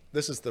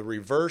the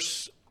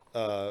reverse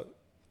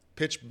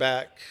pitch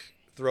back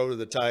throw to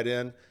the tight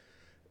end.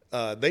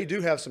 They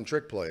do have some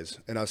trick plays,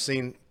 and I've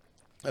seen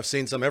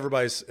some.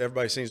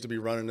 Everybody seems to be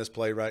running this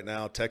play right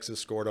now. Texas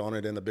scored on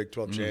it in the Big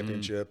 12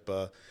 championship.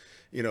 But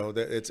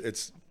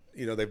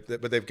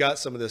they've got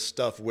some of this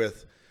stuff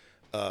with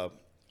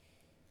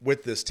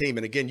this team.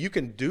 And again, you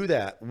can do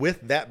that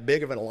with that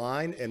big of a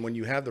line. And when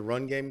you have the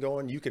run game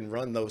going, you can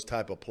run those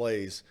type of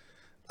plays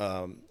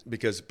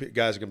because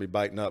guys are going to be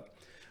biting up.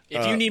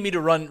 If you need me to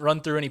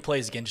run through any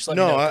plays again, just let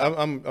me know.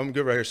 No, I'm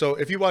good right here. So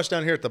if you watch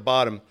down here at the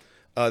bottom,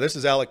 this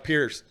is Alec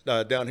Pierce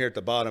down here at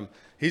the bottom.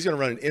 He's going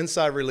to run an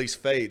inside release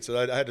fade. So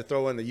I had to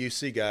throw in the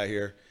UC guy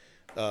here.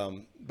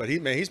 But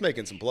he's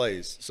making some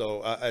plays.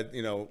 So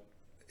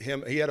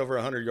he had over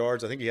 100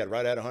 yards. I think he had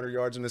right at 100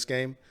 yards in this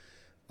game.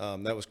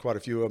 That was quite a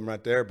few of them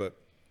right there. But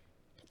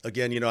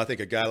again, I think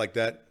a guy like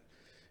that,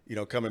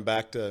 coming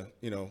back to,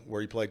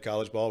 where he played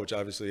college ball, which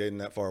obviously isn't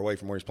that far away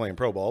from where he's playing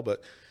pro ball,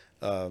 but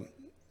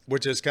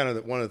which is kind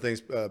of one of the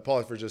things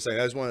Paul was just saying.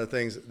 That's one of the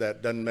things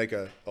that doesn't make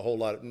not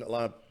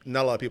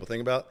a lot of people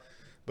think about.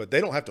 But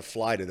they don't have to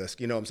fly to this.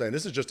 You know what I'm saying?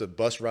 This is just a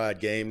bus ride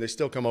game. They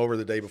still come over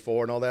the day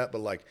before and all that.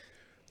 But, like,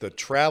 the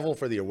travel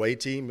for the away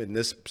team in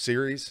this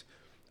series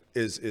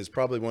is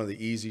probably one of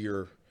the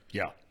easier.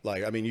 Yeah.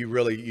 Like, I mean,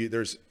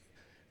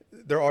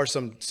 there are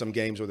some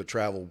games where the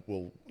travel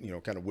will,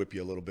 kind of whip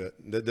you a little bit.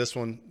 This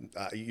one,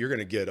 you're going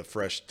to get a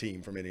fresh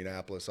team from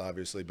Indianapolis,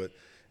 obviously. But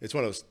it's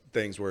one of those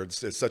things where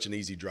it's such an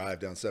easy drive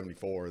down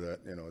 74 that,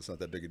 it's not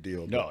that big a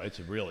deal. No, it's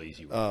a real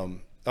easy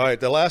one. All right,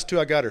 the last two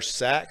I got are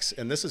sacks,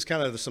 and this is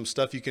kind of some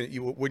stuff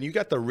when you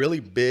got the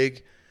really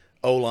big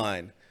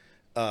O-line,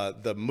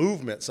 the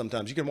movement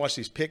sometimes. You can watch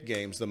these pick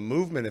games. The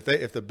movement,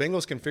 if the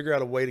Bengals can figure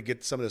out a way to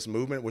get some of this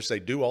movement, which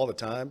they do all the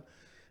time,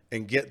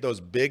 and get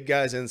those big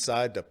guys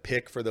inside to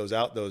pick for those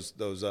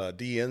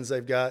DNs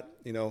they've got,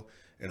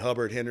 and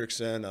Hubbard,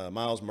 Hendrickson,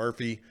 Miles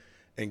Murphy,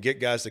 and get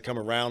guys to come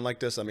around like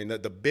this. I mean,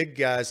 the big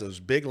guys,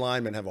 those big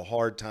linemen have a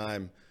hard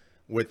time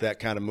with that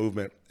kind of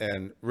movement.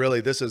 And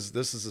really, this is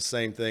the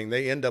same thing.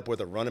 They end up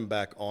with a running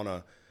back on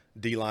a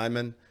D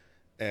lineman,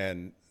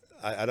 and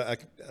I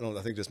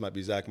think this might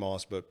be Zach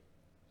Moss, but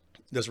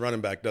this running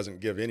back doesn't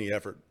give any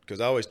effort,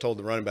 because I always told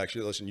the running backs,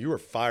 listen, you are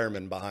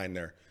firemen behind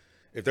there.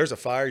 If there's a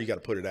fire, you got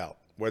to put it out.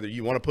 Whether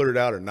you want to put it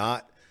out or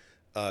not,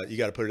 you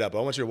got to put it out. But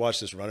I want you to watch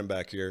this running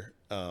back here.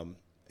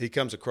 He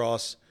comes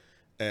across,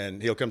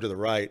 and he'll come to the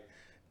right,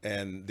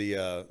 and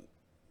the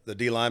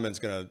D lineman's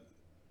going to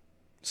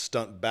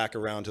stunt back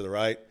around to the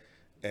right,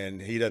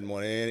 and he doesn't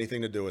want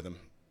anything to do with him.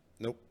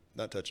 Nope,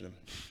 not touching him.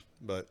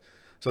 But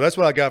so that's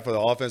what I got for the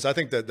offense. I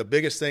think that the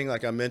biggest thing,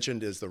 like I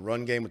mentioned, is the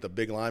run game with the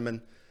big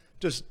linemen.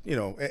 Just,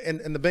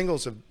 and the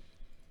Bengals have,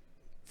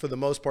 for the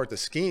most part, the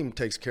scheme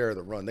takes care of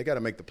the run. They got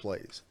to make the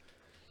plays.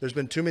 There's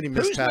been too many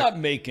missed Who's not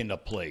making the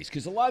plays?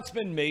 Because a lot's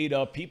been made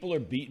up. People are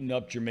beating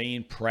up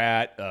Jermaine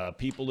Pratt.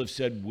 People have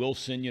said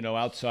Wilson,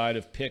 outside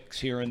of picks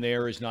here and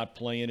there, is not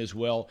playing as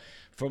well.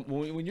 From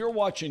when you're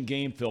watching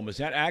game film, is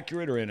that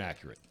accurate or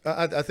inaccurate?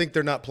 I think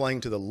they're not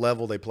playing to the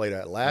level they played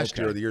at last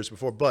year or the years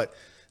before. But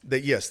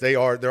yes, they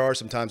are. There are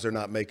some times they're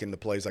not making the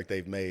plays like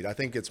they've made. I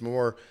think it's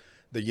more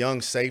the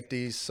young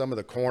safeties, some of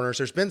the corners.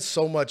 There's been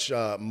so much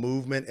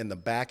movement in the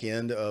back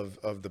end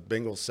of the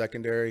Bengals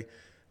secondary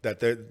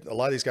that a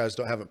lot of these guys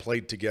haven't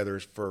played together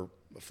for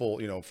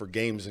full, for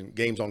games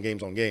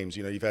on games.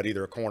 You've had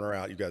either a corner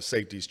out, you've got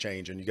safeties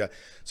change, and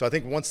so I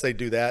think once they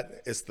do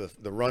that, it's the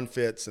run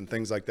fits and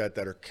things like that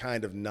are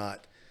kind of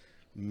not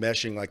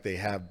meshing like they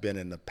have been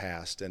in the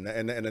past. And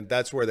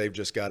that's where they've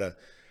just got to,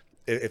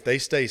 if they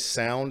stay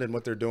sound in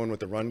what they're doing with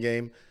the run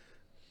game,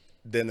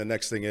 then the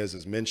next thing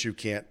is Minshew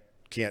can't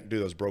do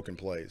those broken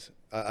plays.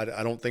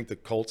 I don't think the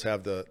Colts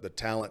have the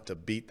talent to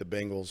beat the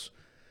Bengals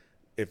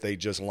if they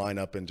just line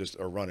up and just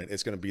are running.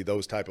 It's going to be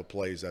those type of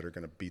plays that are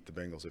going to beat the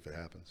Bengals if it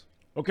happens.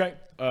 Okay.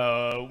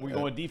 We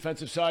going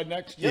defensive side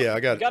next? Yeah,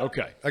 I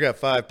got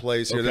 5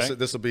 plays here. Okay.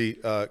 This will be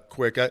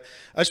quick. I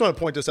just want to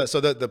point this out.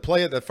 So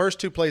the first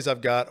 2 plays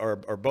I've got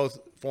are both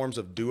forms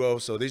of duo.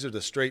 So these are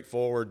the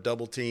straightforward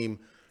double team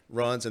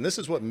runs, and this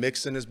is what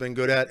Mixon has been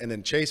good at. And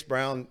then Chase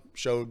Brown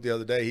showed the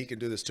other day he can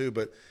do this too.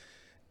 But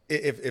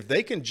if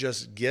they can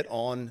just get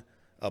on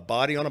a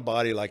body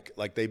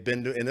like they've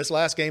been doing in this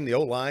last game, the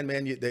O-line,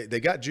 man, they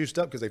got juiced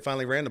up because they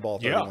finally ran the ball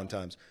 31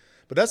 times.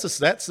 But that's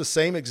the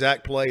same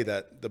exact play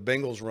that the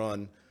Bengals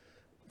run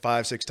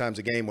 5-6 times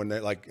a game when they,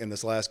 like in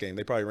this last game.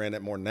 They probably ran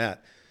that more than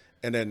that.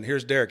 And then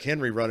here's Derrick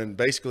Henry running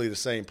basically the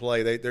same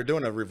play. They're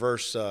doing a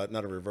reverse,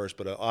 not a reverse,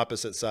 but an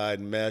opposite side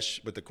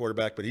mesh with the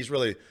quarterback. But he's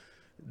really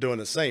doing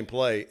the same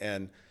play.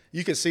 And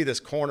you can see this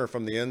corner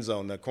from the end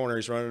zone. The corner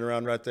he's running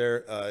around right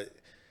there.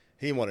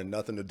 He wanted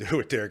nothing to do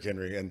with Derrick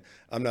Henry. And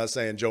I'm not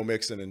saying Joe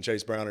Mixon and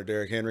Chase Brown are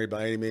Derrick Henry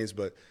by any means,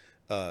 but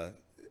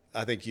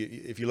I think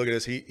if you look at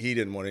this, he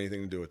didn't want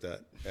anything to do with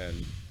that.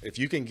 And if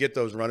you can get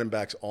those running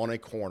backs on a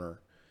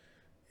corner,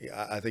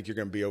 I think you're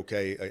going to be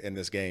okay in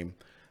this game.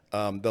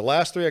 The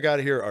last three I got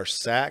here are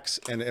sacks.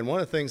 And one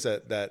of the things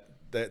that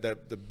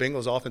the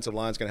Bengals offensive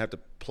line is going to have to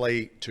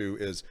play to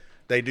is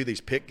they do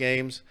these pick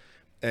games.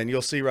 And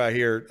you'll see right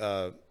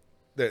here,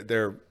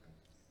 they're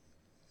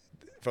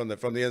from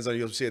the end zone,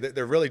 you'll see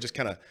they're really just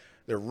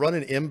they're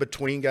running in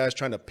between guys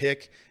trying to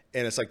pick,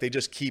 and it's like they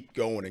just keep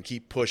going and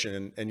keep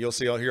pushing. And you'll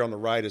see out here on the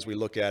right as we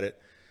look at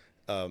it,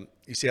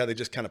 you see how they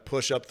just kind of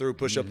push up through,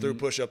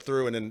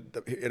 and then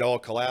it all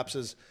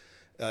collapses.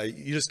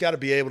 You just got to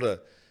be able to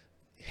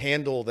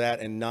handle that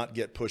and not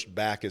get pushed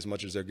back as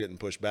much as they're getting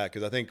pushed back.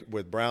 Because I think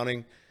with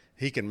Browning,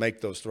 he can make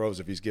those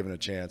throws if he's given a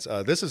chance.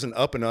 This is an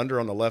up and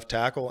under on the left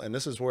tackle, and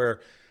this is where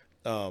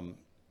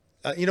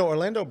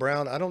Orlando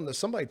Brown, I don't know,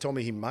 somebody told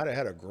me he might have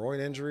had a groin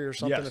injury or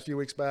something a few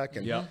weeks back.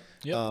 And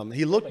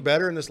he looked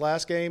better in this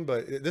last game,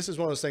 but this is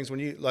one of those things when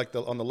you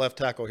on the left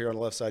tackle here on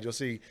the left side, you'll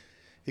see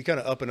he kind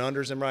of up and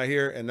unders him right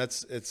here. And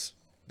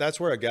that's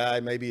where a guy,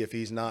 maybe if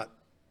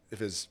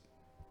his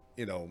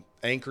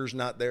anchor's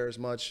not there as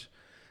much,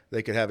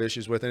 they could have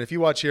issues with. And if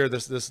you watch here,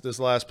 this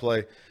last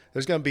play,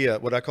 there's going to be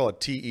what I call a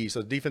TE.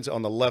 So the defense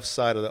on the left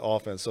side of the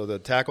offense. So the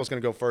tackle's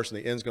going to go first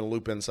and the end's going to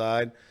loop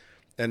inside.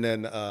 And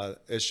then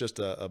it's just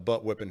a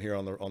butt whipping here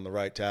on the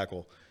right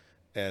tackle.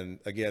 And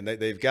again,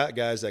 they've got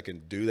guys that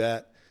can do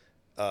that.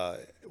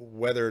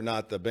 Whether or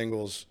not the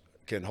Bengals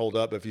can hold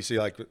up, if you see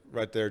like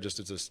right there,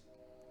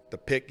 the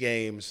pick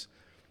games,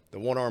 the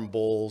one-arm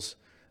bulls.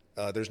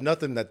 There's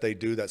nothing that they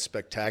do that's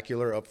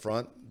spectacular up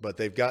front, but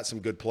they've got some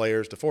good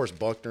players. DeForest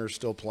Buckner's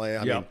still playing.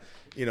 I mean,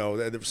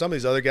 some of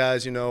these other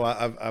guys,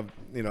 I've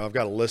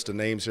got a list of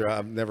names here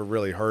I've never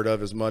really heard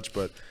of as much,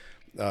 but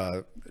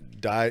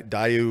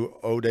Dayu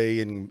Ode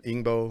and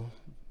Ingbo,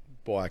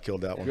 boy, I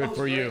killed that one. Good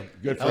for you.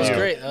 That was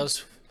great. That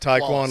was Taekwon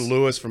flawless.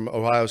 Lewis from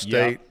Ohio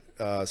State,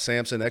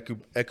 Samson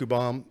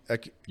Ebukam.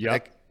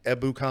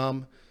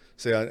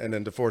 So, and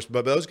then DeForest.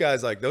 But those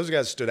guys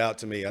stood out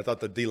to me. I thought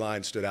the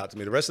D-line stood out to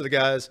me. The rest of the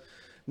guys,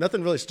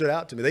 nothing really stood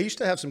out to me. They used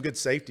to have some good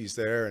safeties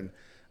there, and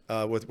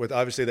with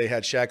obviously they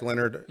had Shaq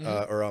Leonard,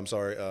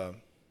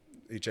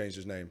 he changed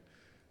his name.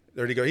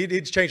 There he go. He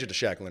changed it to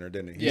Shaq Leonard,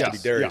 didn't he? He used to be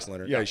Darius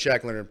Leonard. Yeah,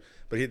 Shaq Leonard,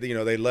 but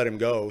they let him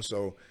go.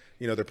 So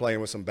they're playing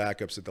with some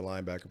backups at the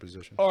linebacker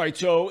position. All right.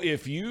 So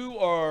if you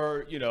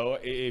are,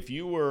 if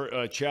you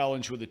were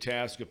challenged with the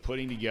task of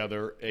putting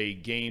together a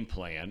game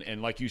plan,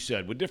 and like you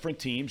said, with different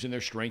teams and their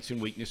strengths and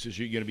weaknesses,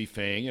 you're going to be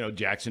facing.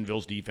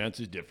 Jacksonville's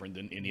defense is different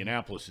than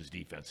Indianapolis's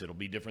defense. It'll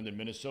be different than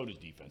Minnesota's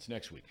defense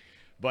next week.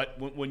 But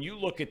when you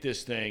look at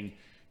this thing,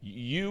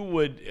 you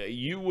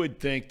would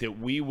think that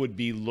we would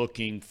be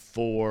looking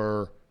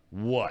for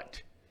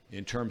what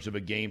in terms of a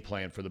game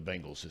plan for the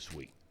Bengals this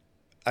week?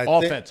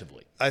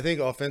 Offensively. I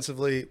think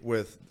offensively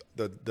with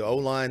the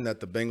O-line that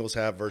the Bengals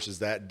have versus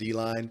that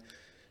D-line,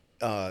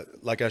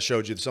 like I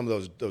showed you, some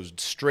of those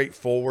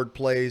straightforward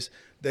plays,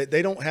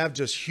 they don't have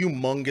just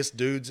humongous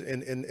dudes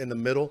in the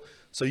middle,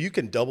 so you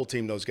can double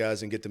team those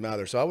guys and get them out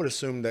there. So I would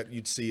assume that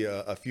you'd see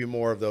a few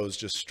more of those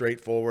just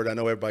straightforward. I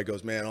know everybody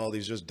goes, man, all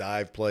these just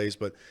dive plays,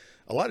 but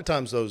a lot of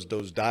times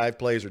those dive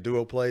plays or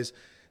duo plays,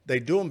 they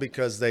do them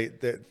because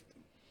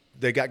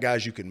they got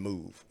guys you can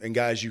move and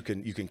guys you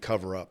can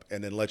cover up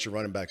and then let your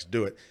running backs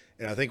do it.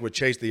 And I think with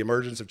the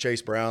emergence of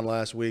Chase Brown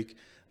last week,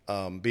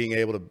 being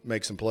able to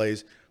make some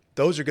plays,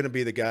 those are going to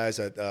be the guys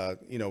that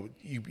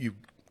you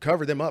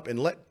cover them up and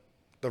let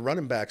the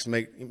running backs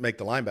make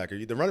the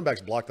linebacker. The running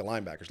backs block the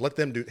linebackers. Let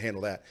them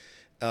handle that.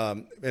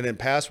 And then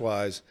pass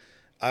wise,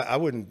 I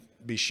wouldn't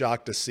be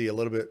shocked to see a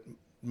little bit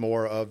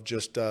more of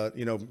just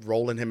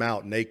rolling him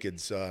out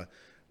nakeds.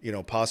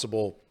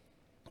 Possible.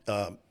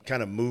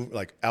 Kind of move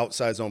like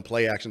outside zone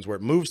play actions where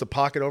it moves the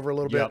pocket over a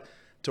little bit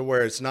to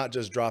where it's not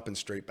just dropping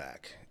straight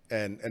back.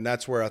 And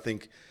that's where I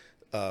think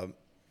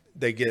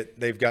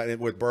they've gotten it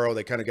with Burrow.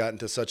 They kind of got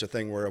into such a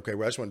thing where, okay,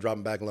 well, I just want to drop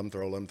him back and let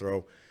him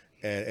throw.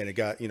 And it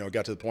got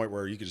to the point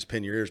where you could just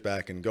pin your ears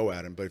back and go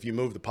at him. But if you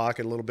move the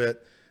pocket a little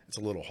bit, it's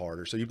a little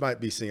harder. So you might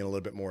be seeing a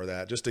little bit more of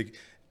that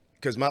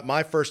because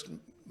my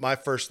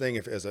first thing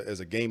as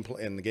a game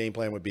plan, and the game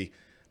plan would be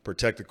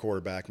protect the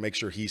quarterback, make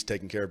sure he's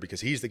taken care of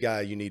because he's the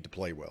guy you need to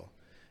play well.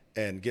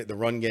 And get the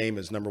run game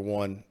is number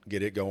one,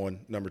 get it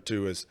going. Number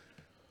two is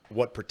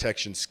what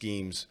protection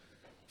schemes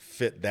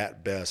fit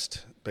that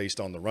best based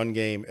on the run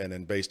game and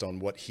then based on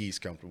what he's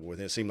comfortable with.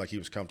 And it seemed like he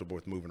was comfortable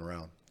with moving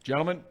around.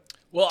 Gentlemen?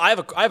 Well, I have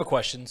a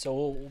question. So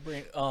we'll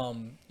bring,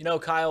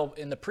 Kyle,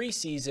 in the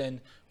preseason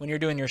when you're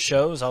doing your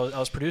shows, I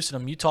was producing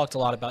them. You talked a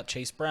lot about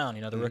Chase Brown,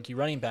 the rookie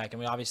running back, and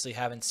we obviously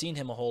haven't seen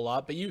him a whole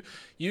lot. But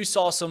you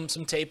saw some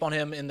tape on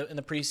him in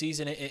the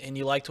preseason, and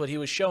you liked what he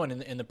was showing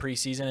in the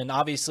preseason. And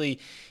obviously,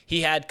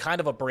 he had kind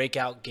of a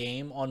breakout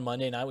game on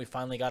Monday night. We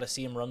finally got to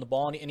see him run the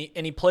ball, and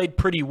he played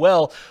pretty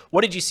well.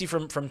 What did you see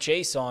from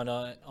Chase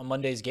on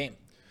Monday's game?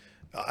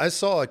 I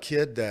saw a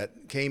kid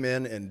that came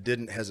in and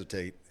didn't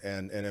hesitate,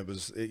 and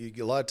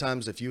a lot of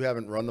times if you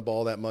haven't run the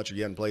ball that much or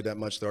you haven't played that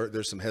much,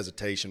 there's some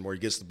hesitation where he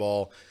gets the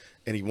ball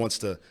and he wants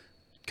to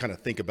kind of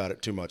think about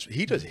it too much.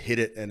 He just hit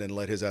it and then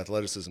let his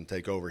athleticism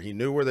take over. He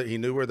knew where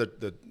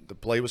the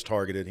play was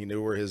targeted. He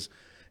knew where his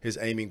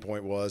aiming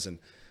point was, and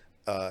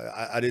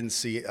I didn't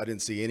see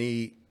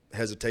any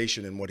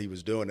hesitation in what he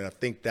was doing. And I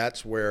think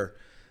that's where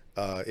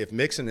if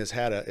Mixon has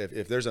had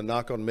if there's a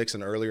knock on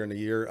Mixon earlier in the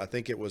year, I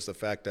think it was the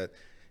fact that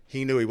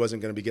he knew he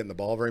wasn't going to be getting the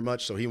ball very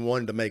much, so he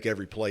wanted to make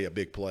every play a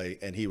big play,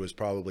 and he was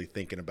probably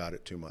thinking about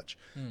it too much.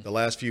 The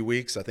last few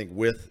weeks, I think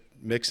with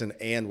Mixon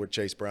and with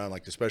Chase Brown,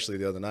 like especially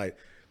the other night,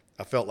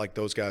 I felt like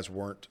those guys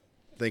weren't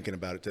thinking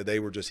about it. They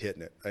were just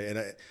hitting it.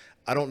 And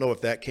I don't know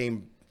if that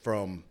came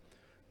from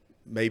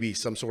maybe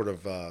some sort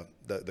of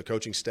the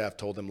coaching staff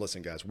told them,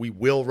 listen, guys, we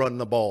will run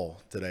the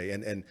ball today,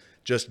 and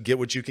just get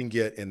what you can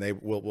get, and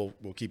we'll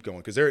keep going.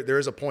 Because there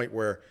is a point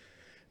where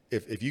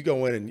if you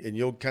go in and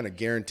you'll kind of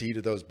guarantee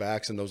to those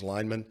backs and those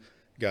linemen,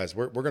 guys,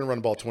 we're going to run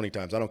the ball 20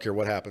 times. I don't care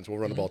what happens. We'll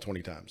run the ball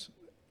 20 times.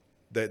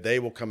 They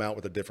will come out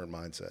with a different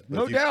mindset. But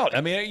no doubt. I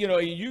mean,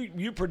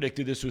 you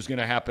predicted this was going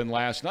to happen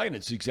last night, and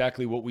it's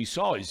exactly what we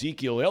saw.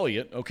 Ezekiel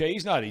Elliott, okay,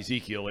 he's not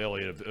Ezekiel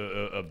Elliott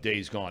of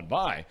days gone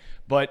by,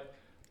 but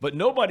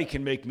nobody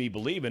can make me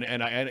believe,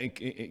 and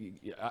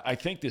I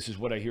think this is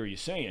what I hear you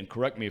saying.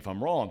 Correct me if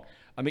I'm wrong.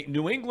 I mean,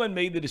 New England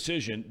made the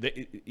decision that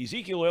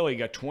Ezekiel Elliott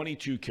got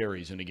 22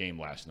 carries in the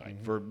game last night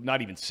for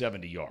not even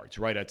 70 yards,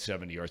 right at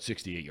 70 yards,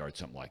 68 yards,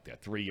 something like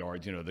that. 3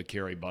 yards, the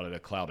carry by the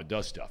cloud of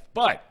dust stuff.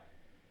 But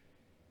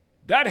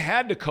that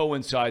had to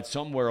coincide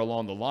somewhere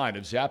along the line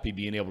of Zappe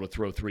being able to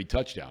throw 3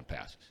 touchdown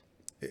passes.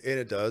 And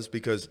it does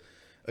because,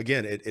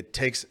 again, it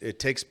takes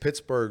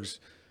Pittsburgh's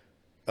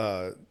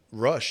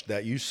rush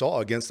that you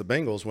saw against the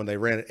Bengals when they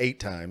ran it 8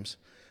 times.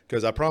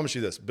 Because I promise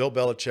you this, Bill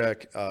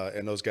Belichick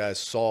and those guys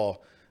saw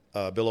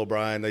Bill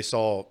O'Brien, they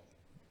saw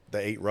the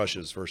 8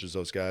 rushes versus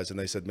those guys, and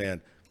they said,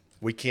 man,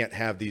 we can't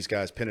have these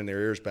guys pinning their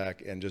ears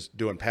back and just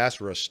doing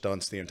pass rush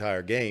stunts the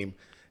entire game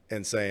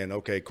and saying,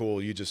 okay, cool,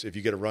 if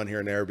you get a run here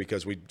and there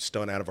because we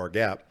stun out of our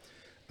gap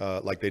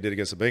like they did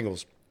against the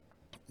Bengals.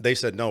 They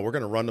said, no, we're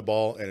going to run the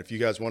ball, and if you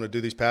guys want to do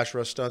these pass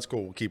rush stunts,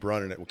 cool, we'll keep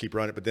running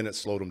it. But then it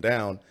slowed them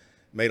down,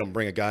 made them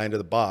bring a guy into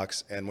the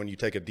box, and when you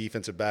take a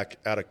defensive back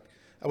I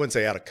wouldn't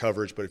say out of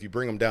coverage, but if you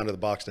bring them down to the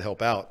box to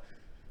help out,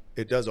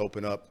 it does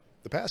open up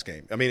the pass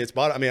game. I mean,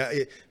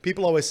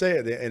 people always say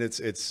it, and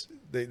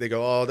they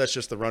go, oh, that's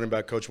just the running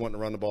back coach wanting to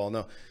run the ball.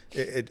 No,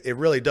 it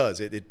really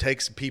does. It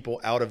takes people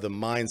out of the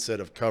mindset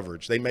of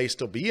coverage. They may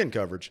still be in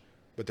coverage,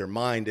 but their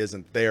mind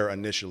isn't there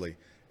initially,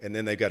 and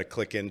then they've got to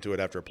click into it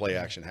after a play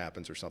action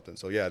happens or something.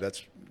 So, yeah,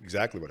 that's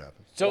exactly what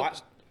happens. So,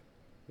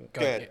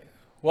 go ahead.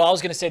 Well, I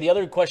was going to say the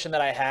other question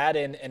that I had,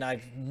 and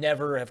I've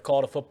never have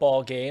called a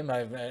football game.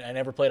 I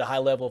never played a high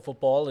level of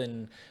football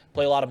and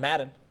play a lot of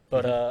Madden.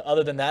 But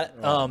other than that,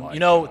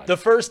 the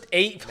first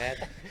 8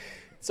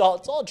 – it's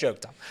all joke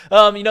time.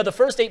 The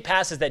first 8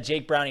 passes that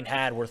Jake Browning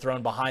had were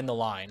thrown behind the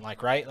line,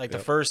 right? Like the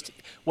first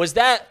 – was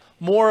that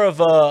more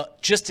of a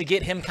just to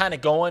get him kind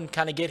of going,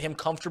 kind of get him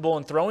comfortable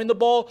in throwing the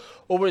ball,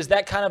 or was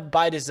that kind of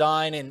by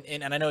design?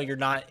 And I know you're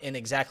not in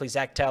exactly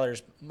Zach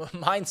Taylor's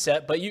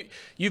mindset, but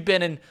you've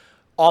been in –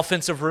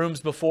 offensive rooms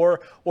before,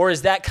 or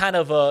is that kind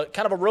of a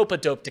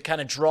rope-a-dope to kind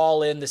of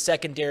draw in the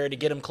secondary to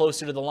get them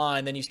closer to the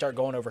line, then you start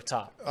going over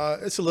top?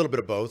 It's a little bit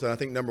of both, and I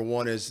think number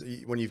one is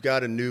when you've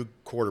got a new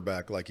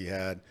quarterback like he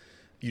had,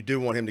 you do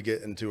want him to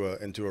get into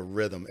a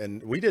rhythm,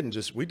 and we did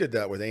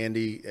that with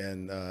Andy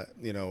and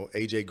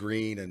AJ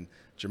Green and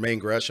Jermaine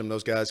Gresham,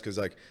 those guys, because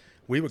like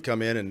we would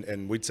come in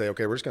and we'd say,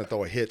 okay, we're just going to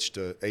throw a hitch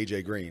to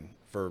AJ Green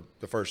for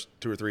the first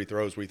 2 or 3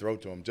 throws we throw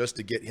to him just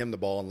to get him the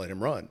ball and let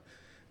him run,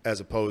 as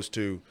opposed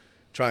to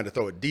trying to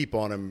throw it deep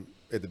on him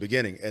at the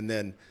beginning. And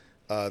then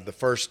the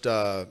first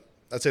I'd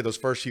say those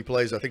first few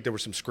plays, I think there were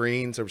some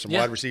screens. There were some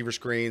wide receiver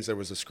screens. There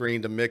was a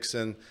screen to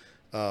Mixon.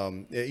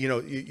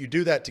 You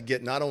do that to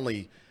get not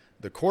only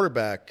the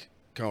quarterback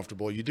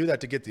comfortable, you do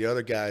that to get the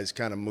other guys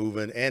kind of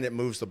moving, and it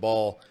moves the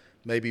ball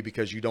maybe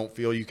because you don't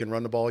feel you can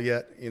run the ball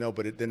yet,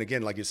 but then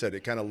again, like you said,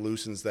 it kind of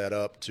loosens that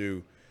up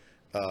to,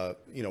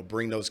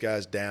 bring those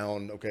guys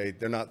down. Okay,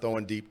 they're not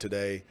throwing deep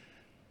today.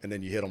 And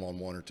then you hit them on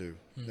 1 or 2.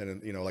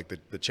 And then, like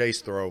the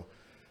Chase throw,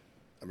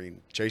 I mean,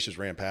 Chase just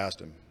ran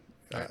past him.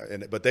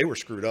 Right. But they were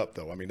screwed up,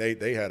 though. I mean,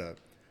 they had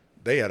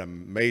a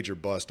major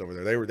bust over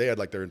there. They had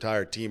like their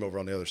entire team over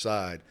on the other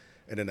side,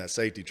 and then that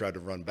safety tried to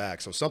run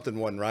back. So something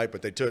wasn't right,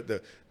 but they took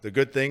the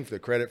good thing, the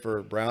credit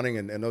for Browning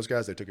and those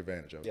guys, they took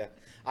advantage of it.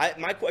 Yeah.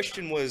 My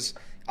question was,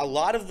 a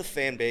lot of the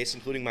fan base,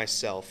 including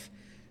myself,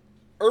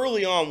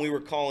 early on, we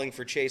were calling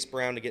for Chase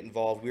Brown to get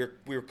involved. We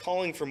were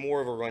calling for more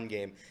of a run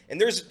game.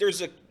 And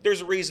there's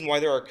a reason why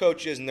there are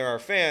coaches and there are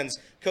fans.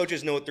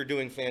 Coaches know what they're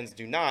doing, fans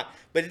do not.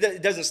 But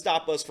it doesn't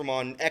stop us from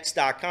on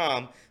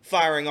X.com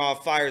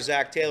fire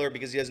Zach Taylor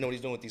because he doesn't know what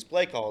he's doing with these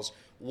play calls.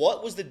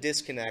 What was the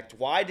disconnect?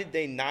 Why did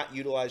they not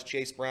utilize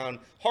Chase Brown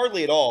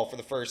hardly at all for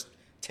the first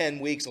 10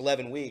 weeks,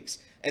 11 weeks,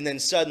 and then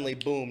suddenly,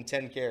 boom,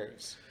 10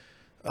 carries?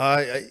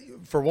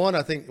 For one,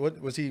 I think what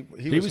was he?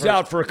 He was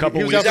out for a couple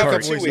weeks. He was out for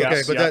a couple couple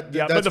weeks. Okay,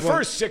 but but the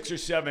first 6 or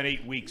 7,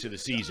 8 weeks of the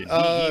season,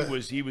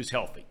 he was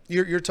healthy.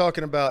 You're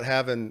talking about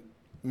having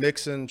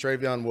Mixon,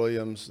 Travion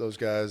Williams, those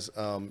guys,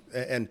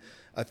 and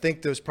I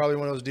think there's probably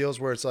one of those deals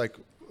where it's like,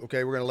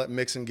 okay, we're going to let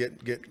Mixon get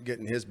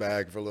in his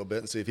bag for a little bit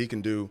and see if he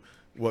can do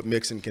what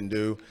Mixon can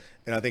do.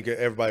 And I think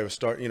everybody was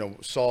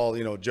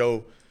saw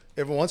Joe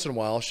every once in a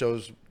while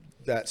shows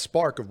that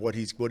spark of what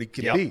he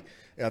can be.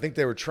 And I think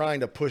they were trying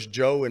to push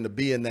Joe into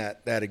being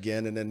that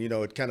again. And then,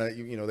 it kind of,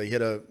 they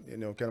hit a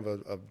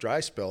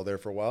dry spell there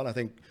for a while. And I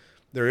think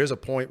there is a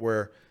point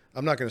where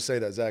I'm not going to say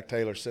that Zach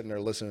Taylor's sitting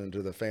there listening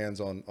to the fans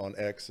on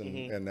X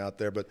and out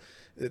there, but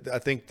I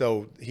think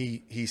though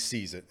he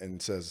sees it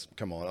and says,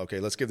 come on, okay,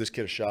 let's give this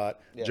kid a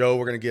shot. Yeah. Joe,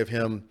 we're going to give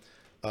him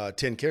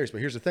 10 carries. But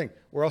here's the thing.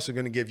 We're also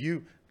going to give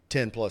you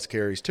 10 plus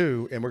carries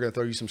too. And we're going to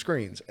throw you some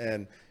screens.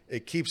 And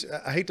it keeps,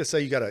 I hate to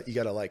say you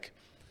gotta like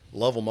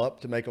love them up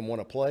to make them want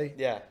to play.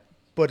 Yeah.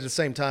 But at the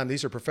same time,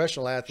 these are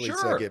professional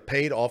athletes that get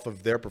paid off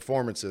of their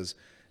performances.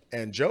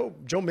 And Joe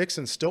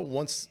Mixon still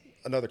wants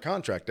another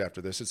contract after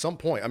this at some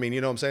point. I mean,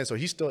 you know what I'm saying? So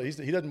he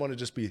doesn't want to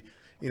just be,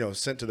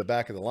 sent to the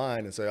back of the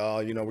line and say,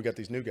 oh, we got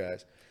these new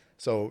guys.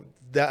 So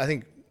that, I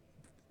think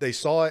they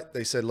saw it.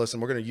 They said, listen,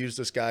 we're going to use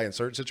this guy in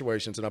certain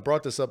situations. And I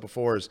brought this up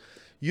before is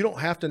you don't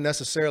have to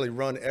necessarily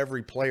run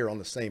every player on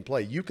the same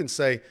play. You can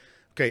say,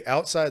 okay,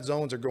 outside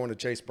zones are going to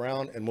Chase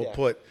Brown and we'll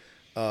put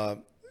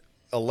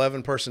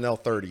 11 personnel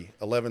 30,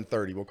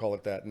 11-30, we'll call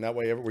it that. And that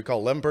way we call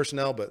 11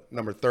 personnel, but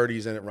number 30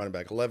 is in at running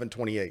back,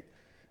 11-28.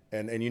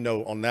 And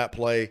on that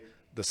play,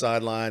 the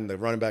sideline, the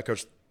running back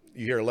coach,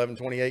 you hear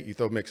 11-28, you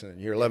throw Mixon in.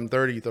 You hear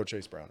 11-30, you throw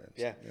Chase Brown in.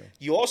 Yeah.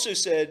 You also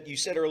said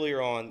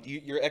earlier on,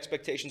 your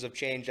expectations have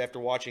changed after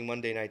watching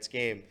Monday night's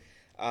game.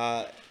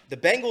 The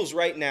Bengals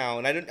right now,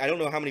 and I don't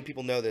know how many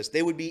people know this,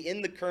 they would be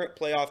in the current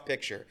playoff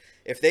picture.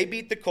 If they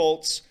beat the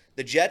Colts,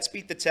 the Jets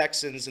beat the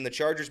Texans, and the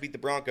Chargers beat the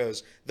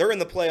Broncos, they're in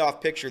the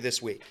playoff picture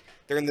this week.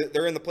 They're in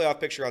the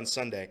playoff picture on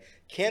Sunday.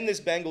 Can this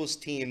Bengals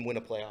team win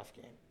a playoff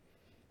game?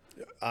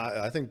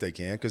 I think they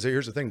can, because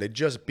here's the thing. They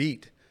just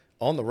beat,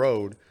 on the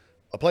road,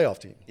 a playoff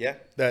team. Yeah.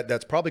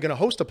 That's probably going to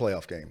host a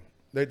playoff game.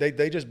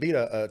 They just beat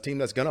a team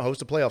that's going to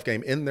host a playoff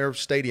game in their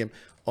stadium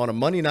on a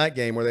Monday night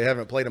game where they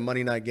haven't played a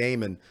Monday night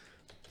game in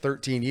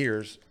 13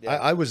 years. Yeah.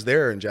 I was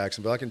there in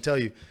Jacksonville. I can tell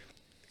you,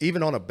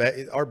 even on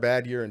our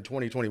bad year in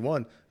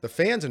 2021, the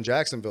fans in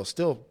Jacksonville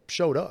still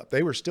showed up.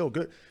 They were still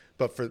good.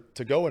 But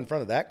to go in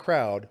front of that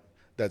crowd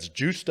that's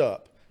juiced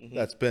up,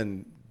 that's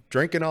been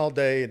drinking all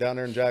day down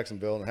there in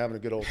Jacksonville and having a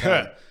good old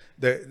time,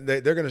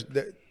 they're going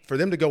to – for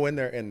them to go in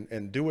there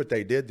and do what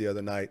they did the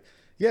other night,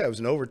 yeah, it was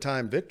an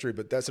overtime victory,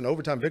 but that's an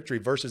overtime victory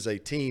versus a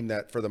team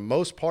that for the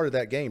most part of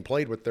that game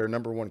played with their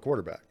number one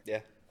quarterback. Yeah.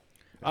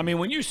 I mean,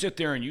 when you sit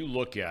there and you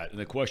look at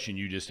the question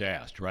you just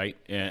asked, right,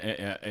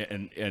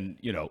 and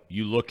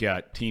you look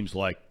at teams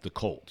like the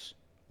Colts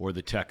or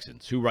the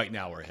Texans, who right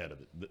now are ahead of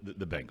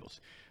the Bengals.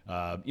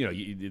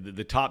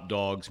 The top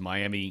dogs,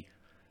 Miami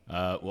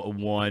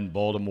 1,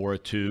 Baltimore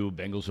 2.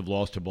 Bengals have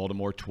lost to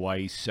Baltimore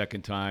twice.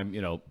 Second time,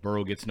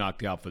 Burrow gets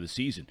knocked out for the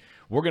season.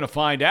 We're going to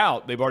find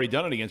out. They've already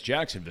done it against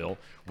Jacksonville.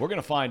 We're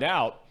going to find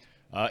out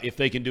if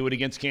they can do it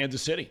against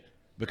Kansas City.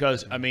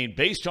 Because, I mean,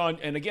 based on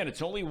 – and, again,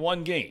 it's only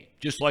one game.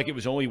 Just like it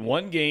was only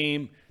one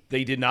game,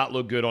 they did not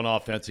look good on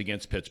offense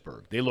against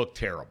Pittsburgh. They looked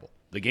terrible.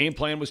 The game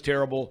plan was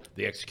terrible.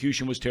 The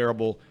execution was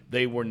terrible.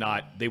 They were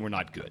not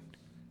good.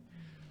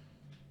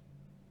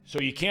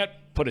 So you can't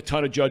put a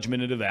ton of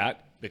judgment into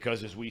that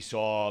because, as we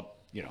saw,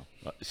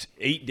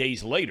 8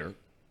 days later,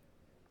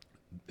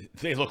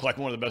 they look like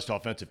one of the best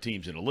offensive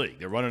teams in the league.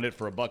 They're running it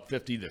for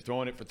 $150. They're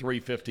throwing it for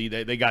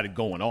 $350. They got it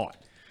going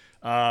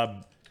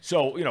on.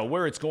 So,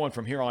 where it's going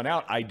from here on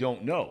out, I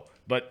don't know.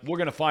 But we're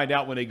going to find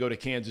out when they go to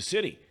Kansas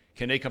City.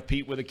 Can they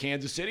compete with a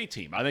Kansas City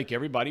team? I think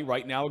everybody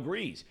right now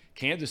agrees.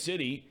 Kansas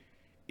City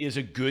is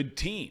a good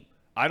team.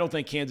 I don't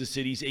think Kansas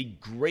City's a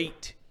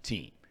great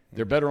team.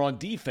 They're better on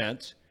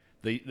defense.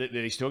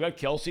 They still got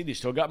Kelsey. They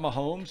still got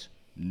Mahomes,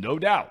 no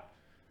doubt.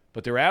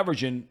 But they're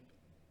averaging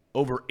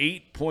over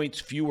 8 points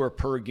fewer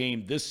per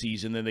game this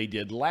season than they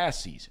did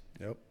last season.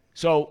 Yep.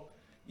 So,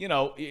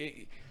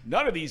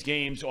 none of these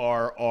games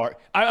are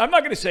I'm not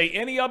going to say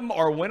any of them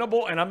are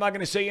winnable, and I'm not going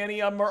to say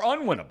any of them are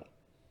unwinnable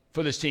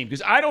for this team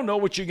because I don't know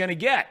what you're going to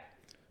get.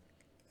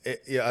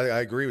 Yeah, I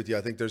agree with you.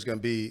 I think it's going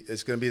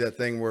to be that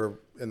thing where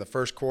in the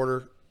first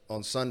quarter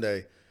on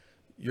Sunday,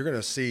 you're going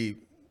to see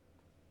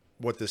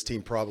what this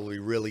team probably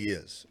really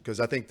is because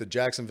I think the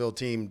Jacksonville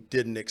team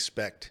didn't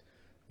expect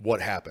what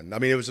happened. I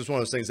mean, it was just one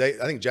of those things.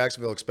 I think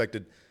Jacksonville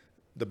expected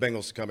the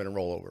Bengals to come in and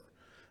roll over.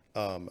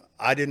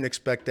 I didn't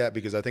expect that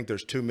because I think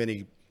there's too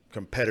many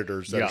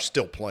competitors that are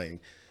still playing.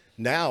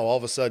 Now, all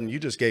of a sudden, you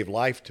just gave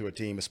life to a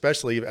team,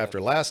 especially after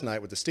last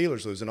night with the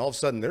Steelers losing. All of a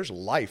sudden, there's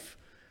life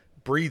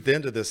breathed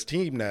into this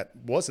team that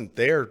wasn't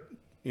there,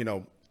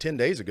 10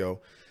 days ago.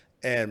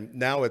 And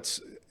now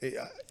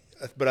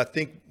but I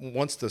think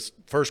once the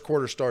first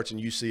quarter starts and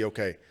you see,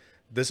 okay,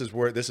 this is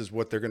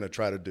what they're going to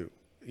try to do.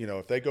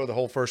 If they go the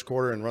whole first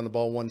quarter and run the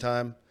ball one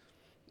time,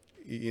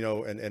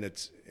 and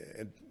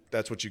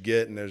that's what you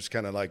get, and there's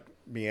kind of like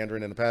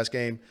meandering in the pass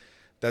game,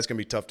 that's going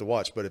to be tough to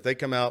watch. But if they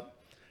come out,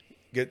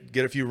 get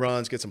a few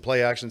runs, get some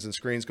play actions and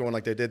screens going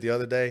like they did the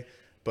other day,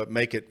 but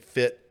make it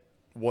fit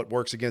what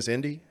works against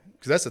Indy,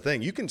 because that's the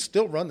thing. You can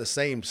still run the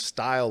same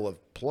style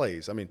of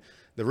plays. I mean,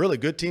 the really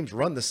good teams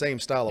run the same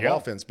style of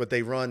offense, but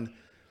they run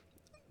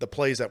the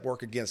plays that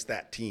work against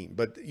that team.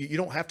 But you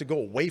don't have to go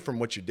away from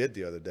what you did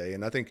the other day.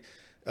 And I think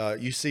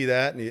you see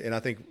that, and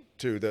I think,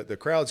 too, the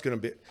crowd's going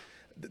to be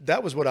 –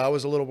 that was what I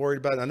was a little worried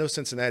about. I know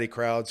Cincinnati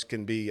crowds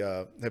can be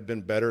have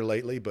been better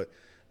lately, but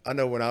I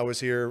know when I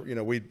was here,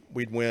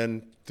 we'd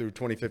win through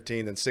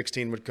 2015, then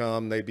 16 would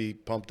come, they'd be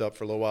pumped up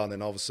for a little while, and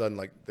then all of a sudden,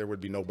 like, there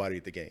would be nobody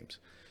at the games.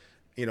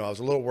 I was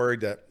a little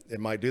worried that it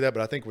might do that,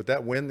 but I think with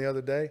that win the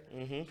other day,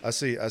 I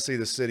see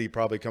the city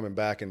probably coming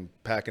back and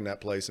packing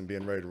that place and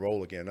being ready to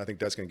roll again. I think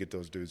that's going to get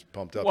those dudes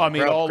pumped up. Well, I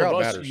mean, all of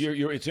us, matters.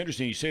 It's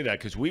interesting you say that,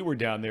 because we were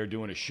down there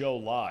doing a show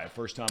live,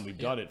 first time we've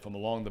done it, from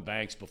along the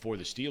banks before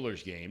the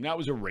Steelers game. That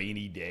was a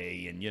rainy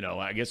day, and,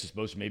 I guess it's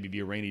supposed to maybe be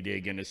a rainy day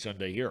again this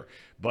Sunday here.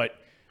 But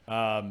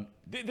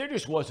there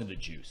just wasn't the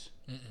juice.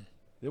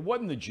 There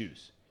wasn't the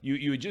juice.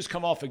 You had just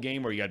come off a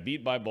game where you got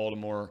beat by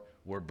Baltimore,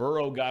 where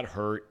Burrow got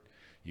hurt.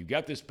 You've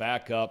got this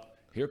backup.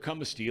 Here come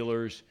the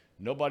Steelers.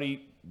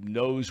 Nobody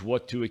knows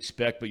what to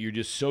expect, but you're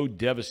just so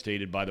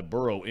devastated by the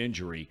Burrow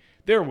injury.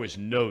 There was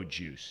no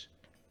juice,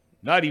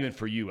 not even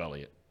for you,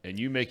 Elliot, and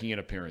you making an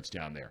appearance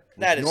down there,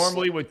 which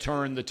normally would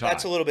turn the tide.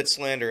 That's a little bit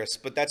slanderous,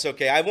 but that's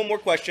okay. I have one more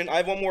question. I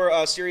have one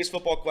more serious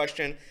football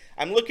question.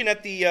 I'm looking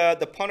at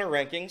the punter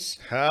rankings.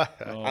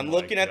 I'm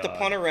looking at the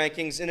punter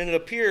rankings, and it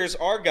appears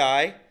our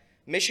guy,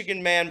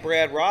 Michigan man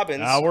Brad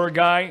Robbins, our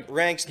guy,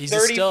 ranks He's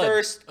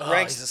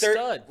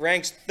 31st.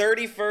 Ranks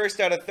 31st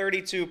out of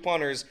 32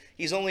 punters.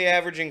 He's only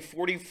averaging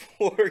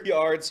 44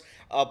 yards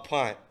a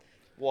punt.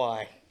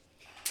 Why?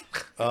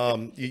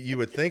 You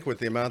would think with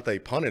the amount they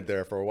punted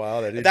there for a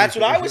while that's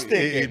what I was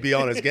thinking. He'd be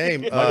on his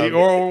game,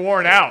 or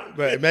worn out.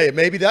 But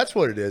maybe that's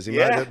what it is.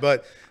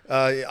 But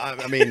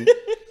I mean.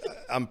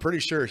 I'm pretty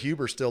sure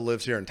Huber still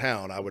lives here in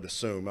town, I would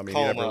assume. I mean,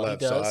 he never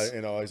left. So,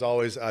 he's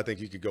always – I think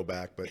he could go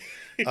back. But,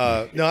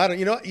 no, I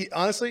don't –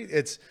 honestly,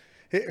 it's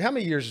 – how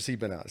many years has he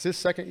been out? Is this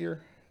second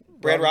year?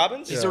 Brad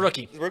Robbins? He's a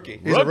rookie. He's a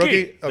rookie. He's a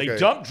rookie? They Okay.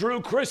 dumped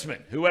Drew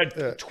Chrisman, who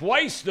had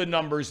twice the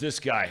numbers this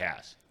guy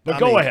has. But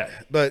go ahead.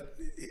 But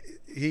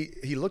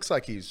he looks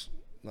like he's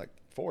like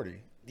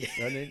 40.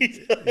 Doesn't he?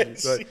 He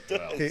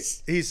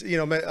does. He's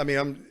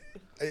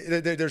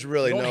there's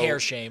really Don't no hair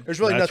shame. There's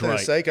really That's nothing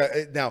right. to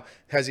say. Now,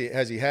 has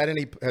he had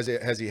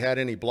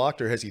any blocked,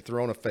 or has he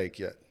thrown a fake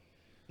yet?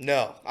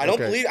 No, I don't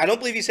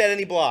believe he's had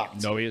any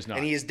blocks. No, he is not.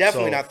 And he is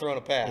definitely not throwing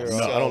a pass. No,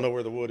 I don't know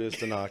where the wood is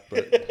to knock,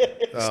 but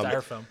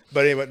Styrofoam.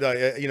 But anyway,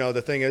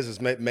 the thing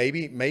is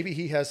maybe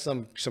he has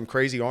some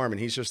crazy arm,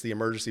 and he's just the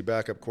emergency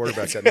backup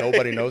quarterback that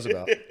nobody knows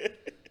about.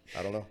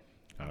 I don't know.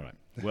 All right.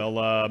 Well,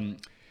 are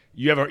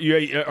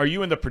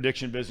you in the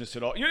prediction business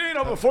at all?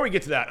 Before we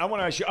get to that, I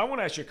want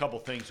to ask you a couple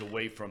things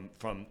away from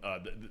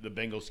the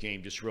Bengals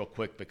game, just real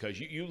quick, because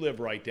you live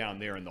right down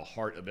there in the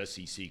heart of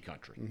SEC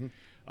country.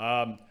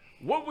 Mm-hmm.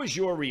 What was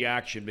your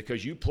reaction,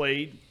 because you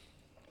played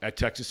at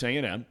Texas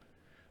A&M,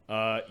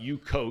 you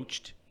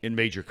coached in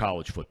major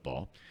college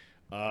football,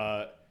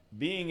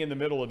 being in the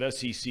middle of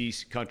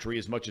SEC country,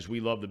 as much as we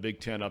love the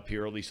Big Ten up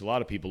here, at least a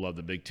lot of people love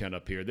the Big Ten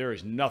up here, there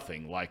is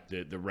nothing like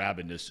the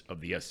rabidness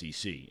of the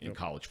SEC in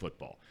college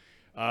football.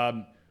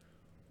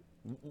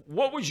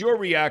 What was your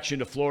reaction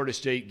to Florida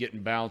State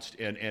getting bounced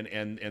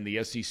and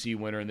the SEC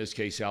winner, in this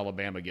case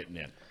Alabama, getting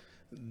in?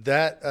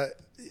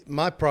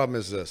 My problem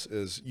is this: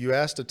 is you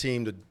asked a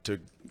team to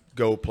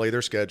go play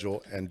their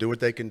schedule and do what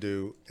they can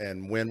do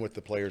and win with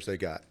the players they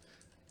got.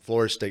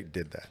 Florida State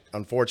did that.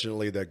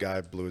 Unfortunately, that guy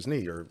blew his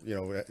knee,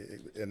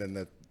 and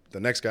then the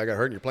next guy got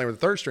hurt, and you're playing with a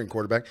third-string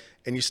quarterback,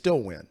 and you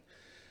still win.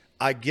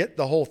 I get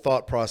the whole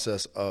thought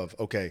process of,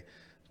 okay,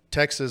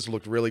 Texas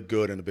looked really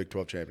good in the Big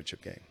 12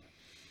 championship game.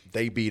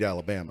 They beat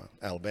Alabama.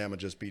 Alabama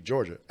just beat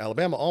Georgia.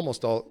 Alabama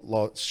almost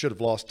should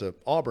have lost to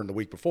Auburn the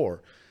week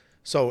before.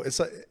 So it's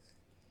like,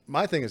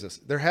 my thing is this: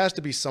 there has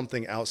to be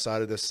something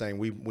outside of this saying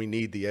we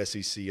need the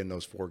SEC in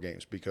those 4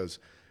 games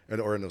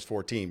or in those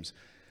 4 teams.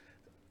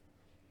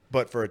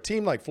 But for a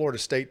team like Florida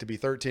State to be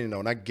 13-0,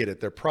 and I get it,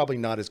 they're probably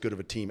not as good of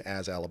a team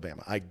as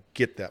Alabama. I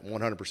get that,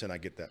 100%. I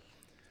get that.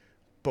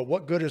 But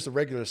what good is the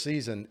regular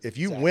season if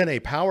you win a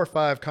Power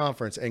 5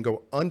 conference and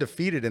go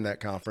undefeated in that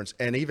conference,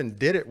 and even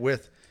did it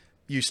with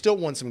 – you still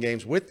won some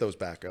games with those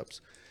backups.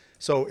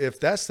 So if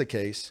that's the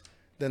case,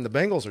 then the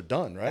Bengals are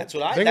done, right? That's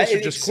what Bengals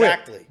should just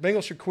exactly. quit.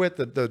 Bengals should quit.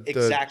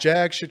 The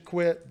Jags should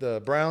quit.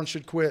 The Browns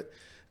should quit.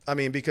 I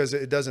mean, because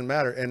it doesn't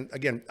matter. And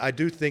again, I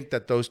do think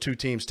that those two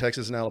teams,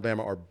 Texas and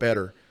Alabama, are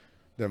better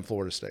than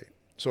Florida State.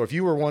 So if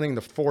you were wanting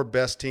the 4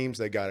 best teams,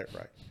 they got it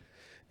right.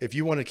 If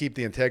you want to keep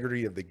the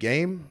integrity of the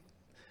game,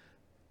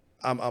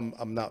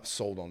 I'm not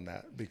sold on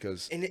that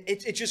because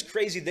it's just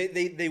crazy.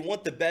 They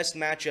want the best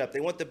matchup. They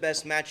want the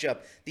best matchup.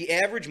 The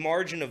average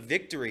margin of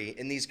victory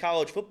in these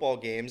college football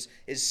games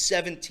is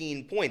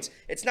 17 points.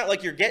 It's not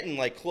like you're getting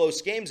like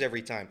close games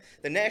every time.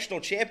 The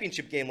national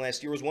championship game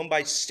last year was won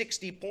by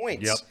 60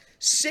 points. Yep.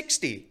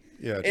 60.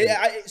 Yeah.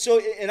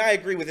 And I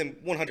agree with him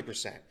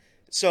 100%.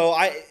 So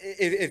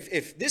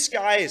if this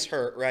guy is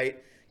hurt,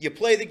 right? You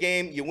play the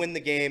game, you win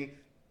the game,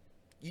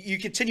 you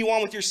continue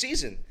on with your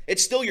season.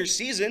 It's still your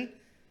season.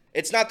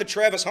 It's not the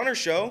Travis Hunter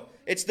show.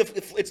 It's the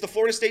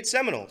Florida State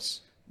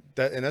Seminoles.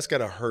 That's got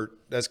to hurt.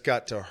 That's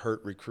got to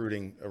hurt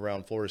recruiting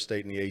around Florida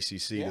State and the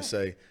ACC to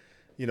say,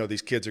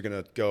 these kids are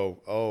going to go,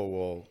 oh,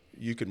 well,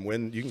 you can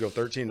win. You can go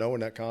 13-0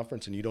 in that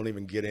conference and you don't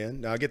even get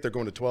in. Now I get they're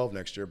going to 12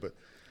 next year, but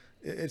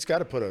it's got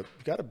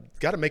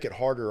to make it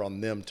harder on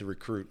them to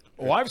recruit.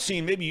 Oh,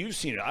 maybe you've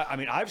seen it. I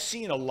mean, I've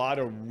seen a lot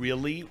of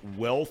really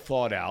well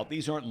thought out.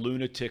 These aren't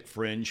lunatic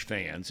fringe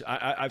fans.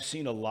 I've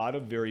seen a lot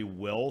of very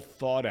well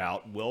thought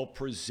out, well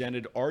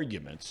presented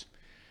arguments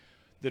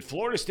that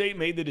Florida State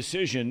made the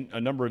decision a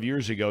number of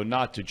years ago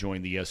not to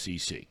join the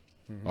SEC.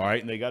 Mm-hmm. All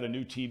right, and they got a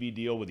new TV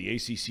deal with the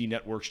ACC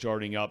network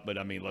starting up. But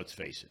I mean, let's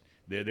face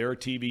it, there are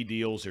TV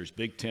deals. There's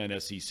Big Ten,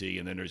 SEC,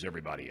 and then there's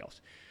everybody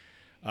else.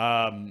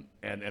 And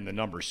the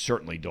numbers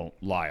certainly don't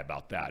lie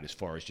about that as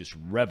far as just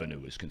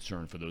revenue is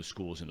concerned for those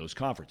schools and those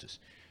conferences.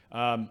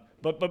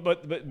 But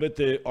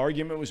the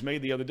argument was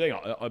made the other day,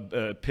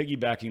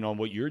 piggybacking on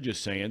what you're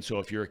just saying. So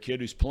if you're a kid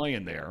who's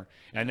playing there,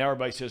 and now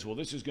everybody says, well,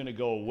 this is going to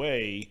go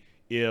away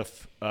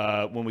if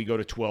when we go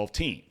to 12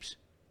 teams.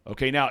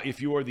 Okay, now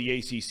if you are the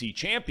ACC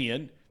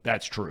champion,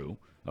 that's true.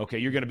 Okay,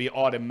 you're going to be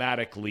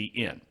automatically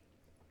in.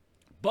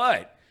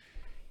 But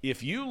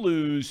if you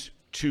lose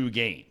 2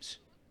 games,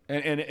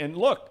 and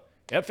look,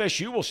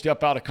 FSU will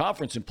step out of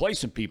conference and play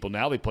some people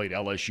now. They played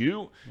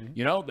LSU.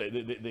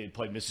 Mm-hmm. They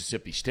played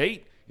Mississippi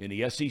State in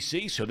the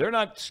SEC. So they're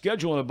not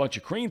scheduling a bunch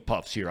of cream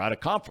puffs here out of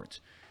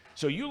conference.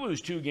 So you lose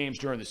 2 games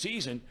during the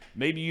season.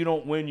 Maybe you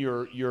don't win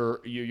your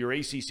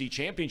ACC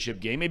championship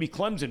game. Maybe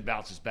Clemson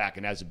bounces back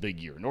and has a big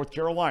year. North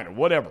Carolina,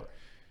 whatever.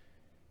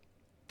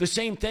 The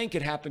same thing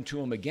could happen to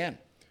them again.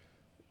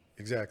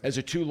 Exactly. As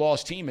a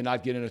 2-loss team and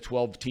not get in a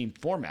 12-team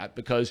format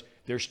because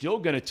they're still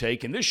going to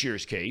take, in this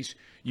year's case,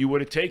 you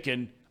would have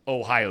taken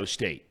Ohio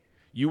State.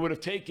 You would have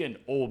taken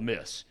Ole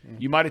Miss.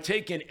 Mm-hmm. You might have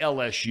taken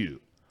LSU.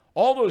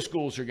 All those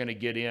schools are going to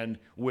get in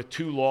with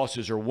 2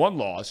 losses or 1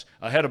 loss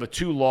ahead of a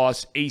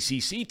 2-loss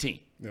ACC team.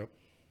 Yep.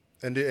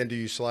 And do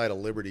you slide a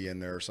Liberty in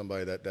there or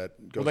somebody that goes?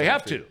 Well, they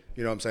have to.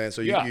 You know what I'm saying?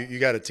 So you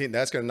got a team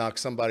that's going to knock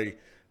somebody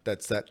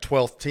that's that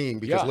 12th team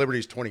because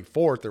Liberty's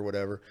 24th or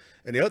whatever.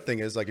 And the other thing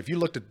is, like, if you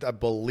looked at, I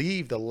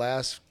believe the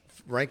last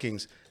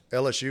rankings,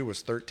 LSU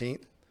was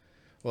 13th.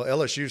 Well,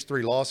 LSU's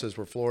 3 losses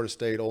were Florida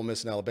State, Ole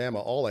Miss, and Alabama,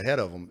 all ahead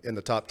of them in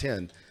the top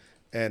 10.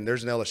 And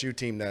there's an LSU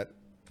team that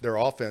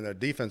their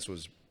defense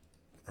was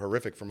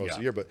horrific for most of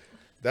the year, but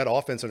that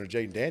offense under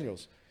Jaden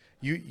Daniels,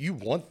 you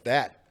want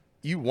that.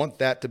 You want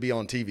that to be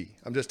on TV.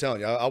 I'm just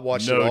telling you. I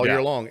watched it all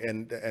year long,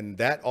 and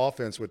that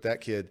offense with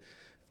that kid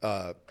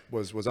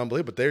was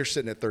unbelievable. But they're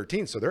sitting at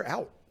 13, so they're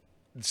out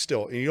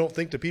still. And you don't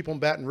think the people in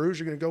Baton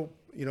Rouge are going to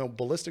go,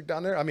 ballistic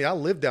down there? I mean, I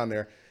live down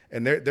there,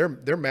 and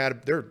they're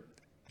mad. They're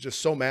just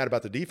so mad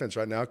about the defense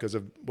right now because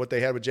of what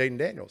they had with Jaden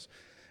Daniels.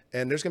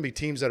 And there's going to be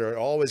teams that are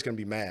always going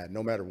to be mad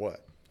no matter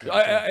what.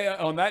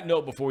 On that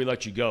note, before we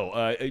let you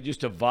go,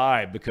 just a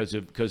vibe because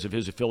of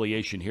his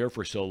affiliation here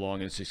for so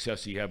long and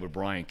success he had with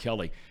Brian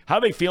Kelly. How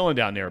are they feeling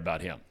down there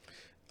about him?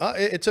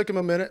 It took him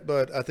a minute,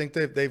 but I think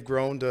they've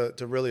grown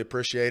to really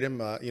appreciate him.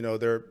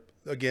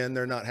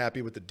 They're not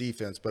happy with the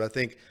defense, but I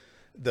think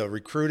the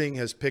recruiting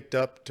has picked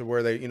up to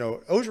where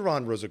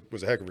Ogeron was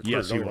a heck of a recruiter.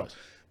 Yes, he was.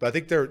 But I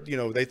think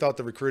they thought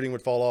the recruiting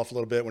would fall off a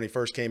little bit when he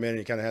first came in, and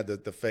he kind of had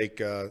the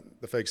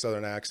fake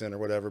Southern accent or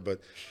whatever. But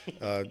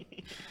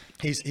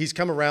he's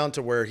come around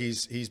to where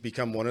he's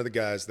become one of the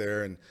guys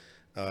there, and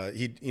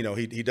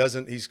he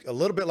doesn't. He's a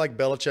little bit like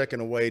Belichick in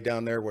a way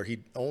down there, where he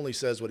only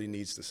says what he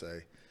needs to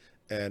say,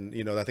 and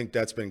I think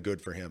that's been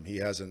good for him. He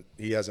hasn't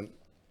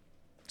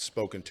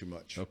spoken too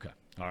much. Okay.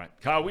 All right,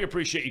 Kyle, we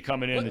appreciate you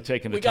coming in and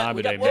taking the time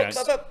today, man.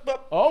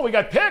 We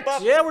got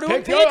picks. Yeah, we're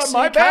doing picks.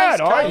 My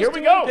bad. All right, here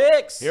we go.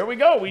 Picks. Here we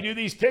go. We do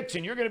these picks,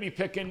 and you're going to be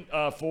picking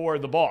for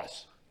the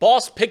boss.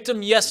 Boss picked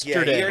him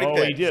yesterday.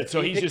 Yeah, he did. So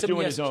he's just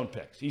doing his own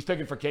picks. He's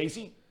picking for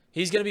Casey?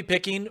 He's going to be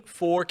picking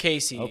for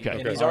Casey. Okay.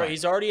 And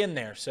he's already in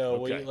there.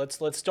 So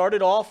let's start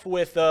it off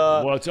with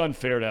well, it's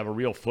unfair to have a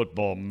real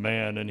football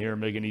man in here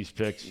making these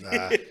picks.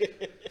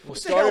 We'll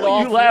start it off. What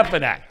are you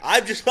laughing at? I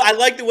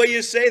like the way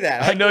you say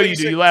that. I know you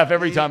do. You laugh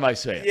every time I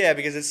say it. Yeah,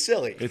 because it's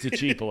silly. It's a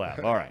cheap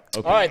laugh. All right.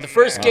 Okay. All right. The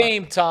first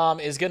game, Tom,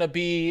 is going to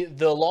be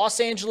the Los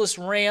Angeles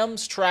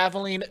Rams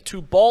traveling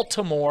to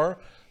Baltimore.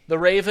 The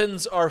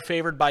Ravens are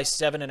favored by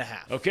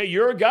 7.5. Okay,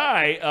 you're a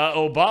guy,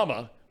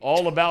 Obama,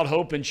 all about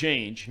hope and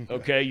change.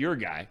 Okay, your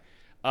guy.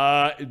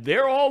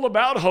 they're all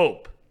about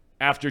hope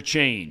after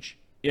change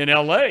in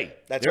L.A.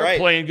 They're right.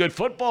 Playing good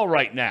football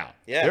right now.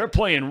 Yeah. They're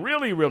playing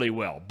really, really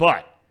well.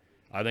 But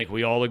I think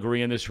we all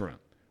agree in this room,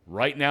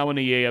 right now in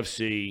the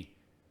AFC,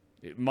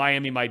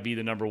 Miami might be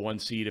the number 1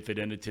 seed if it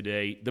ended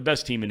today. The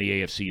best team in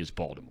the AFC is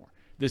Baltimore.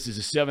 This is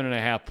a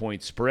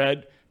 7.5-point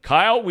spread.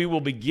 Kyle, we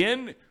will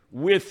begin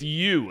with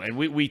you, and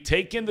we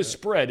take in the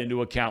spread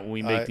into account when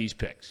we make these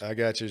picks. I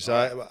got you.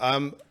 So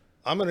I'm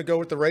going to go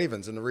with the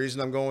Ravens, and the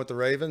reason I'm going with the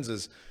Ravens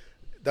is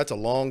that's a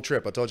long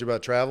trip. I told you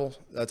about travel.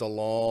 That's a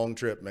long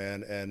trip,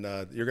 man, and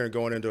you're going to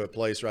go into a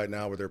place right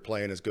now where they're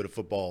playing as good a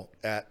football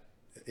at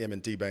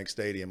M&T Bank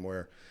Stadium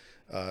where,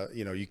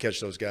 you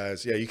catch those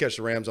guys. Yeah, you catch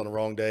the Rams on the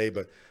wrong day,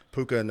 but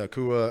Puka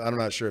Nacua, I'm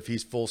not sure if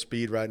he's full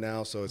speed right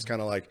now, so it's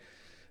kind of like,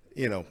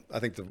 I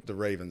think the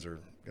Ravens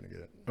are going to get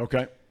it.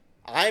 Okay.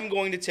 I'm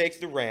going to take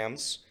the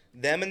Rams.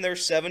 Them and their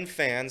 7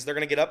 fans, they're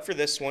going to get up for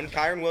this one.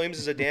 Kyron Williams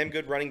is a damn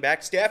good running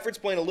back. Stafford's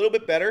playing a little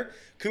bit better.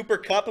 Cooper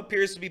Kupp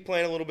appears to be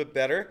playing a little bit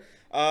better.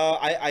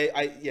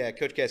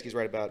 Coach Kasky's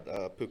right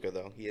about Puka,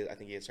 though. I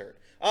think he is hurt.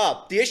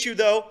 The issue,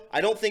 though,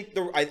 I think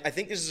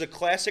this is a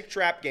classic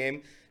trap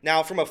game.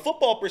 Now, from a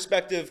football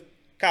perspective,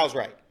 Kyle's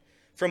right.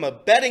 From a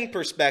betting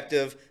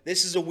perspective,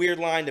 this is a weird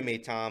line to me,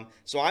 Tom.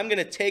 So I'm going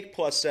to take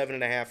plus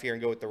 7.5 here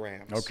and go with the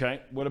Rams.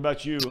 Okay. What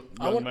about you,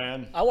 young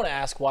man? I want to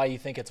ask why you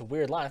think it's a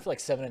weird line. I feel like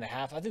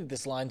 7.5. I think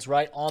this line's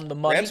right on the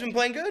money. Rams been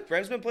playing good.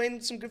 Rams been playing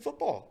some good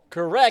football.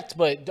 Correct,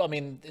 but,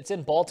 it's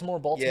in Baltimore.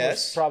 Baltimore's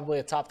Yes. probably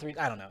a top 3.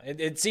 I don't know.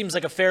 It seems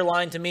like a fair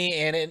line to me,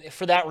 and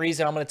for that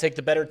reason, I'm going to take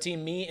the better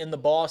team. Me and the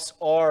boss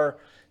are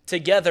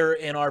together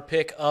in our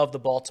pick of the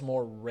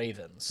Baltimore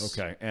Ravens.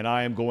 Okay, and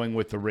I am going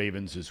with the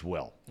Ravens as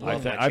well. I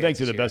Love my think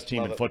they're the chances best here.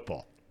 team Love in it.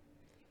 football.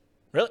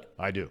 Really?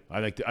 I do.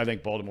 I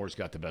think Baltimore's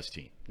got the best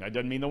team. That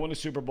doesn't mean they'll win the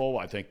Super Bowl.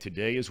 I think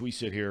today, as we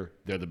sit here,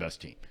 they're the best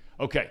team.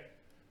 Okay.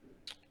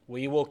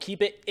 We will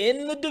keep it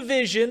in the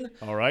division.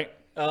 All right.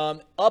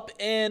 Up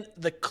in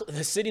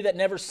the city that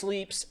never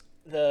sleeps,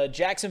 the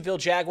Jacksonville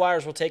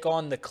Jaguars will take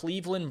on the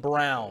Cleveland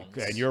Browns.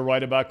 Okay, and you're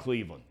right about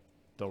Cleveland,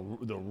 the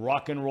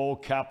rock and roll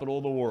capital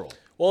of the world.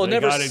 Well,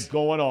 they got it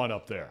going on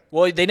up there.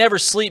 Well, they never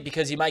sleep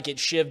because you might get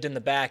shivved in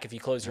the back if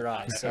you close your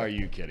eyes. So. Are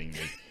you kidding me?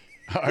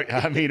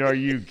 Are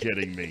you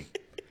kidding me?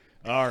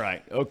 All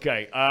right.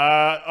 Okay.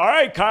 All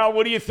right, Kyle,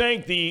 what do you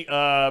think? The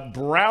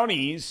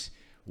Brownies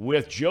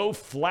with Joe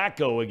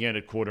Flacco again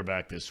at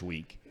quarterback this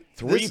week.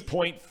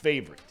 3-point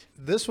favorite.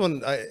 This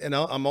one,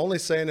 I'm only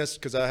saying this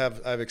because I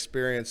have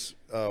experience.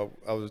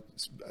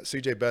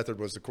 C.J. Beathard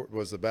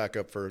was the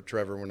backup for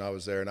Trevor when I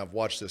was there, and I've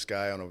watched this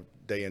guy on a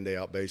day in, day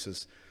out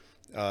basis.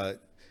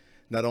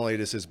 Not only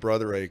is his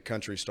brother a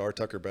country star,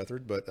 Tucker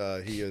Beathard, but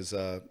he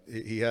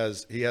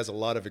has a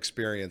lot of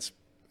experience,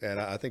 and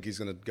I think he's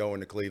going to go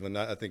into Cleveland.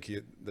 I think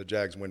the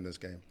Jags win this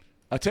game.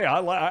 I'll tell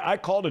you, I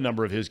called a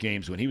number of his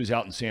games when he was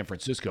out in San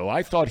Francisco.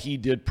 I thought he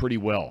did pretty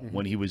well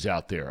when he was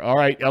out there. All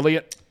right,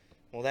 Elliot.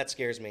 Well, that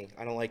scares me.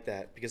 I don't like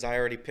that because I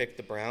already picked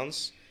the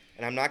Browns,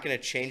 and I'm not going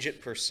to change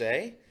it per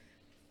se,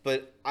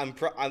 but I'm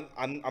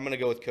going to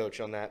go with Coach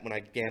on that when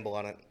I gamble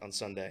on it on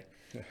Sunday.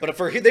 But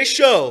for this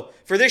show,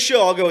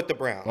 I'll go with the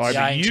Browns. All right,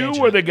 but you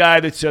were the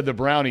guy that said the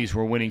Brownies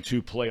were winning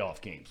 2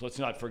 playoff games. Let's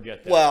not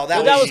forget that. Well,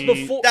 that was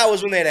before. That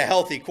was when they had a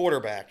healthy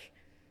quarterback.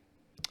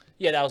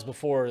 Yeah, that was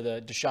before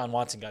the Deshaun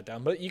Watson got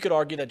down. But you could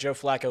argue that Joe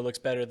Flacco looks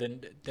better than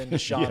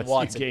Deshaun yes,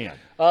 Watson. You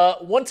can.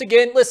 Once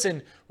again,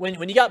 listen,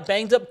 when you got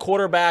banged up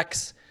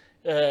quarterbacks,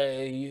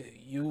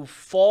 you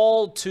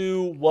fall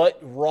to what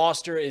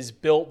roster is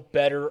built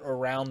better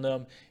around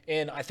them.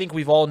 And I think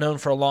we've all known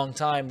for a long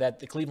time that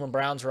the Cleveland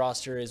Browns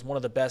roster is one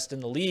of the best in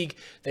the league.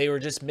 They were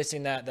just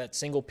missing that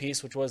single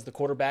piece, which was the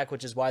quarterback,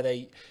 which is why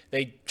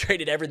they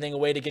traded everything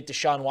away to get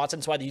Deshaun Watson.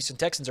 That's why the Houston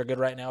Texans are good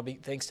right now,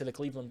 thanks to the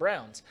Cleveland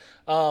Browns.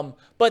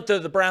 But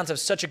the Browns have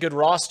such a good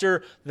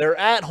roster. They're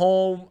at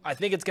home. I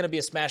think it's going to be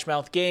a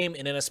smash-mouth game.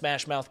 And in a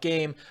smash-mouth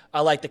game,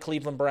 I like the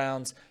Cleveland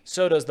Browns.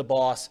 So does the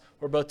boss.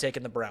 We're both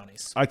taking the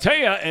Brownies. I tell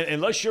you,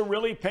 unless you're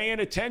really paying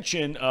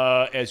attention,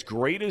 as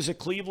great as a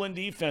Cleveland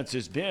defense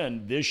has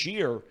been this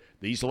year,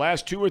 these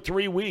last 2 or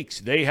 3 weeks,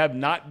 they have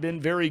not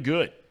been very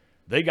good.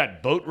 They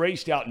got boat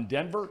raced out in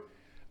Denver.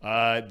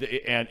 And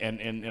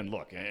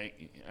look, I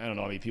don't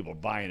know how many people are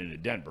buying into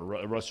Denver.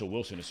 Russell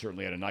Wilson has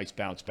certainly had a nice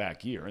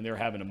bounce-back year, and they're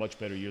having a much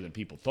better year than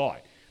people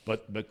thought.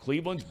 But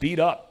Cleveland's beat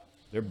up.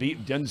 They're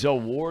Denzel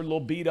Ward a little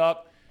beat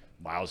up.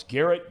 Myles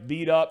Garrett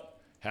beat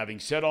up. Having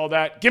said all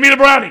that, give me the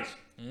Brownies.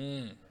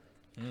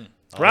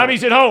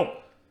 Brownies at home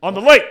on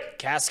the lake.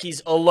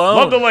 Kasky's alone.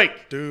 Love the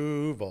lake.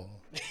 Duval.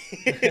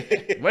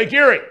 Lake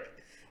Erie.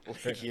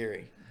 Lake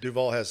Erie.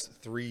 Duval has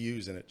 3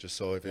 U's in it, just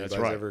so if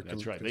anybody's ever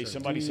That's right. concerned.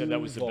 Somebody said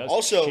that was the best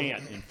Also,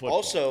 chant in football.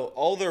 Also,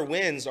 all their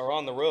wins are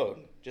on the road.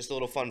 Just a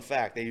little fun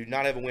fact. They do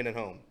not have a win at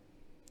home.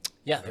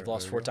 Yeah, they've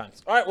lost 4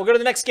 times. All right, we'll go to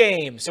the next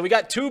game. So we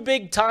got 2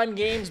 big-time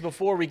games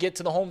before we get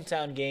to the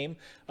hometown game.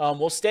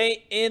 We'll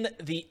stay in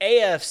the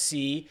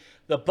AFC.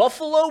 The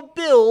Buffalo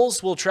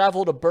Bills will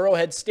travel to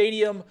Burrowhead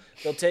Stadium.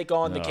 They'll take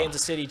on the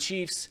Kansas City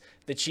Chiefs.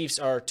 The Chiefs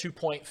are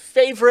 2-point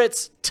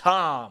favorites.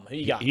 Tom, who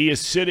you got? He is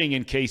sitting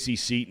in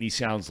Casey's seat, and he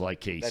sounds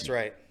like Casey. That's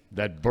right.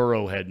 That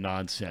Burrowhead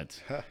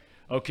nonsense.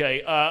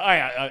 Okay,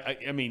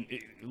 I mean,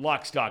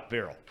 lock, stock,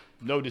 barrel.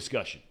 No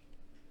discussion.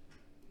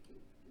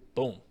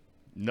 Boom.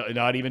 No,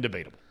 not even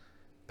debatable.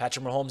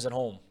 Patrick Mahomes at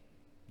home.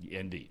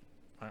 Indeed.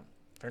 All right,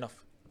 fair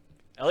enough.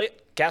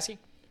 Elliot, Cassie?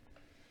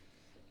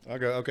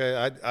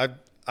 Okay.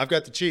 I've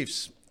got the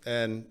Chiefs,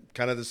 and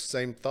kind of the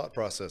same thought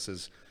process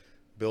is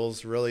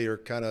Bills really are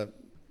kind of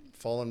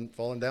falling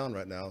down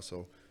right now.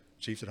 So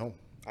Chiefs at home.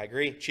 I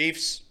agree.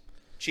 Chiefs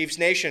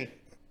Nation.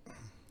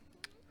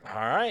 All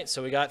right,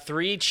 so we got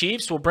 3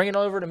 Chiefs. We'll bring it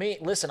over to me.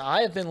 Listen,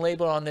 I have been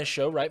labeled on this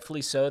show,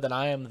 rightfully so, that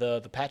I am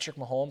the Patrick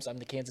Mahomes. I'm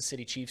the Kansas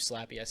City Chiefs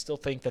slappy. I still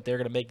think that they're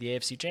going to make the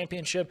AFC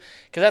Championship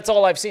because that's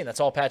all I've seen. That's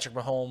all Patrick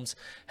Mahomes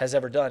has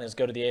ever done is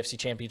go to the AFC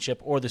Championship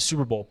or the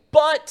Super Bowl.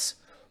 But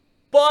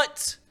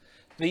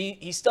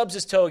he stubs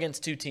his toe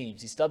against 2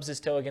 teams. He stubs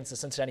his toe against the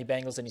Cincinnati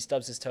Bengals, and he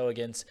stubs his toe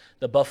against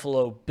the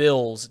Buffalo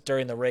Bills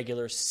during the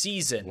regular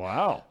season.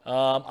 Wow.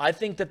 I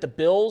think that the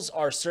Bills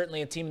are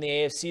certainly a team in the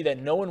AFC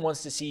that no one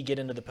wants to see get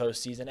into the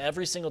postseason.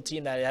 Every single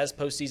team that has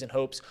postseason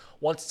hopes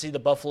wants to see the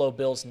Buffalo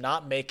Bills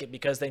not make it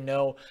because they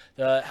know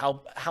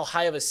how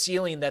high of a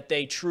ceiling that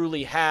they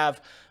truly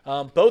have.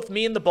 Both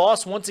me and the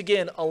boss, once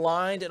again,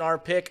 aligned in our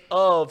pick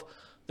of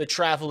the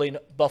traveling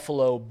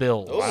Buffalo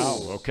Bills.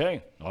 Wow.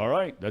 Okay. All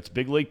right. That's a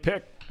big league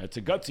pick. That's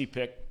a gutsy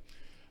pick.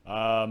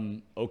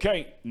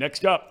 Okay.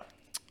 Next up.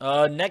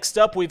 Next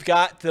up, we've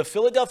got the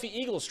Philadelphia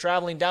Eagles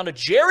traveling down to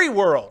Jerry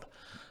World.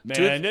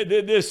 Man,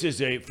 this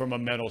is from a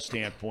mental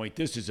standpoint,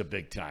 this is a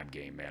big-time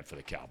game, man, for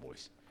the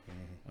Cowboys.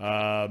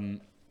 I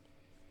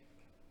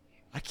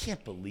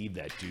can't believe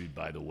that dude,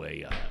 by the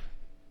way.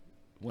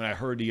 When I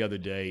heard the other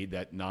day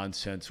that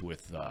nonsense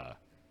with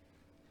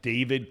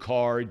David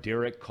Carr,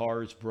 Derek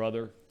Carr's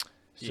brother,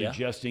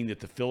 suggesting that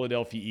the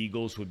Philadelphia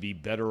Eagles would be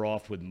better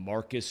off with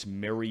Marcus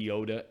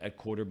Mariota at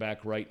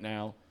quarterback right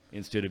now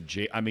instead of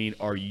Jay. I mean,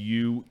 are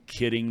you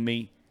kidding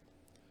me?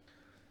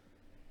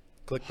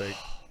 Clickbait.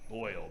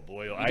 Boy, oh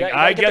boy.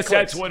 I guess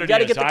that's what it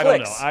is.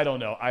 I don't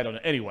know.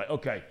 Anyway,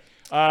 okay.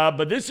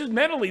 But this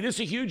is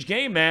a huge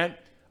game, man.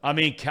 I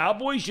mean,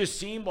 Cowboys just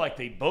seem like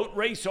they boat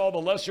race all the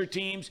lesser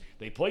teams.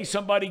 They play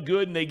somebody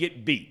good and they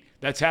get beat.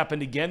 That's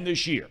happened again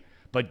this year.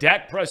 But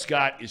Dak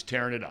Prescott is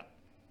tearing it up.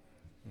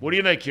 What do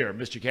you think here,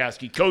 Mr.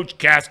 Caskey? Coach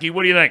Caskey,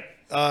 what do you think?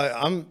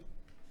 I'm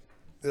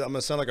going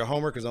to sound like a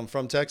homer because I'm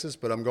from Texas,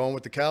 but I'm going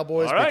with the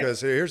Cowboys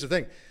because here's the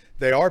thing.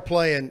 They are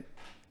playing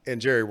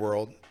in Jerry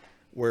World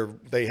where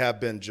they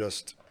have been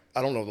just –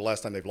 I don't know the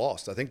last time they've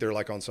lost. I think they're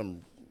like on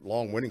some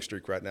long winning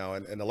streak right now.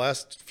 And the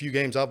last few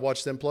games I've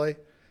watched them play,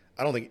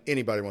 I don't think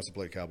anybody wants to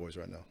play the Cowboys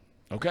right now.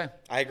 Okay.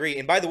 I agree.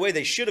 And by the way,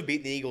 they should have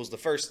beaten the Eagles the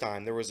first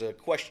time. There was a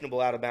questionable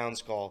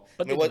out-of-bounds call.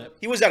 But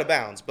he was out of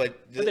bounds, but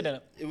they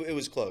didn't. It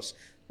was close.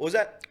 What was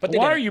that? But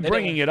why are you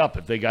bringing it up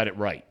if they got it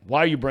right? Why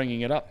are you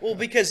bringing it up? Well,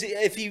 because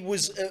if he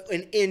was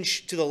an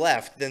inch to the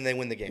left, then they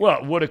win the game.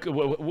 Well,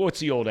 what's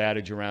the old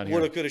adage around here?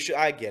 Woulda, coulda,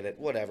 shoulda. I get it.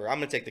 Whatever. I'm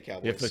going to take the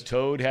Cowboys. If a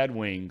toad had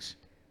wings,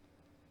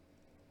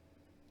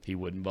 he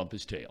wouldn't bump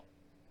his tail.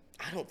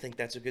 I don't think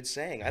that's a good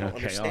saying. I don't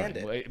understand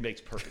it. Well, it makes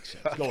perfect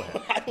sense. Go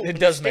ahead. It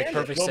does make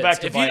perfect sense. Go back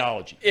to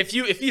biology. If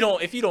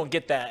you don't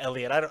get that,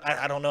 Elliot,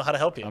 I don't know how to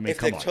help you. I mean, if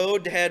the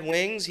toad had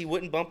wings, he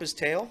wouldn't bump his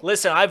tail?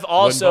 Listen, I've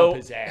also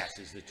wouldn't bump his ass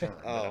is the term.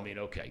 But I mean,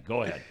 okay,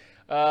 go ahead.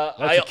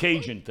 That's a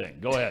Cajun thing.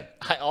 Go ahead.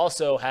 I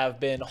also have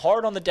been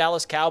hard on the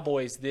Dallas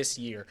Cowboys this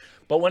year.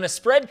 But when a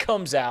spread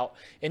comes out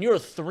and you're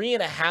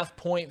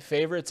 3.5-point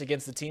favorites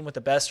against the team with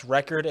the best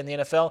record in the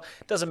NFL,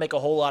 it doesn't make a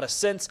whole lot of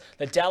sense.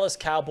 The Dallas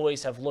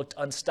Cowboys have looked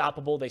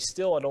unstoppable. They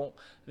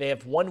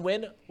have one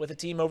win with a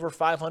team over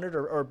 500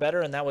 or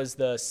better, and that was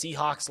the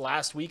Seahawks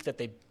last week that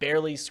they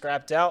barely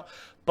scrapped out.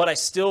 But I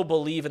still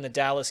believe in the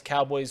Dallas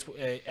Cowboys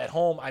at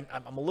home.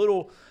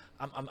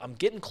 I'm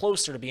getting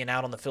closer to being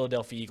out on the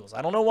Philadelphia Eagles.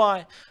 I don't know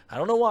why,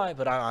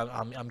 but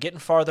I'm getting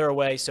farther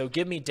away. So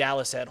give me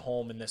Dallas at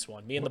home in this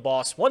one. Me and the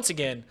boss once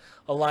again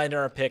aligned in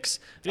our picks.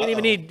 We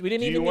didn't even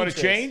Do you want to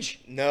change?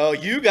 No,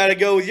 you got to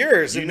go with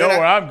yours. You know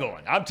where I'm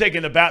going. I'm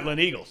taking the Battling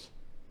Eagles.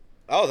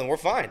 Oh, then we're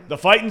fine. The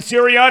Fighting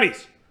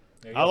Siriannis.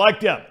 I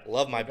like them.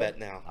 Love my bet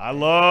now. I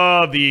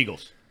love the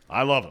Eagles.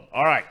 I love them.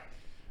 All right.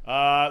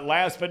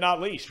 Last but not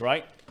least,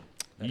 right?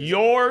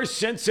 Your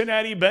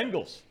Cincinnati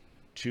Bengals,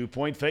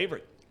 2-point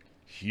favorite.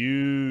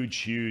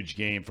 Huge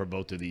game for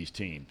both of these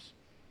teams.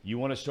 You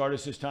want to start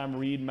us this time,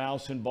 Reed,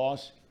 Mouse, and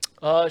Boss?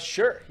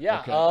 Sure, yeah.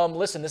 Okay.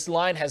 Listen, this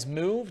line has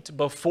moved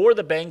before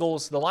the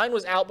Bengals. The line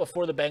was out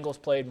before the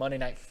Bengals played Monday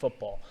Night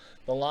Football.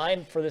 The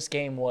line for this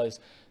game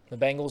was the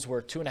Bengals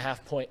were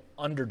 2.5-point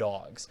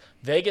underdogs.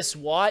 Vegas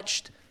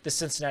watched the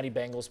Cincinnati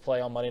Bengals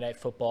play on Monday Night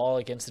Football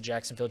against the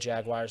Jacksonville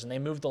Jaguars, and they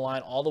moved the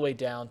line all the way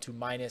down to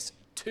 -2.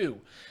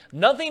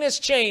 Nothing has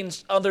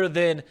changed other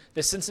than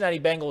the Cincinnati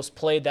Bengals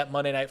played that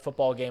Monday Night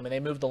Football game, and they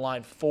moved the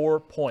line 4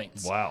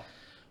 points. Wow.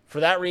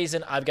 For that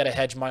reason, I've got to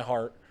hedge my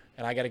heart,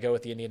 and I got to go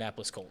with the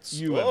Indianapolis Colts.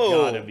 You have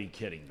got to be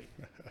kidding me.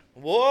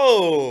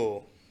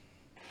 Whoa.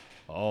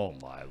 Oh,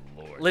 my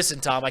Lord. Listen,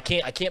 Tom, I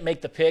can't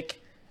make the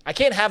pick. I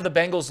can't have the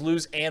Bengals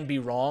lose and be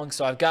wrong.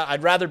 So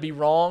I'd rather be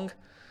wrong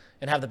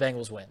and have the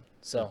Bengals win.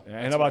 So.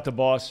 And how about the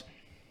boss?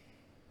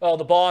 Well,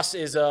 the boss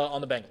is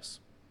on the Bengals.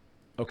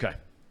 Okay.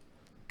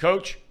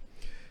 Coach?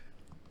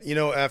 You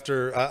know,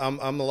 after I'm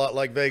a lot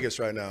like Vegas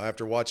right now.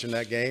 After watching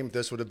that game, if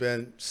this would have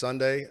been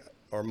Sunday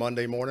or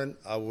Monday morning,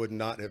 I would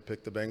not have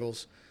picked the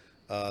Bengals.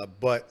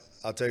 But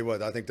I'll tell you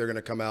what, I think they're going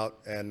to come out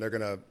and they're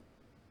going to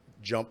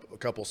jump a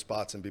couple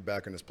spots and be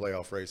back in this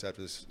playoff race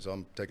after this. So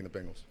I'm taking the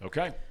Bengals.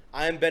 Okay.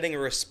 I am betting a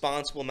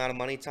responsible amount of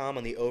money, Tom,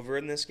 on the over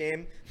in this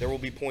game. There will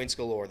be points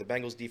galore. The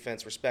Bengals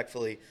defense,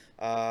 respectfully,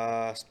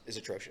 is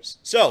atrocious.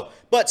 So,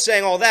 but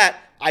saying all that,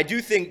 I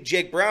do think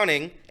Jake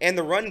Browning and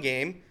the run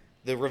game,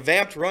 the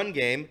revamped run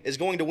game, is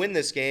going to win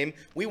this game.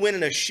 We win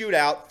in a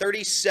shootout,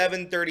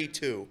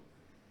 37-32.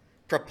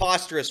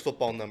 Preposterous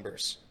football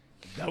numbers.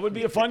 That would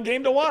be a fun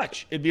game to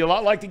watch. It'd be a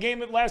lot like the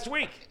game last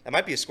week. That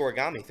might be a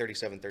scoregami,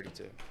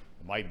 37-32.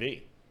 Might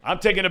be. I'm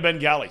taking the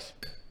Bengalis.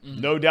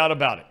 No doubt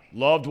about it.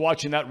 Loved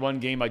watching that run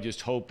game. I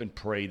just hope and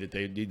pray that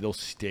they'll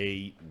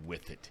stay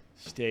with it.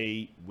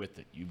 Stay with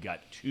it. You've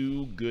got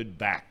two good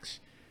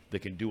backs that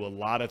can do a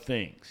lot of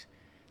things.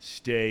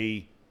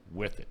 Stay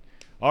with it.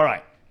 All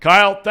right.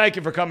 Kyle, thank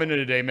you for coming in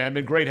today, man.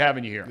 Been great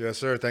having you here. Yes,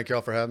 sir. Thank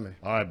y'all for having me.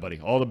 All right, buddy.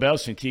 All the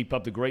best, and keep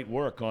up the great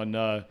work on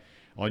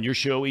your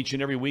show each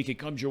and every week. It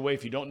comes your way.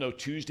 If you don't know,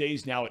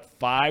 Tuesdays now at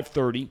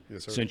 5:30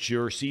 since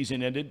your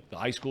season ended, the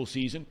high school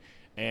season.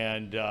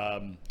 And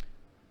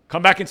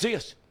come back and see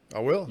us. I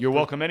will. You're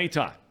welcome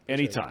anytime.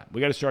 Anytime. We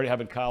got to start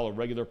having Kyle a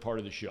regular part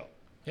of the show.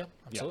 Yeah,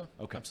 absolutely.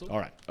 Yeah. Okay.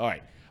 Absolutely. All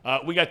right.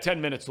 We got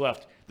 10 minutes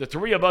left. The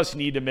three of us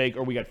need to make,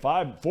 or we got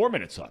 4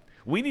 minutes left.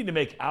 We need to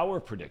make our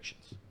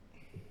predictions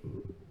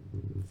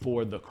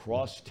for the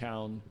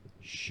Crosstown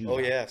Shootout. Oh,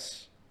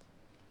 yes.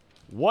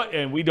 What?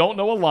 And we don't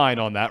know a line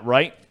on that,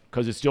 right?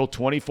 Because it's still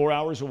 24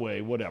 hours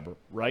away, whatever,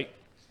 right?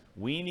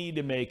 We need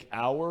to make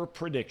our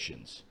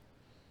predictions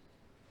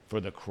for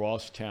the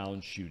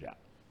Crosstown Shootout.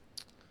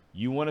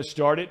 You want to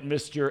start it,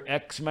 Mr.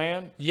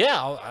 X-Man?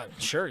 Yeah,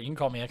 sure. You can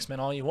call me X-Men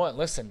all you want.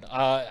 Listen,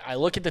 I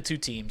look at the two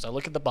teams. I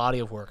look at the body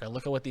of work. I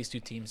look at what these two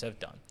teams have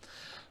done.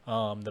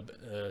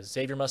 The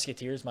Xavier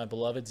Musketeers, my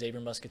beloved Xavier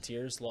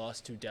Musketeers,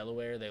 lost to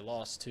Delaware. They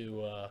lost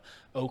to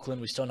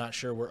Oakland. We're still not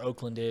sure where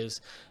Oakland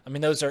is. I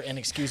mean, those are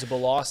inexcusable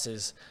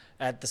losses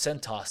at the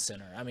Centos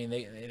Center. I mean,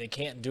 they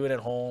can't do it at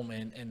home.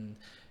 And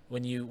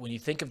when you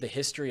think of the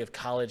history of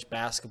college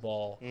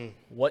basketball,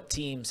 what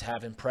teams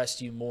have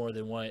impressed you more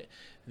than what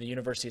the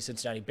University of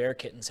Cincinnati Bear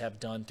Kittens have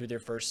done through their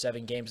first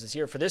 7 games this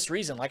year? For this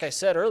reason, like I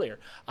said earlier,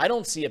 I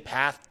don't see a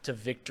path to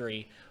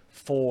victory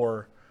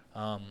for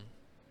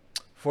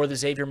the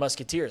Xavier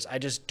Musketeers. I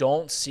just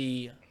don't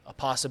see a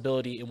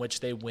possibility in which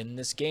they win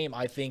this game.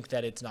 I think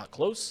that it's not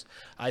close.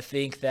 I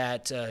think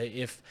that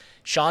if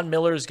Sean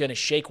Miller is going to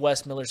shake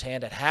Wes Miller's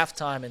hand at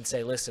halftime and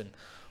say, listen,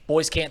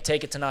 boys can't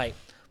take it tonight.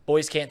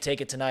 Boys can't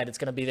take it tonight.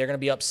 They're going to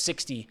be up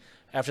 60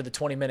 after the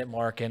 20-minute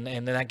mark, and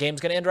then that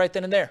game's going to end right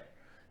then and there.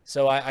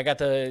 So I got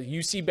the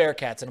UC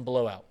Bearcats in a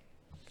blowout.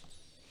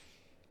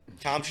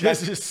 Tom,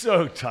 This is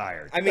so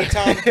tired. I mean,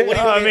 Tom, what do you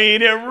I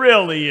mean, it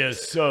really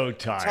is so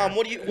tired. Tom,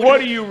 what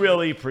are you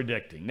really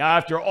predicting? Now,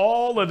 after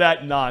all of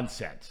that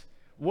nonsense,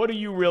 what are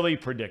you really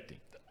predicting?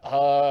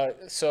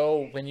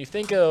 So when you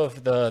think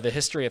of the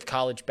history of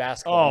college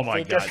basketball, Oh,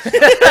 my God.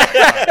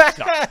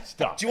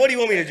 Stop. What do you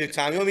want me to do,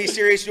 Tom? You want me to be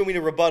serious? You want me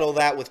to rebuttal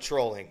that with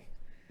trolling?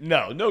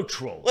 No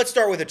troll. Let's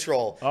start with a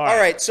troll. All right. All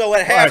right, so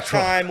at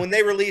troll. halftime, when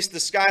they released the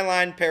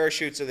Skyline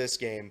parachutes of this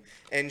game,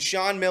 and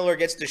Sean Miller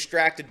gets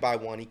distracted by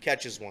one, he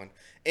catches one.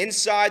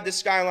 Inside the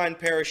Skyline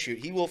parachute,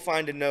 he will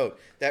find a note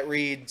that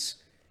reads,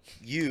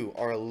 "You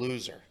are a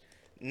loser."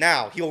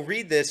 Now, he'll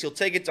read this, he'll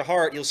take it to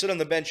heart, he'll sit on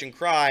the bench and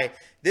cry.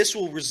 This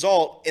will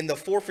result in the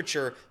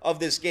forfeiture of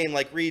this game,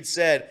 like Reed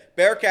said.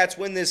 Bearcats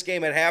win this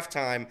game at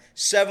halftime,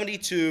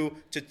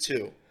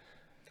 72-2.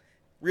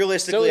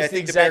 Realistically, I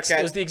think the Bearcats.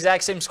 It was the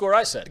exact same score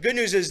I said. The good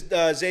news is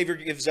Xavier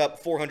gives up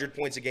 400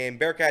 points a game.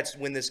 Bearcats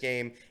win this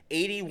game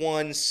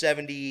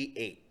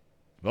 81-78.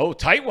 Oh,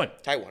 tight one.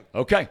 Tight one.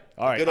 Okay.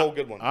 All right.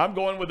 Good one. I'm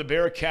going with the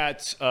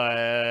Bearcats.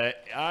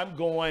 I'm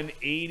going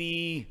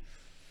 80.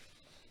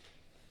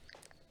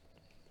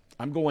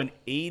 I'm going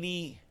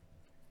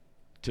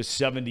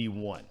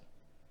 80-71.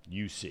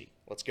 UC.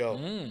 Let's go.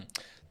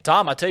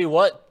 Tom, I tell you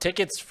what,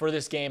 tickets for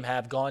this game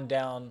have gone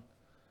down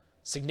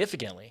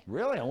significantly.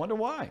 Really? I wonder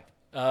why.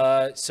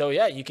 So,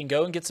 yeah, you can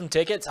go and get some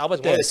tickets. How about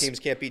One of this? the teams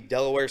can't beat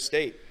Delaware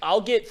State.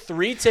 I'll get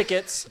 3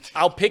 tickets.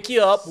 I'll pick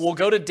you up. We'll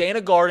go to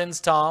Dana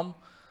Gardens, Tom.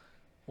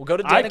 We'll go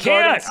to Dana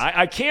Gardens.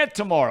 I can't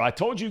tomorrow. I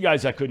told you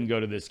guys I couldn't go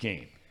to this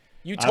game.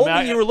 You told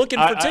me you were looking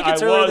for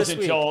tickets earlier this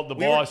week. I was until the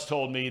boss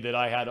told me that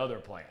I had other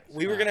plans.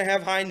 We were going to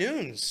have high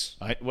noons.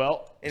 And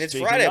it's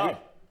Friday.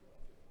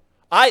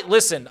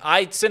 Listen,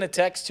 I sent a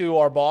text to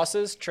our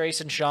bosses,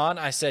 Trace and Sean.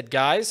 I said,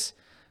 guys,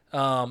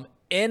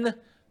 in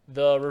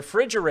the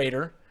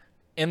refrigerator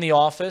in the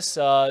office,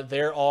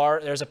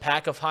 there's a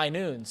pack of high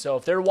noons. So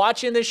if they're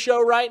watching this show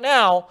right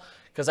now,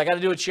 because I got to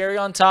do a cherry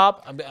on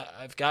top.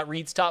 I've got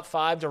Reed's top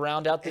 5 to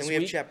round out this week. And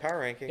we have chat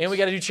power rankings. And we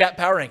got to do chat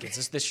power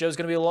rankings. This show's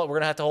going to be a lot. We're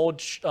going to have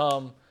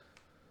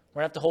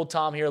to hold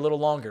Tom here a little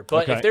longer.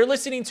 But if they're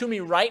listening to me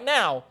right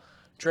now,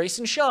 Trace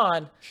and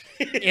Sean,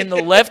 in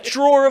the left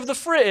drawer of the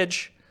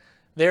fridge,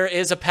 there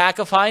is a pack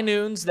of High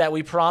Noons that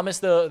we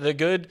promised the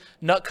good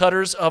nut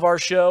cutters of our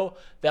show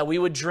that we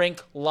would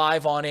drink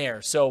live on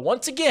air. So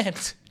once again,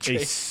 a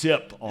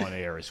sip on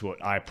air is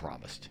what I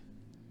promised.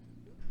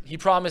 He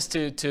promised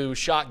to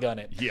shotgun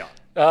it. Yeah.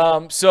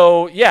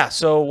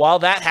 So while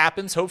that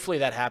happens, hopefully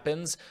that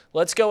happens,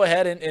 let's go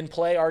ahead and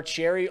play our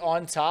cherry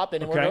on top,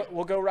 and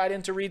we'll go right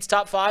into Reed's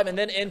top 5 and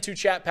then into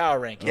chat power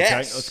rankings. Yes.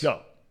 Okay, let's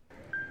go.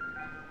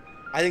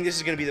 I think this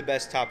is going to be the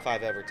best top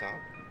 5 ever, Tom.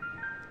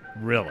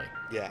 Really?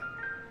 Yeah.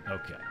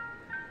 Okay.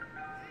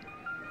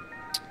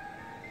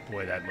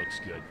 Boy, that looks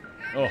good.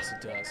 Oh, yes,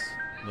 it does.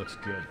 Looks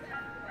good.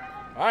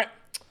 All right.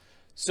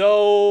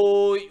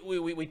 So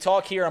we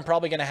talk here. I'm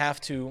probably going to have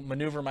to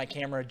maneuver my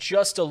camera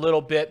just a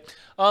little bit.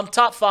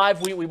 Top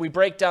 5, we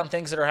break down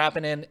things that are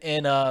happening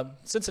in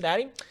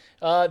Cincinnati.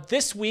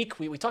 This week,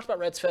 we talked about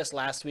Reds Fest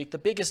last week. The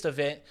biggest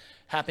event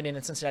happening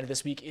in Cincinnati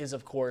this week is,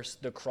 of course,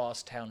 the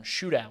Crosstown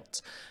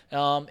Shootout.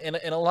 And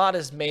a lot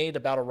is made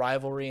about a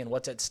rivalry and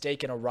what's at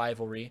stake in a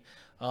rivalry.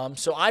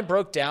 So I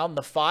broke down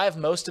the 5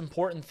 most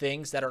important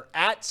things that are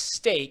at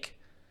stake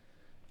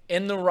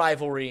in the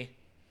rivalry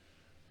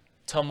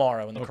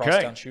tomorrow in the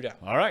Crosstown Shootout.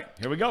 All right,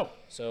 here we go.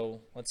 So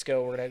let's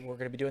go. We're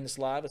gonna be doing this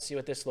live. Let's see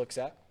what this looks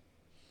at.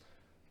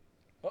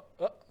 Oh,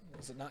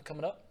 is it not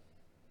coming up?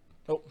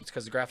 Oh, it's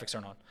because the graphics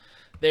aren't on.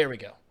 There we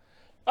go.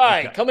 All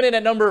right, coming in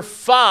at number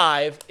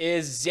 5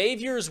 is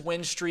Xavier's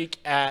win streak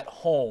at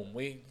home.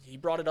 He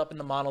brought it up in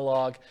the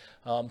monologue.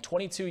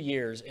 22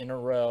 years in a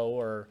row,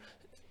 or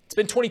it's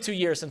been 22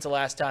 years since the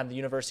last time the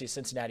University of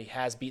Cincinnati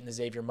has beaten the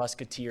Xavier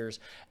Musketeers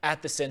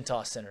at the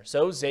Cintas Center.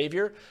 So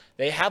Xavier,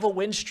 they have a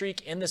win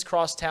streak in this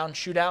Crosstown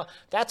Shootout.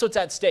 That's what's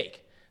at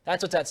stake.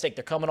 That's what's at stake.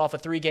 They're coming off a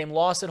 3-game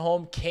loss at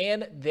home.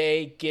 Can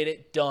they get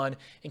it done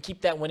and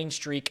keep that winning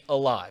streak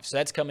alive? So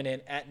that's coming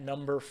in at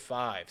number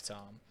 5,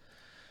 Tom.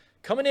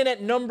 Coming in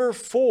at number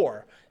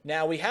 4.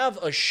 Now, we have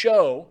a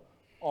show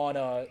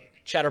on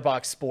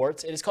Chatterbox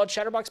Sports. It is called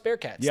Chatterbox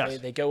Bearcats. Yes.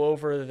 They go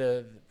over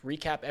the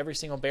recap every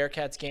single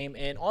Bearcats game.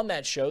 And on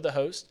that show, the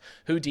host,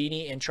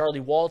 Houdini and Charlie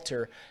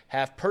Walter,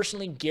 have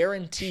personally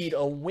guaranteed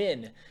a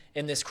win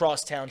in this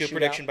Crosstown Shootout. Good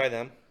prediction by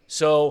them.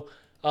 So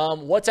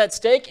what's at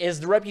stake is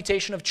the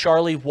reputation of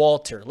Charlie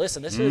Walter.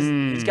 Listen, this is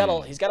he's got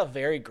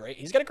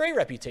a great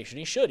reputation.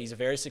 He should. He's a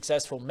very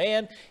successful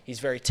man.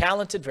 He's very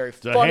talented, very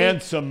funny, a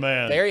handsome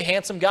man, very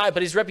handsome guy.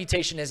 But his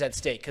reputation is at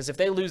stake because if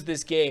they lose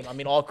this game, I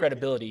mean, all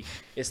credibility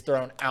is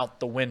thrown out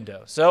the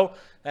window. So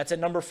that's at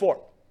number 4.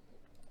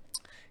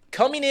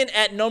 Coming in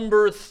at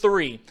number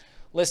 3.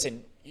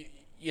 Listen,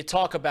 you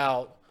talk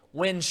about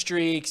win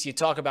streaks, you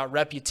talk about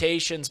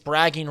reputations,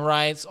 bragging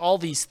rights, all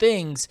these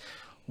things.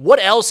 What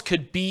else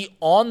could be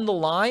on the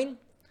line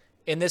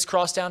in this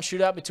Crosstown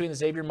Shootout between the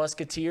Xavier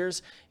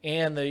Musketeers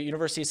and the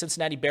University of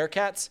Cincinnati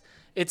Bearcats?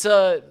 It's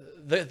the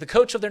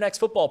coach of their next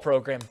football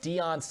program,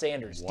 Deion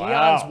Sanders. Wow.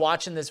 Deion's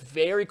watching this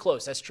very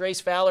close. As Trace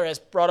Fowler has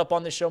brought up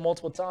on this show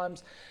multiple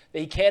times,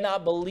 they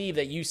cannot believe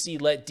that UC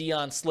let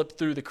Deion slip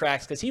through the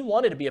cracks because he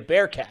wanted to be a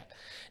Bearcat.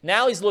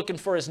 Now he's looking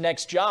for his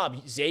next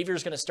job.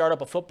 Xavier's going to start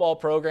up a football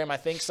program, I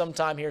think,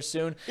 sometime here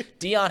soon.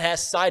 Deion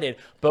has cited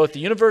both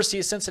the University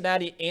of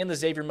Cincinnati and the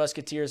Xavier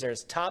Musketeers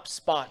as top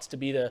spots to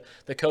be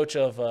the coach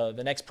of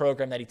the next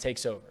program that he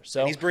takes over. So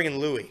and he's bringing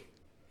Louis.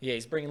 Yeah,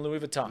 he's bringing Louis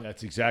Vuitton.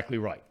 That's exactly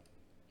right.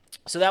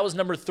 So that was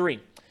number 3.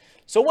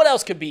 So what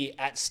else could be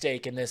at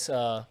stake in this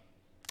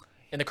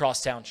in the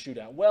Crosstown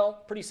Shootout?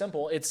 Well, pretty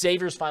simple. It's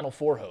Xavier's Final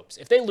Four hopes.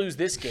 If they lose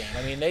this game,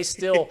 I mean, they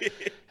still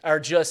are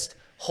just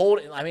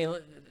holding. I mean,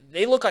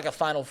 they look like a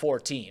Final Four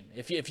team.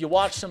 If you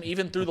watch them,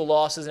 even through the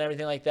losses and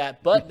everything like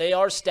that, but they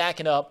are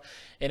stacking up.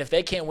 And if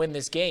they can't win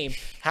this game,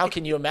 how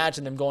can you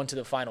imagine them going to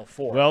the Final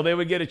Four? Well, they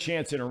would get a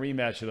chance in a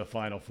rematch of the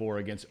Final Four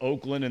against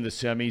Oakland in the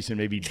semis and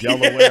maybe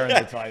Delaware in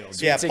the title.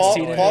 Yeah,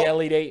 16 in the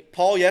Elite 8.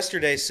 Paul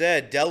yesterday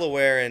said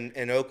Delaware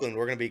and Oakland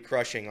were going to be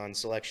crushing on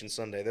Selection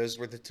Sunday. Those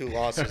were the 2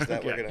 losses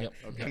that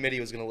committee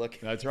was going to look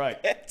at. That's right.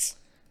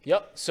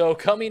 Yep. So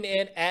coming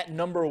in at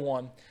number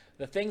 1,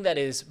 the thing that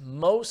is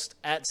most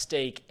at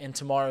stake in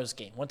tomorrow's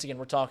game. Once again,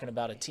 we're talking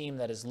about a team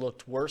that has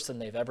looked worse than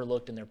they've ever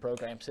looked in their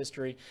program's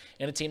history,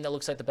 and a team that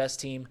looks like the best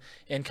team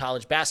in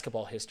college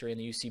basketball history in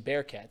the UC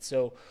Bearcats.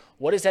 So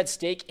what is at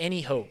stake?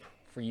 Any hope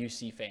for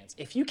UC fans?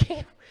 If you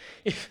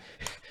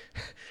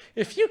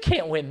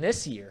can't win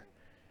this year,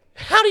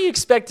 how do you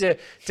expect to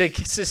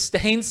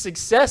sustain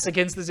success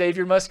against the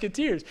Xavier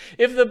Musketeers?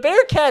 If the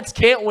Bearcats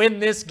can't win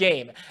this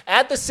game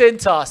at the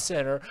Cintas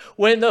Center,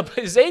 when the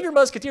Xavier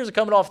Musketeers are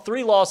coming off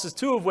 3 losses,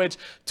 2 of which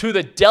to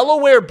the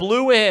Delaware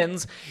Blue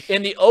Hens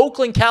and the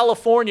Oakland,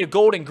 California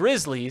Golden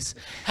Grizzlies,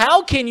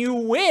 how can you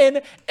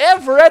win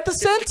ever at the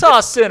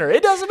Cintas Center?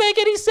 It doesn't make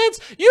any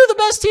sense. You're the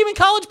best team in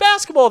college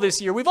basketball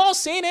this year. We've all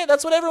seen it.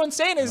 That's what everyone's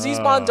saying. Aziz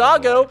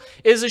Mondago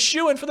is a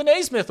shoo-in for the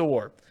Naismith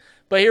Award.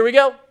 But here we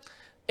go.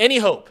 any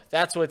hope.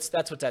 That's what's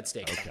at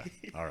stake. Okay.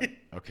 All right.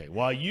 Okay.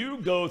 While you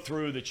go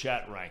through the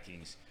chat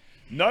rankings,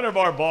 none of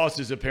our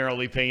bosses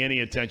apparently pay any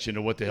attention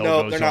to what the hell goes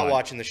on. No, they're not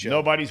watching the show.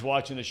 Nobody's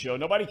watching the show.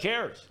 Nobody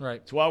cares. Right.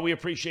 That's why we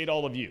appreciate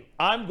all of you.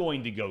 I'm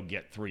going to go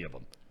get 3 of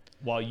them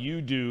while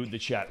you do the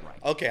chat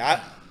rankings. Okay.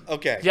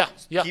 Okay. Yeah.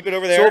 Keep it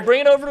over there. So we'll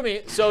bring it over to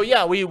me. So,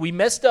 yeah, we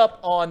messed up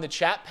on the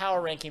chat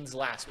power rankings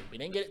last week. We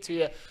didn't get it to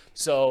you.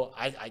 So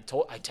I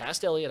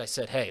tasked Elliot. I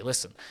said, hey,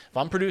 listen, if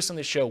I'm producing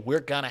this show, we're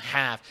going to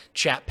have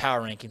chat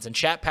power rankings. And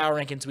chat power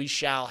rankings we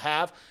shall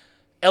have.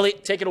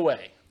 Elliot, take it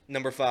away.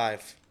 Number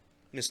 5,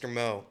 Mr.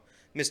 Mo.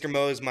 Mr.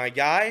 Mo is my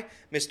guy.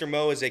 Mr.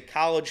 Mo is a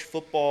college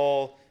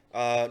football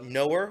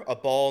knower, a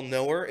ball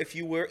knower, if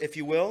you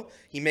will.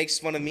 He makes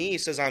fun of me. He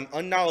says I'm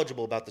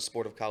unknowledgeable about the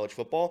sport of college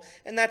football,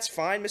 and that's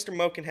fine. Mr.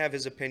 Mo can have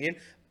his opinion.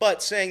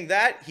 But saying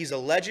that, he's a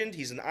legend,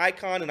 he's an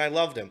icon, and I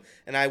loved him.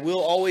 And I will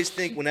always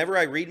think, whenever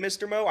I read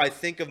Mr. Mo, I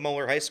think of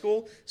Moeller High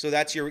School. So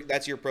that's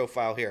your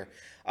profile here.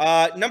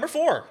 Number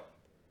 4,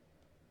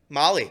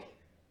 Molly.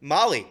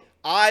 Molly.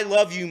 I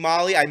love you,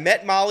 Molly. I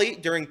met Molly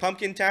during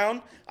Pumpkin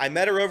Town. I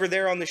met her over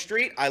there on the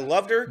street. I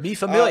loved her. Mi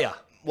familia.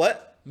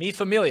 What? Mi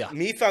familia.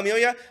 Mi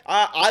familia.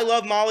 I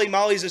love Molly.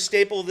 Molly's a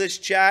staple of this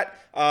chat.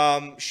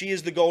 She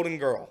is the golden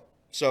girl.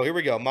 So here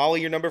we go.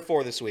 Molly, you're number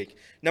 4 this week.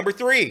 Number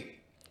 3.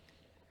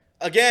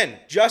 Again,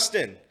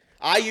 Justin.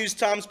 I use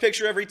Tom's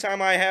picture every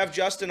time I have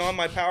Justin on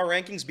my power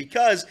rankings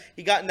because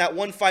he got in that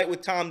one fight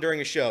with Tom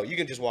during a show. You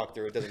can just walk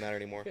through. It doesn't matter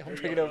anymore. I'll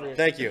take it over here.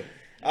 Thank you.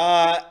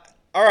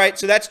 All right,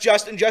 so that's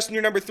Justin. Justin,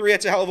 you're number 3.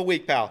 That's a hell of a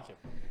week, pal.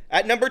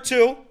 At number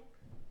 2,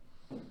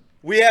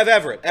 we have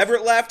Everett.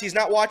 Everett left. He's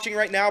not watching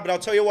right now, but I'll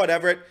tell you what,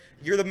 Everett,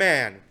 you're the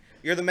man.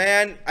 You're the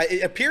man.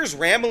 It appears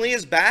Ramley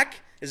is back.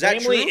 Is that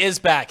true? Ramley is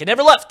back. It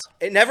never left.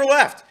 It never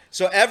left.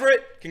 So,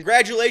 Everett,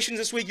 congratulations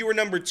this week. You were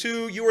number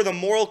 2. You were the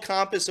moral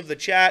compass of the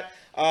chat,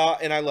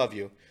 and I love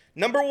you.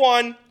 Number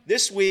 1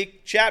 this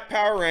week, chat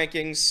power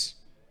rankings,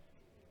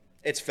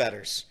 it's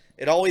Fetters.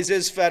 It always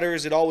is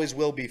Fetters. It always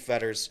will be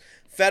Fetters.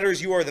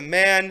 Fetters, you are the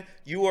man.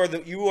 You are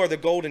the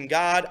golden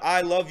god.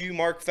 I love you,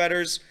 Mark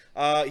Fetters.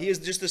 He is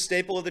just a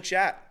staple of the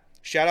chat.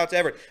 Shout out to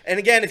Everett. And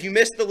again, if you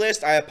missed the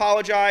list, I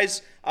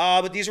apologize.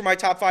 But these are my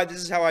top 5. This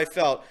is how I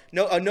felt.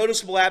 A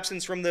noticeable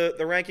absence from the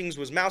rankings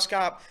was Mouse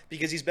Cop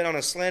because he's been on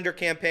a slander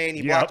campaign.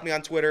 He blocked me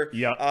on Twitter.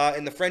 Yep.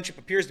 And the friendship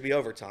appears to be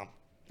over, Tom,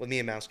 with me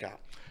and Mouse Cop.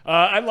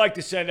 I'd like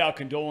to send out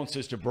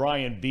condolences to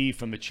Brian B.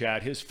 from the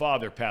chat. His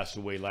father passed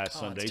away last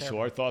Sunday, so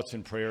our thoughts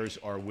and prayers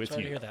are with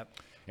Sorry you. to hear that.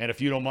 And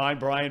if you don't mind,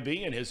 Brian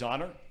B., in his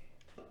honor,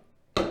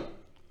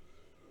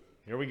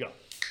 here we go.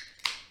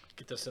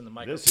 Get this in the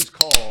microphone. This is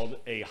called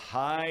a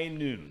high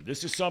noon.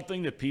 This is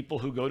something that people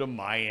who go to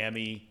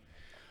Miami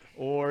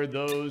or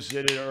those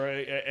that are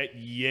at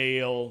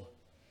Yale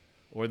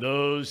or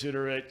those that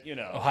are at,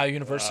 Ohio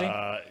University?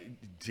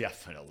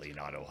 Definitely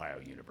not Ohio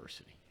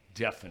University.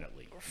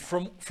 Definitely.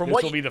 From This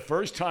what will be the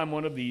first time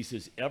one of these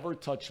has ever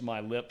touched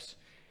my lips.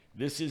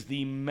 This is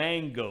the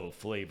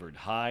mango-flavored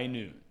high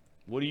noon.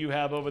 What do you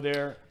have over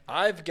there?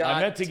 I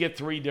meant to get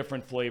 3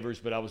 different flavors,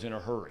 but I was in a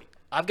hurry.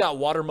 I've got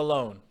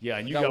watermelon. Yeah,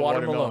 and you got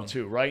watermelon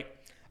too, right?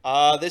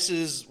 This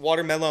is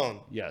watermelon.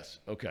 Yes.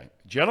 Okay.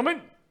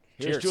 Gentlemen,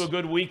 here's Cheers. to a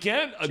good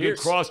weekend, a good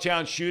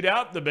Crosstown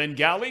Shootout, the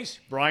Bengalis,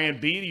 Brian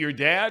B., to your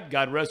dad.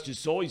 God rest his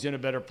soul. He's in a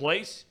better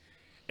place.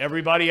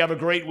 Everybody have a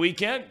great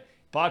weekend.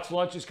 Box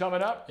lunch is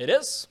coming up. It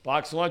is.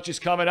 Box lunch is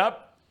coming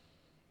up.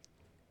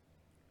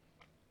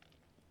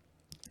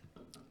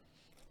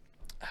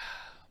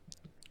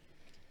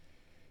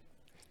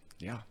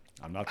 Yeah,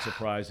 I'm not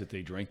surprised that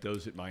they drink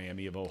those at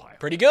Miami of Ohio.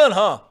 Pretty good,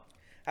 huh?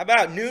 How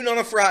about noon on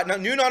a Friday? No,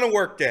 noon on a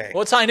work day.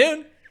 What's high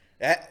noon?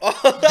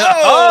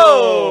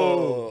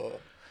 Oh!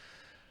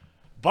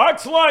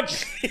 Box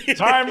lunch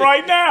time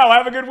right now.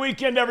 Have a good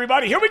weekend,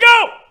 everybody. Here we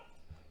go.